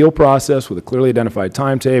identified appeal process with a clearly identified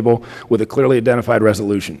timetable, with a clearly identified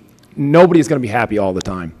resolution. Nobody is going to be happy all the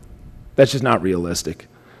time. That's just not realistic.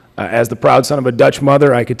 As the proud son of a Dutch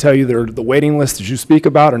mother, I could tell you that the waiting lists that you speak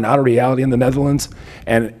about are not a reality in the Netherlands,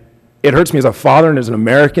 and it hurts me as a father and as an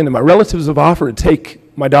American, and my relatives have offered to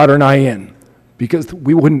take my daughter and I in because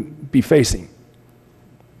we wouldn't be facing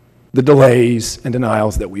the delays and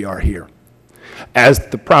denials that we are here. As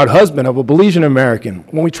the proud husband of a Belizean American,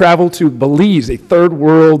 when we traveled to Belize, a third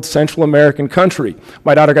world Central American country,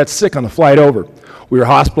 my daughter got sick on the flight over. We were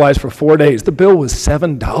hospitalized for 4 days. The bill was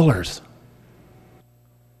 $7.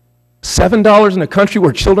 $7 in a country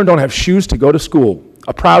where children don't have shoes to go to school.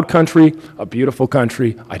 A proud country, a beautiful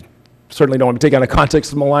country. I certainly don't want to take out of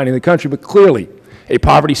context of maligning the country, but clearly a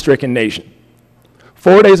poverty-stricken nation.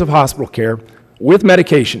 4 days of hospital care with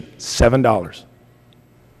medication, $7.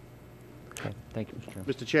 Okay. Thank you, Mr. Chairman.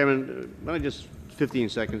 Mr. Chairman, why don't I just 15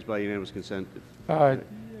 seconds by unanimous consent? I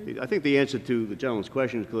think the answer to the gentleman's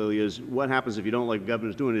question clearly is what happens if you don't like what the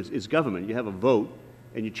government is doing is government. You have a vote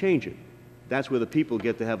and you change it. That's where the people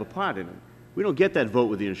get to have a part in it. We don't get that vote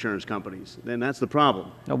with the insurance companies. Then that's the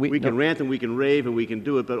problem. No, we can rant and we can rave and we can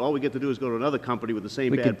do it, but all we get to do is go to another company with the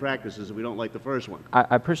same bad practices if we don't like the first one.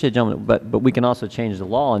 I appreciate, gentlemen, but we can also change the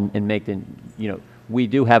law and make the, we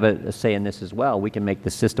do have a say in this as well. We can make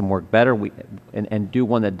the system work better and do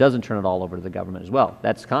one that doesn't turn it all over to the government as well.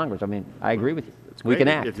 That's Congress. I mean, I agree with you. We can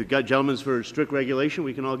act. If you've got gentlemen's for strict regulation,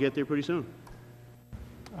 we can all get there pretty soon.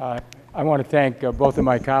 I want to thank both of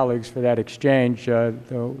my colleagues for that exchange.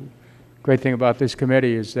 The great thing about this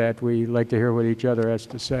committee is that we like to hear what each other has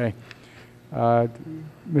to say.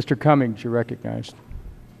 Mr. Cummings, you're recognized.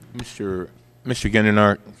 Mr.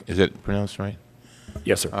 Gendernart, is that pronounced right?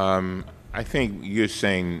 Yes, sir. I think you're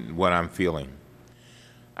saying what I'm feeling.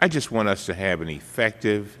 I just want us to have an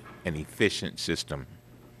effective and efficient system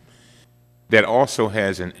that also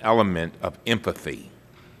has an element of empathy.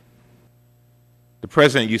 The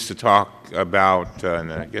President used to talk about,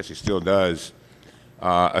 and I guess he still does,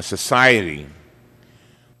 a society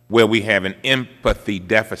where we have an empathy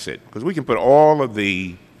deficit, because we can put all of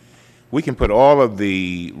the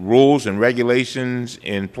rules and regulations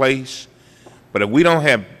in place, but if we don't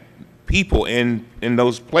have people in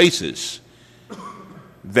those places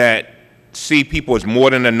that see people as more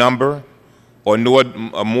than a number or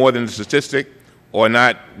more than a statistic, or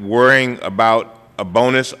not worrying about a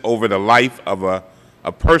bonus over the life of a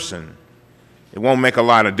person, it won't make a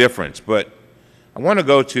lot of difference. But I want to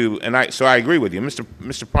go to, so I agree with you,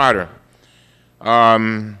 Mr. Potter.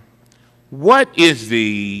 What is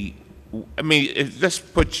let's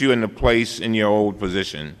put you in the place in your old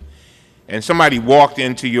position, and somebody walked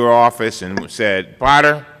into your office and said,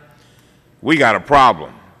 Potter, we got a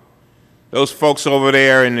problem. Those folks over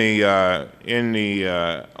there on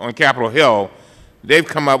Capitol Hill, they've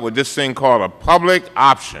come up with this thing called a public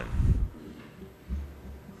option.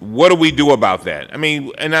 What do we do about that?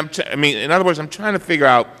 In other words, I'm trying to figure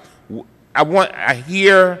out. I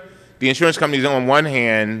hear the insurance companies on one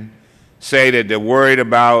hand say that they're worried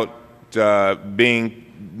about not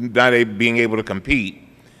being able to compete,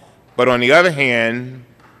 but on the other hand,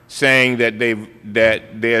 saying that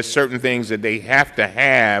there are certain things that they have to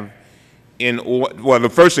have well, the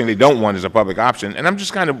first thing they don't want is a public option, and I'm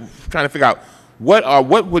just kind of trying to figure out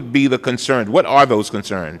what would be the concerns? What are those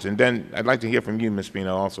concerns? And then I'd like to hear from you, Ms.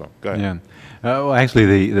 Spino, also. Go ahead. Yeah. Well,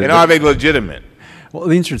 actually, and are they legitimate? Well,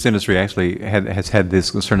 the insurance industry actually has had this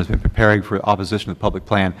concern, has been preparing for opposition to the public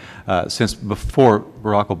plan since before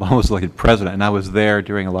Barack Obama was elected president. And I was there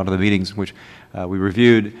during a lot of the meetings in which we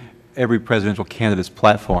reviewed every presidential candidate's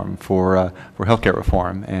platform for healthcare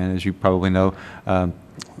reform. And as you probably know,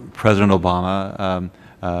 President Obama,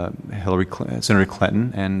 Senator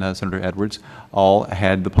Clinton, and Senator Edwards all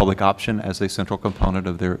had the public option as a central component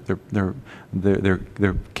of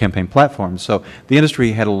their campaign platforms. So the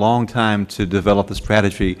industry had a long time to develop the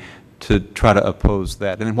strategy to try to oppose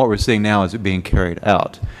that. And what we're seeing now is it being carried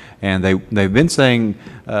out. And they've been saying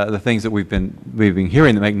the things that we've been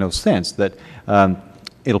hearing that make no sense, that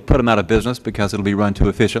it'll put them out of business because it'll be run too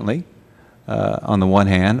efficiently, on the one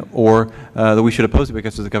hand, or that we should oppose it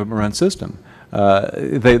because it's a government-run system.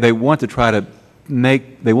 They want to try to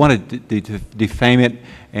defame it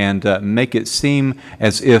and make it seem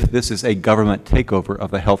as if this is a government takeover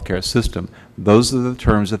of the healthcare system. Those are the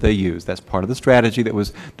terms that they use. That's part of the strategy that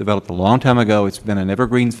was developed a long time ago. It's been an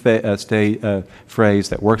evergreen phrase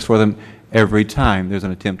that works for them every time there's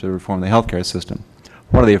an attempt to reform the healthcare system.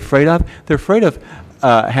 What are they afraid of? They're afraid of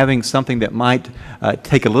having something that might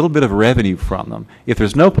take a little bit of revenue from them. If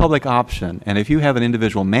there's no public option, and if you have an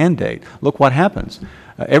individual mandate, look what happens.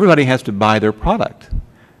 Everybody has to buy their product.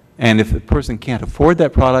 And if the person can't afford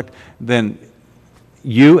that product, then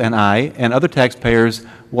you and I and other taxpayers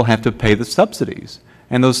will have to pay the subsidies.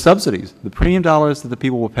 And those subsidies, the premium dollars that the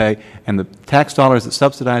people will pay and the tax dollars that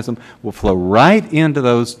subsidize them, will flow right into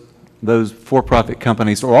those for-profit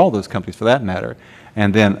companies, or all those companies for that matter.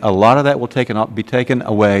 And then a lot of that will be taken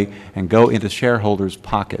away and go into shareholders'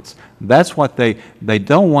 pockets. That's what they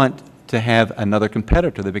don't want to have another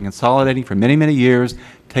competitor. They've been consolidating for many, many years,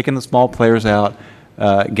 taking the small players out,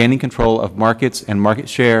 gaining control of markets and market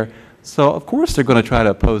share. So of course they're going to try to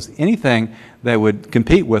oppose anything that would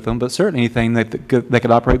compete with them, but certainly anything that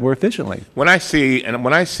could operate more efficiently. When I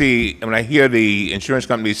hear the insurance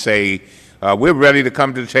companies say, we're ready to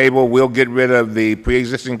come to the table, we'll get rid of the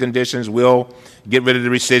pre-existing conditions, we'll get rid of the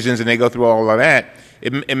rescissions, and they go through all of that,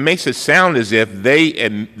 it makes it sound as if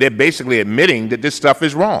they're basically admitting that this stuff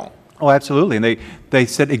is wrong. Oh, absolutely. And they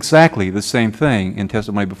said exactly the same thing in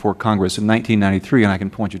testimony before Congress in 1993, and I can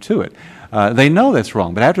point you to it. They know that's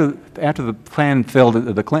wrong. But after the plan failed,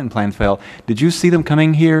 the Clinton plan failed, did you see them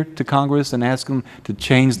coming here to Congress and ask them to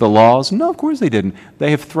change the laws? No, of course they didn't. They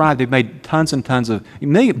have thrived. They've made tons and tons of,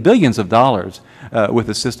 billions of dollars with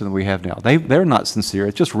the system that we have now. They're not sincere.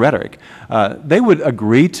 It's just rhetoric. They would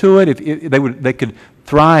agree to it if they could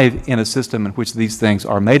thrive in a system in which these things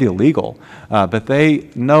are made illegal, but they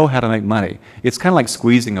know how to make money. It's kind of like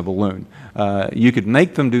squeezing a balloon. You could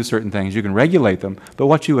make them do certain things, you can regulate them, but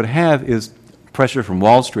what you would have is pressure from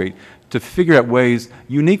Wall Street to figure out ways,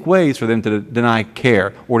 unique ways for them to deny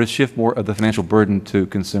care or to shift more of the financial burden to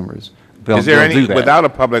consumers. Is there any, without a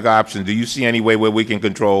public option, do you see any way where we can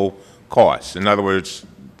control costs? In other words,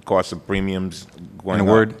 costs of premiums going up? In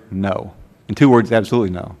a word, no. In 2 words, absolutely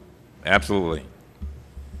no. Absolutely.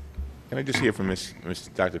 Can I just hear from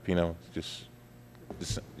Dr. Pino, just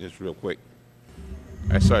real quick?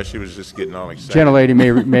 I saw she was just getting all excited.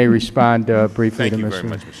 Gentlelady may respond briefly to Mr. Thank you very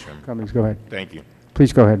much, Mr. Chairman. Cummings. Go ahead. Thank you.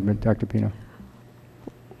 Please go ahead, Dr. Pino.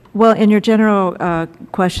 Well, in your general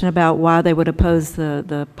question about why they would oppose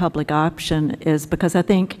the public option is because I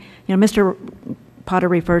think, Mr. Potter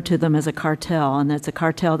referred to them as a cartel, and it's a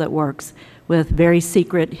cartel that works with very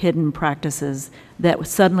secret, hidden practices that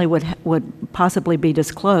suddenly would possibly be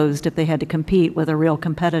disclosed if they had to compete with a real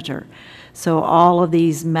competitor. So all of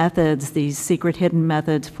these methods, these secret, hidden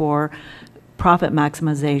methods for profit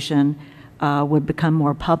maximization would become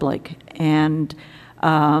more public. And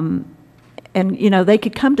they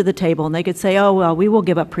could come to the table and they could say, oh, well, we will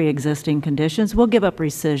give up pre-existing conditions, we'll give up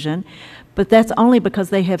rescission, but that's only because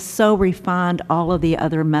they have so refined all of the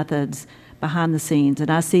other methods behind the scenes. And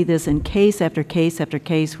I see this in case after case after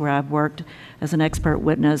case where I've worked as an expert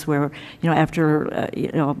witness where,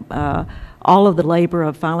 after, all of the labor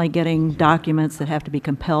of finally getting documents that have to be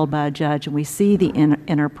compelled by a judge, and we see the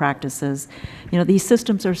inner practices. These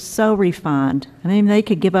systems are so refined. I mean, they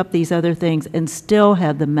could give up these other things and still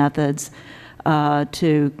have the methods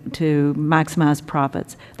to maximize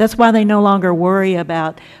profits. That's why they no longer worry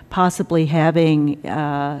about possibly having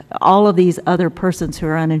all of these other persons who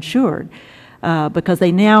are uninsured, because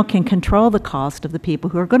they now can control the cost of the people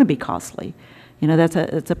who are going to be costly.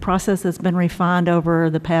 It's a process that's been refined over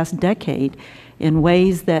the past decade in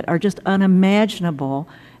ways that are just unimaginable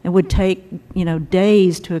and would take,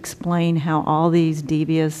 days to explain how all these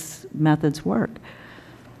devious methods work.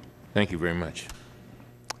 Thank you very much.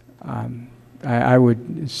 I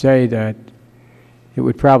would say that it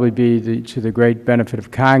would probably be to the great benefit of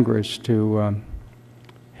Congress to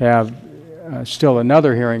have still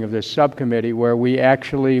another hearing of this subcommittee where we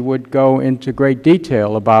actually would go into great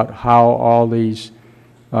detail about how all these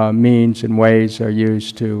means and ways are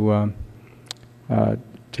used to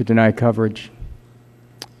deny coverage.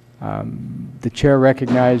 The chair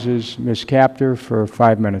recognizes Ms. Capter for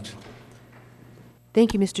 5 minutes.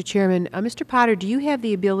 Thank you, Mr. Chairman. Mr. Potter, do you have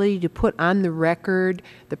the ability to put on the record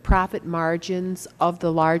the profit margins of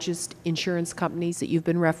the largest insurance companies that you've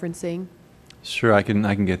been referencing? Sure, I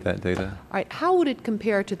can get that data. All right. How would it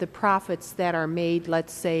compare to the profits that are made,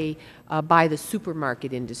 let's say, by the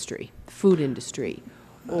supermarket industry, food industry,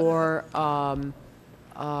 or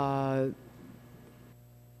the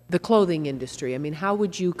clothing industry? I mean, how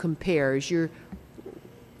would you compare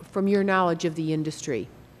from your knowledge of the industry?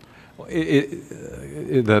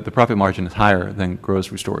 The profit margin is higher than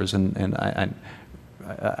grocery stores, and I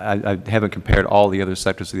haven't compared all the other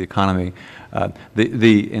sectors of the economy.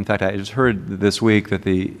 In fact, I just heard this week that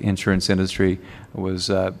the insurance industry was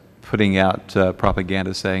putting out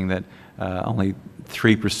propaganda saying that only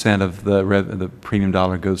 3% of the premium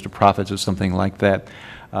dollar goes to profits or something like that.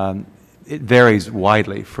 It varies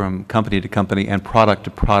widely from company to company and product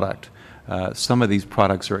to product. Some of these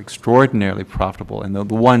products are extraordinarily profitable, and the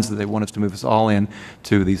ones that they want us to move us all in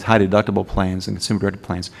to these high deductible plans and consumer directed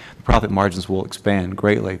plans, the profit margins will expand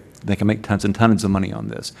greatly. They can make tons and tons of money on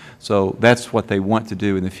this. So that's what they want to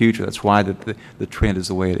do in the future. That's why the trend is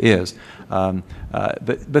the way it is.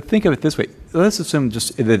 But think of it this way. Let's assume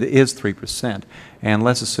just that it is 3%, and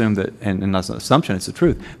let's assume that, and that's an assumption, it's the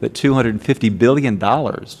truth, that $250 billion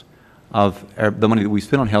of the money that we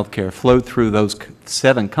spend on health care flowed through those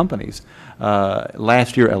 7 companies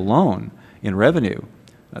last year alone in revenue.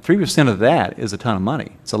 3% of that is a ton of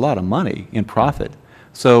money. It's a lot of money in profit.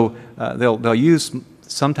 So they'll use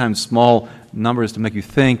sometimes small numbers to make you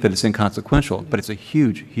think that it's inconsequential, but it's a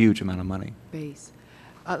huge, huge amount of money. Base.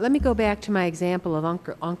 Let me go back to my example of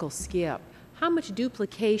Uncle Skip. How much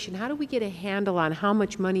duplication, how do we get a handle on how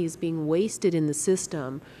much money is being wasted in the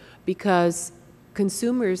system because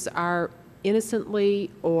consumers are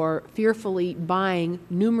innocently or fearfully buying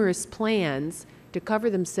numerous plans to cover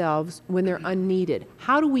themselves when they're unneeded?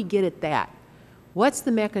 How do we get at that? What's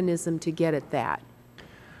the mechanism to get at that?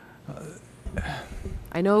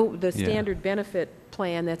 I know the standard benefit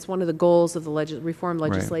plan, that's one of the goals of the reform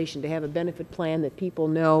legislation, to have a benefit plan that people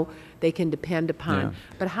know they can depend upon. Yeah.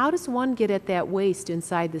 But how does one get at that waste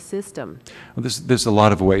inside the system? Well, there's a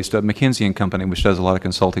lot of waste. McKinsey & Company, which does a lot of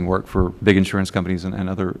consulting work for big insurance companies and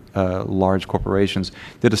other large corporations,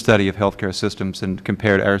 did a study of healthcare systems and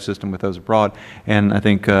compared our system with those abroad. And I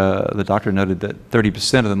think the doctor noted that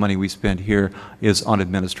 30% of the money we spend here is on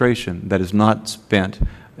administration that is not spent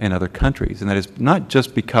in other countries. And that is not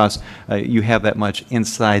just because you have that much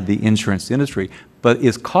inside the insurance industry, but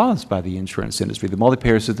is caused by the insurance industry. The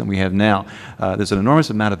multi-payer system we have now, there's an enormous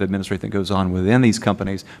amount of administration that goes on within these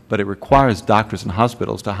companies, but it requires doctors and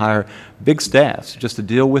hospitals to hire big staffs just to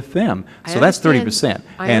deal with them. So that's 30%.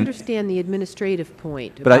 I understand the administrative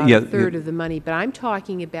point, about a third of the money, but I'm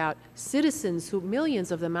talking about citizens, who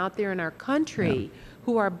millions of them out there in our country,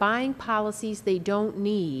 who are buying policies they don't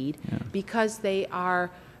need because they are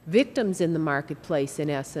victims in the marketplace, in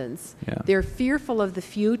essence. They're fearful of the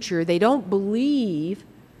future. They don't believe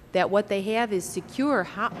that what they have is secure.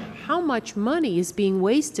 How much money is being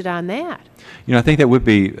wasted on that? You know, I think that would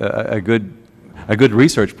be a good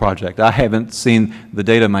research project. I haven't seen the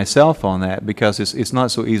data myself on that because it's not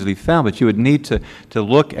so easily found, but you would need to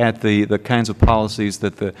look at the kinds of policies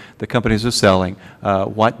that the companies are selling,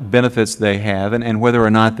 what benefits they have, and whether or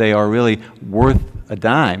not they are really worth a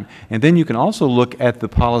dime. And then you can also look at the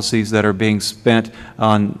policies that are being spent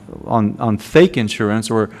on fake insurance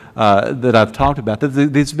or that I've talked about.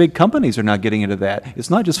 These big companies are not getting into that. It's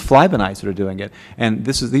not just fly-by-nights that are doing it. And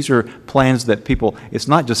these are plans that people, it's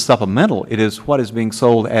not just supplemental, it is what is being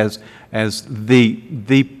sold as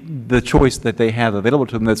the choice that they have available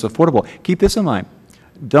to them that's affordable. Keep this in mind.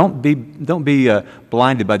 Don't be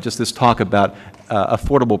blinded by just this talk about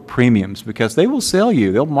affordable premiums, because they will sell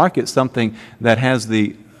you, they'll market something that has the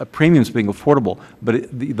premiums being affordable, but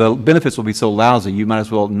the benefits will be so lousy you might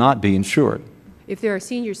as well not be insured. If there are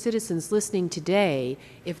senior citizens listening today,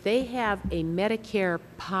 if they have a Medicare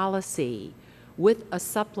policy with a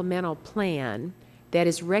supplemental plan that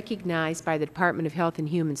is recognized by the Department of Health and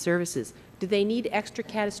Human Services, do they need extra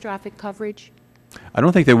catastrophic coverage? I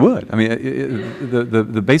don't think they would. I mean,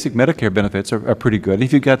 the basic Medicare benefits are pretty good.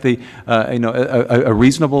 If you've got a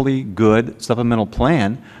reasonably good supplemental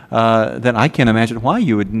plan, then I can't imagine why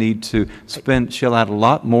you would need to shell out a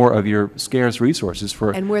lot more of your scarce resources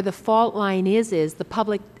for. And where the fault line is the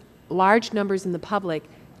public, large numbers in the public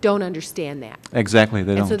don't understand that. Exactly,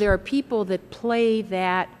 they don't. And so there are people that play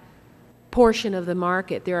that portion of the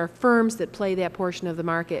market. There are firms that play that portion of the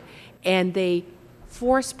market, and they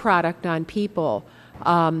force product on people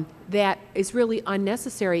that is really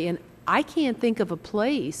unnecessary. And I can't think of a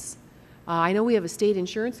place, I know we have a state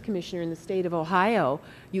insurance commissioner in the state of Ohio,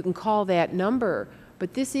 you can call that number,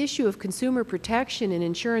 but this issue of consumer protection and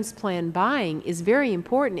insurance plan buying is very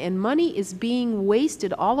important, and money is being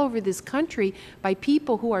wasted all over this country by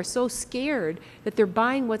people who are so scared that they're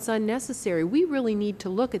buying what's unnecessary. We really need to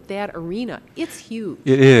look at that arena. It's huge.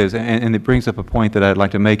 It is, and it brings up a point that I'd like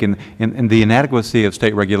to make. In the inadequacy of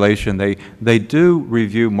state regulation, they do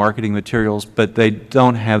review marketing materials, but they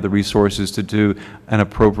don't have the resources to do an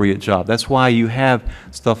appropriate job. That's why you have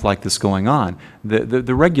stuff like this going on.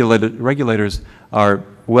 The regulators are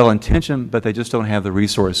well-intentioned, but they just don't have the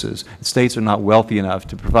resources. States are not wealthy enough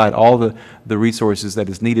to provide all the resources that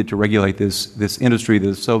is needed to regulate this industry that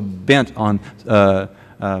is so bent on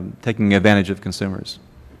taking advantage of consumers.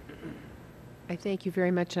 I thank you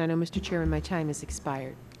very much, and I know, Mr. Chairman, my time has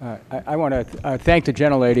expired. I want to thank the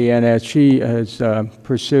gentlelady, and as she has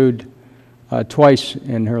pursued twice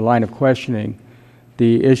in her line of questioning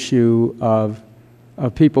the issue of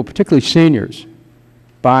people, particularly seniors,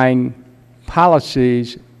 buying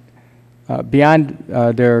policies beyond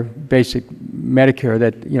their basic Medicare,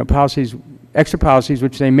 that, you know, policies, extra policies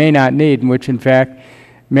which they may not need, and which in fact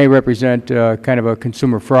may represent kind of a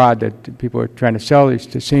consumer fraud that people are trying to sell these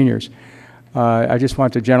to seniors. I just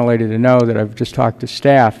want the gentlelady to know that I've just talked to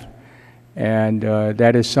staff, and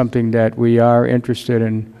that is something that we are interested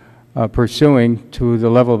in pursuing to the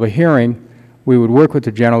level of a hearing. We would work with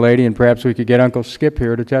the gentlelady, and perhaps we could get Uncle Skip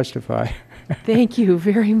here to testify. Thank you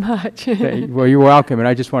very much. Well, you're welcome. And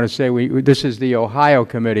I just want to say this is the Ohio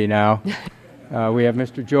committee now. We have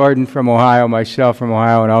Mr. Jordan from Ohio, myself from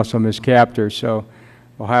Ohio, and also Ms. Capter. So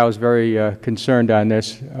Ohio is very concerned on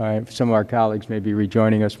this. Some of our colleagues may be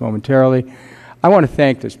rejoining us momentarily. I want to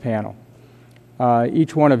thank this panel.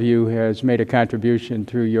 Each one of you has made a contribution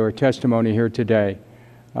through your testimony here today.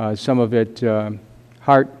 Some of it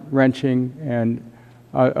heart-wrenching, and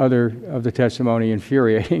other of the testimony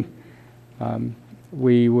infuriating.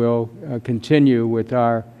 We will continue with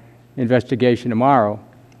our investigation tomorrow,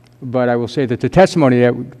 but I will say that the testimony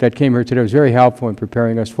that came here today was very helpful in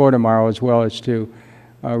preparing us for tomorrow, as well as to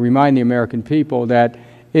remind the American people that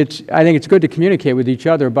I think it's good to communicate with each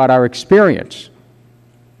other about our experience.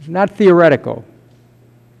 It's not theoretical.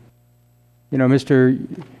 You know, Mr.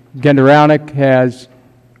 Genderalnik has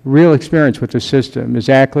real experience with the system. Ms.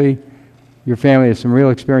 Ackley, your family has some real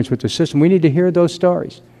experience with the system. We need to hear those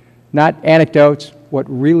stories, not anecdotes, what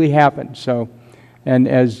really happened. So, and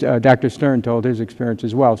as Dr. Stern told his experience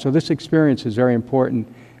as well. So this experience is very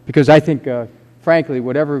important, because I think, frankly,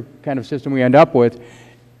 whatever kind of system we end up with,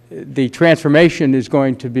 the transformation is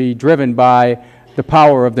going to be driven by the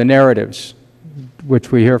power of the narratives,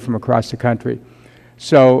 which we hear from across the country.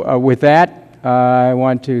 So with that, I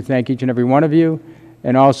want to thank each and every one of you,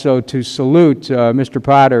 and also to salute Mr.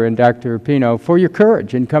 Potter and Dr. Pino for your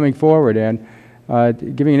courage in coming forward and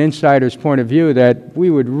giving an insider's point of view that we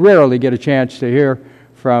would rarely get a chance to hear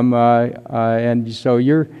from. And so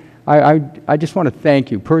I just want to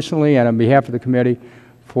thank you personally and on behalf of the committee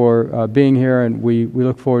for being here, and we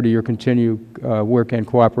look forward to your continued work and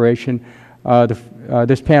cooperation.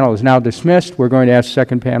 This panel is now dismissed. We're going to ask the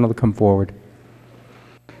second panel to come forward.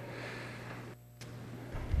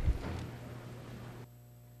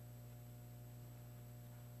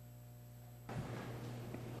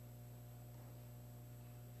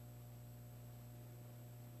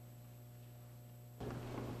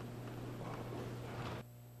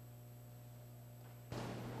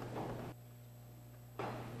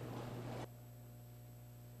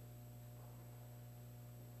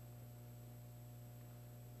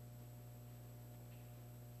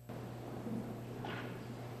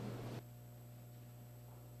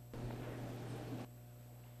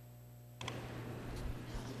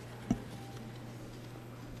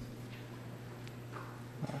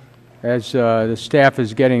 As the staff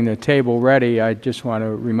is getting the table ready, I just want to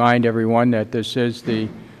remind everyone that this is the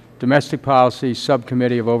Domestic Policy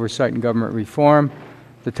Subcommittee of Oversight and Government Reform.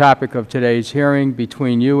 The topic of today's hearing,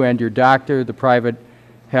 between you and your doctor, the private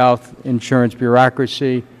health insurance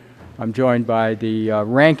bureaucracy. I'm joined by the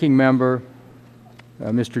ranking member,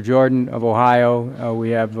 Mr. Jordan of Ohio. We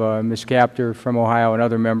have Ms. Capter from Ohio and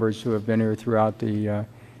other members who have been here throughout the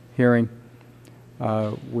hearing.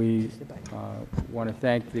 We want to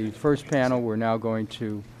thank the first panel. We're now going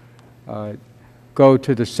to go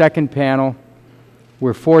to the second panel.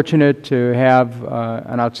 We're fortunate to have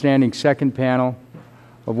an outstanding second panel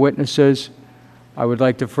of witnesses. I would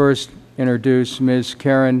like to first introduce Ms.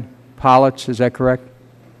 Karen Politz. Is that correct?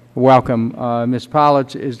 Welcome. Ms.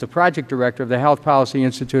 Politz is the project director of the Health Policy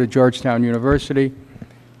Institute at Georgetown University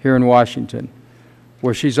here in Washington,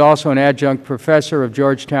 where she's also an adjunct professor of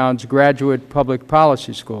Georgetown's Graduate Public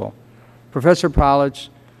Policy School. Professor Politz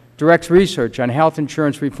directs research on health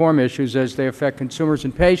insurance reform issues as they affect consumers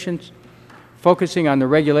and patients, focusing on the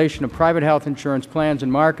regulation of private health insurance plans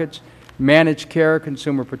and markets, managed care,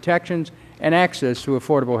 consumer protections, and access to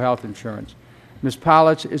affordable health insurance. Ms.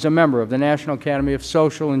 Politz is a member of the National Academy of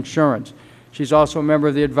Social Insurance. She's also a member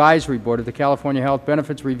of the advisory board of the California Health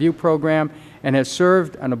Benefits Review Program and has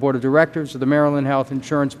served on the board of directors of the Maryland Health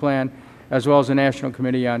Insurance Plan, as well as the National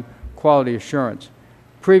Committee on Quality Assurance.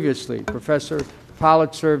 Previously, Professor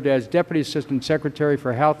Politz served as Deputy Assistant Secretary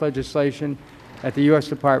for Health Legislation at the U.S.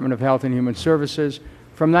 Department of Health and Human Services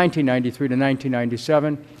from 1993 to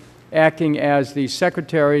 1997, acting as the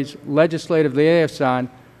Secretary's legislative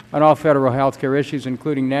liaison on all federal health care issues,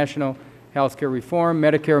 including national health care reform,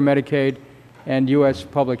 Medicare, Medicaid, and U.S.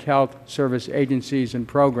 Public Health Service agencies and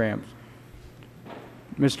programs.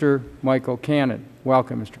 Mr. Michael Cannon.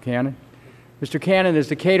 Welcome, Mr. Cannon. Mr. Cannon is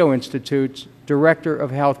the Cato Institute's Director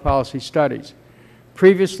of Health Policy Studies.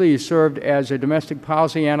 Previously, he served as a domestic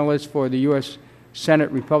policy analyst for the U.S.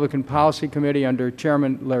 Senate Republican Policy Committee under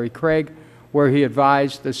Chairman Larry Craig, where he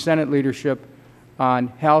advised the Senate leadership on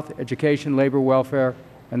health, education, labor, welfare,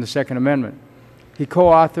 and the Second Amendment. He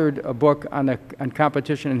co-authored a book on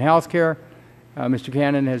competition in healthcare. Mr.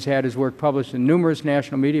 Cannon has had his work published in numerous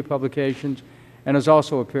national media publications and has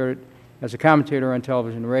also appeared as a commentator on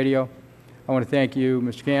television and radio. I want to thank you,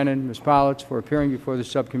 Mr. Cannon, Ms. Politz, for appearing before the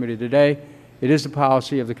subcommittee today. It is the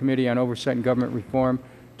policy of the Committee on Oversight and Government Reform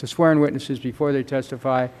to swear in witnesses before they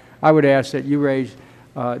testify. I would ask that you rise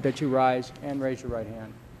and raise your right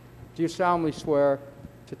hand. Do you solemnly swear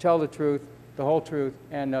to tell the truth, the whole truth,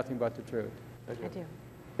 and nothing but the truth? I do.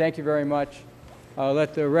 Thank you very much.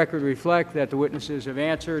 Let the record reflect that the witnesses have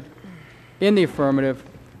answered in the affirmative.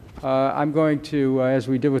 I'm going to, as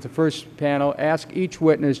we did with the first panel, ask each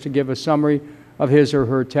witness to give a summary of his or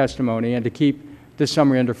her testimony and to keep this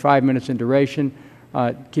summary under 5 minutes in duration.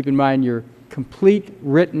 Keep in mind your complete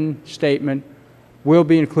written statement will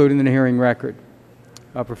be included in the hearing record.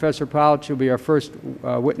 Professor Politz, you'll be our first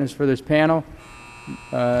witness for this panel.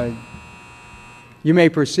 You may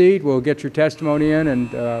proceed. We'll get your testimony in,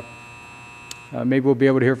 and maybe we'll be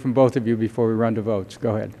able to hear from both of you before we run to votes.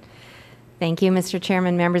 Go ahead. Thank you, Mr.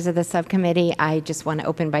 Chairman, members of the subcommittee. I just want to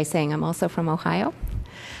open by saying I'm also from Ohio.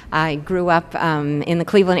 I grew up in the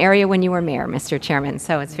Cleveland area when you were mayor, Mr. Chairman,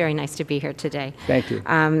 so it's very nice to be here today. Thank you.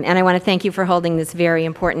 And I want to thank you for holding this very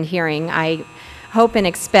important hearing. I hope and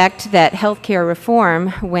expect that healthcare reform,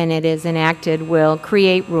 when it is enacted, will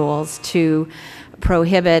create rules to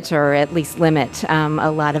prohibit or at least limit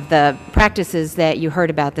a lot of the practices that you heard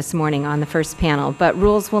about this morning on the first panel. But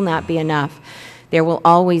rules will not be enough. There will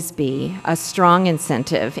always be a strong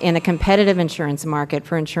incentive in a competitive insurance market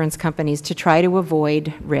for insurance companies to try to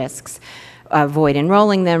avoid risks, avoid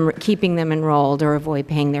enrolling them, keeping them enrolled, or avoid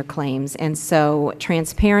paying their claims. And so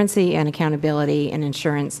transparency and accountability in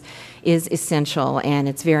insurance is essential, and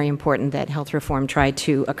it's very important that health reform try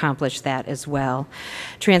to accomplish that as well.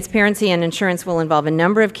 Transparency in insurance will involve a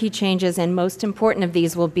number of key changes, and most important of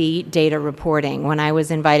these will be data reporting. When I was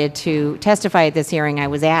invited to testify at this hearing, I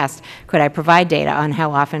was asked, could I provide data on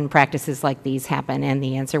how often practices like these happen, and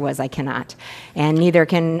the answer was I cannot. And neither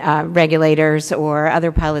can regulators or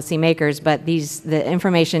other policymakers, but the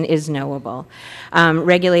information is knowable.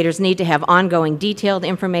 Regulators need to have ongoing detailed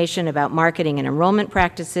information about marketing and enrollment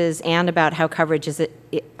practices and about how coverage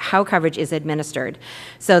is administered,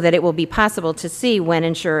 so that it will be possible to see when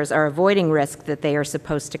insurers are avoiding risk that they are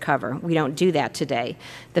supposed to cover. We don't do that today.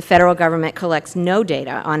 The federal government collects no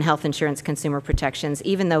data on health insurance consumer protections,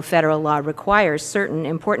 even though federal law requires certain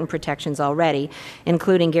important protections already,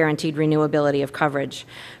 including guaranteed renewability of coverage.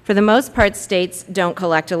 For the most part, states don't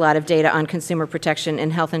collect a lot of data on consumer protection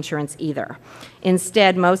in health insurance either.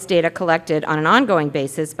 Instead, most data collected on an ongoing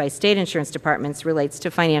basis by state insurance departments relates to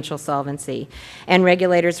financial solvency, and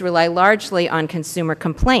regulators rely largely on consumer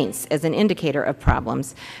complaints as an indicator of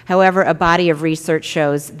problems. However, a body of research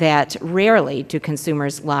shows that rarely do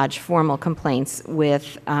consumers lodge formal complaints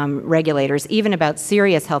with regulators, even about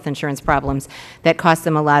serious health insurance problems that cost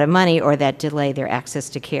them a lot of money or that delay their access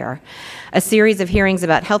to care. A series of hearings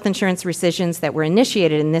about health insurance rescissions that were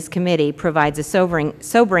initiated in this committee provides a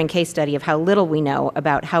sobering case study of how little we know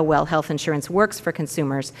about how well health insurance works for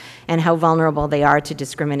consumers and how vulnerable they are to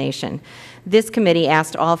discrimination. This committee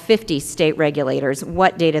asked all 50 state regulators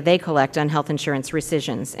what data they collect on health insurance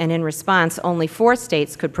rescissions, and in response, only 4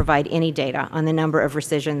 states could provide any data on the number of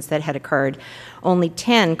rescissions that had occurred. Only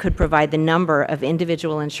 10 could provide the number of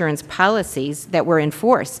individual insurance policies that were in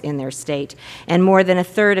force in their state, and more than a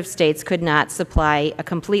third of states could not supply a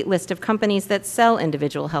complete list of companies that sell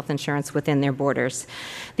individual health insurance within their borders.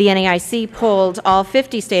 The NAIC polled all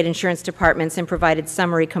 50 state insurance departments and provided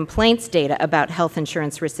summary complaints data about health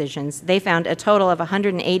insurance rescissions. They found a total of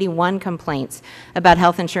 181 complaints about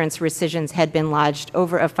health insurance rescissions had been lodged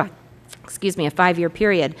over a 5-year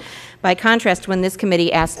period. By contrast, when this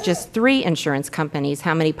committee asked just 3 insurance companies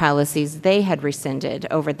how many policies they had rescinded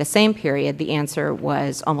over the same period, the answer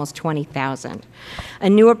was almost 20,000. A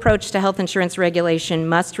new approach to health insurance regulation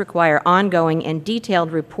must require ongoing and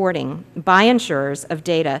detailed reporting by insurers of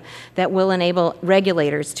data that will enable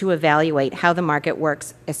regulators to evaluate how the market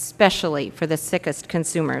works, especially for the sickest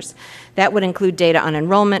consumers. That would include data on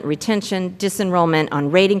enrollment, retention, disenrollment, on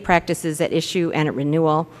rating practices at issue and at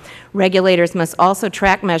renewal. Regulators Regulators must also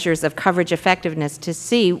track measures of coverage effectiveness to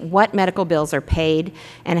see what medical bills are paid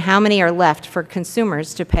and how many are left for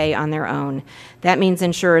consumers to pay on their own. That means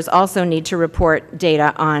insurers also need to report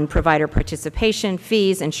data on provider participation,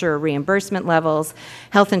 fees, insurer reimbursement levels,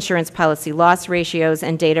 health insurance policy loss ratios,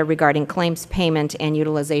 and data regarding claims payment and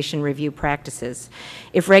utilization review practices.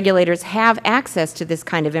 If regulators have access to this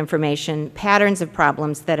kind of information, patterns of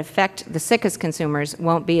problems that affect the sickest consumers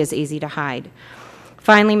won't be as easy to hide.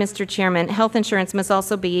 Finally, Mr. Chairman, health insurance must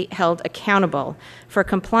also be held accountable for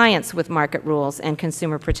compliance with market rules and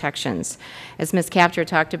consumer protections. As Ms. Kaptur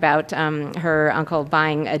talked about her uncle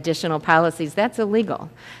buying additional policies, that's illegal.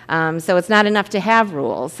 So it's not enough to have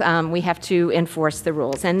rules. We have to enforce the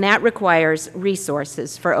rules, and that requires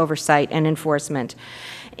resources for oversight and enforcement.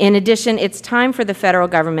 In addition, it's time for the federal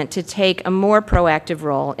government to take a more proactive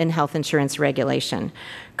role in health insurance regulation.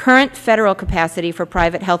 Current federal capacity for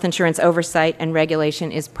private health insurance oversight and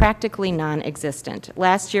regulation is practically non-existent.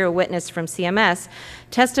 Last year, a witness from CMS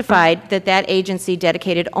testified that that agency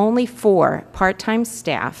dedicated only 4 part-time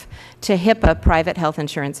staff to HIPAA private health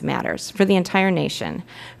insurance matters for the entire nation.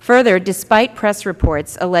 Further, despite press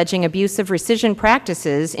reports alleging abusive rescission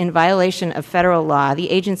practices in violation of federal law, the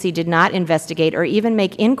agency did not investigate or even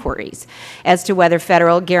make inquiries as to whether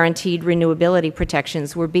federal guaranteed renewability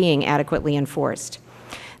protections were being adequately enforced.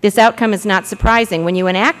 This outcome is not surprising. When you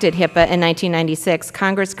enacted HIPAA in 1996,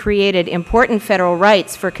 Congress created important federal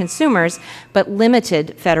rights for consumers, but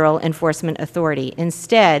limited federal enforcement authority.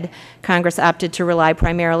 Instead, Congress opted to rely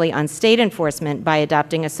primarily on state enforcement by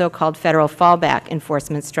adopting a so-called federal fallback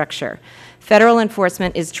enforcement structure. Federal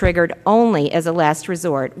enforcement is triggered only as a last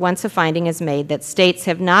resort once a finding is made that states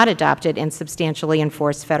have not adopted and substantially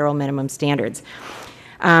enforced federal minimum standards.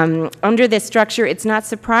 Under this structure, it's not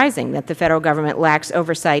surprising that the federal government lacks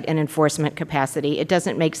oversight and enforcement capacity. It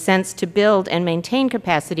doesn't make sense to build and maintain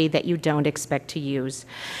capacity that you don't expect to use.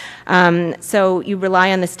 So you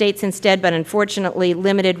rely on the states instead, but unfortunately,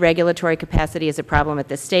 limited regulatory capacity is a problem at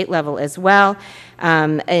the state level as well.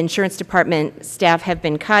 Insurance department staff have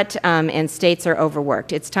been cut, and states are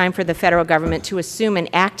overworked. It's time for the federal government to assume an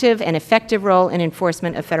active and effective role in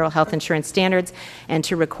enforcement of federal health insurance standards and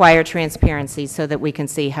to require transparency so that we can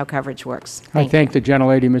see how coverage works. I thank the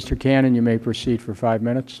gentlelady. Mr. Cannon, you may proceed for 5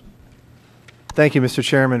 minutes. Thank you, Mr.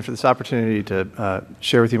 Chairman, for this opportunity to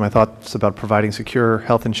share with you my thoughts about providing secure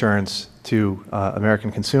health insurance to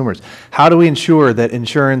American consumers. How do we ensure that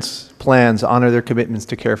insurance plans honor their commitments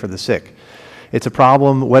to care for the sick? It's a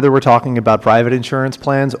problem whether we're talking about private insurance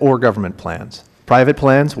plans or government plans. Private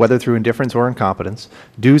plans, whether through indifference or incompetence,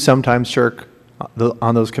 do sometimes shirk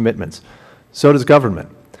on those commitments. So does government.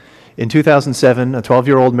 In 2007, a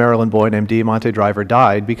 12-year-old Maryland boy named Diamante Driver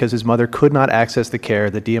died because his mother could not access the care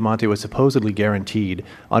that Diamante was supposedly guaranteed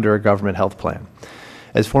under a government health plan.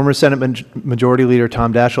 As former Senate Majority Leader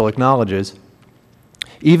Tom Daschle acknowledges,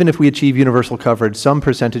 even if we achieve universal coverage, some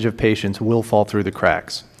percentage of patients will fall through the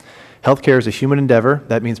cracks. Healthcare is a human endeavor.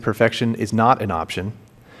 That means perfection is not an option.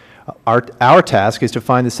 Our task is to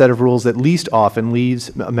find the set of rules that least often leaves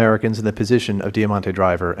Americans in the position of Diamante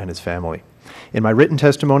Driver and his family. In my written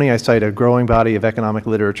testimony, I cite a growing body of economic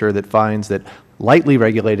literature that finds that lightly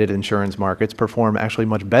regulated insurance markets perform actually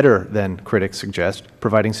much better than critics suggest,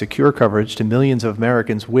 providing secure coverage to millions of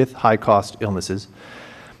Americans with high-cost illnesses.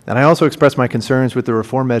 And I also express my concerns with the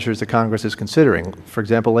reform measures that Congress is considering. For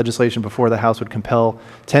example, legislation before the House would compel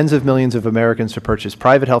tens of millions of Americans to purchase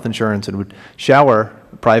private health insurance and would shower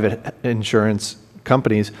private insurance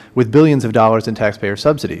companies with billions of dollars in taxpayer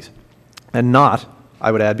subsidies. And not,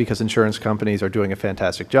 I would add, because insurance companies are doing a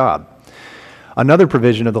fantastic job. Another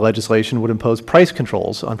provision of the legislation would impose price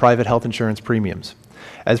controls on private health insurance premiums.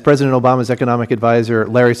 As President Obama's economic advisor,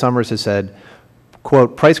 Larry Summers, has said,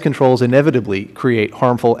 quote, price controls inevitably create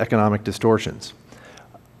harmful economic distortions.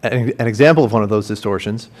 An example of one of those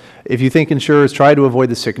distortions, if you think insurers try to avoid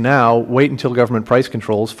the sick now, wait until government price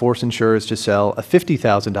controls force insurers to sell a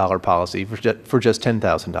 $50,000 policy for just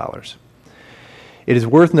 $10,000. It is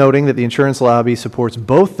worth noting that the insurance lobby supports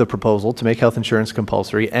both the proposal to make health insurance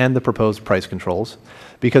compulsory and the proposed price controls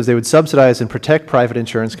because they would subsidize and protect private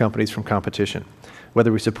insurance companies from competition.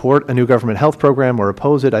 Whether we support a new government health program or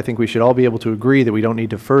oppose it, I think we should all be able to agree that we don't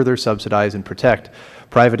need to further subsidize and protect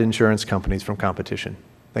private insurance companies from competition.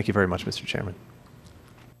 Thank you very much, Mr. Chairman.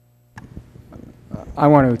 I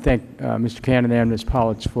want to thank Mr. Cannon and Ms.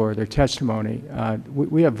 Politz for their testimony.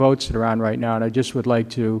 We have votes that are on right now, and I just would like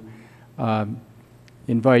to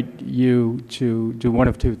invite you to do one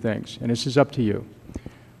of two things, and this is up to you.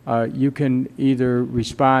 You can either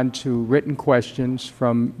respond to written questions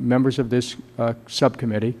from members of this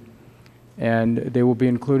subcommittee, and they will be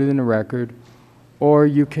included in the record, or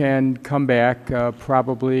you can come back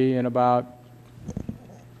probably in about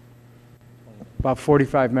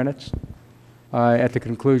 45 minutes at the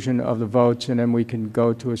conclusion of the votes, and then we can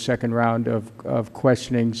go to a second round of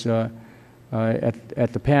questionings at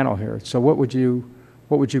the panel here. So what would you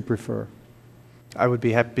prefer? I would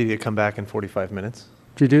be happy to come back in 45 minutes.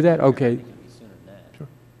 Did you do that? Okay. Sure.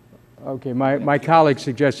 Okay, my colleague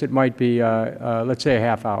suggests it might be, let's say, a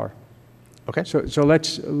half hour. Okay. So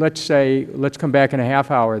let's come back in a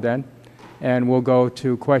half hour then, and we'll go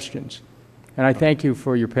to questions. And I thank you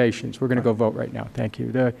for your patience. We're going to go vote right now. Thank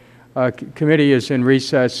you. The committee is in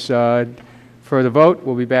recess for the vote.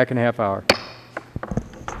 We'll be back in a half hour.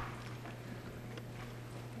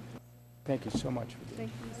 Thank you so much. Thank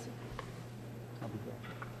you. I'll be back.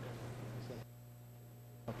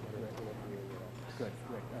 Okay, good.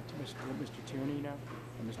 To Mr. Tierney now,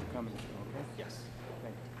 and Mr. Cummings, okay? Yes.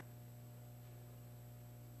 Thank you.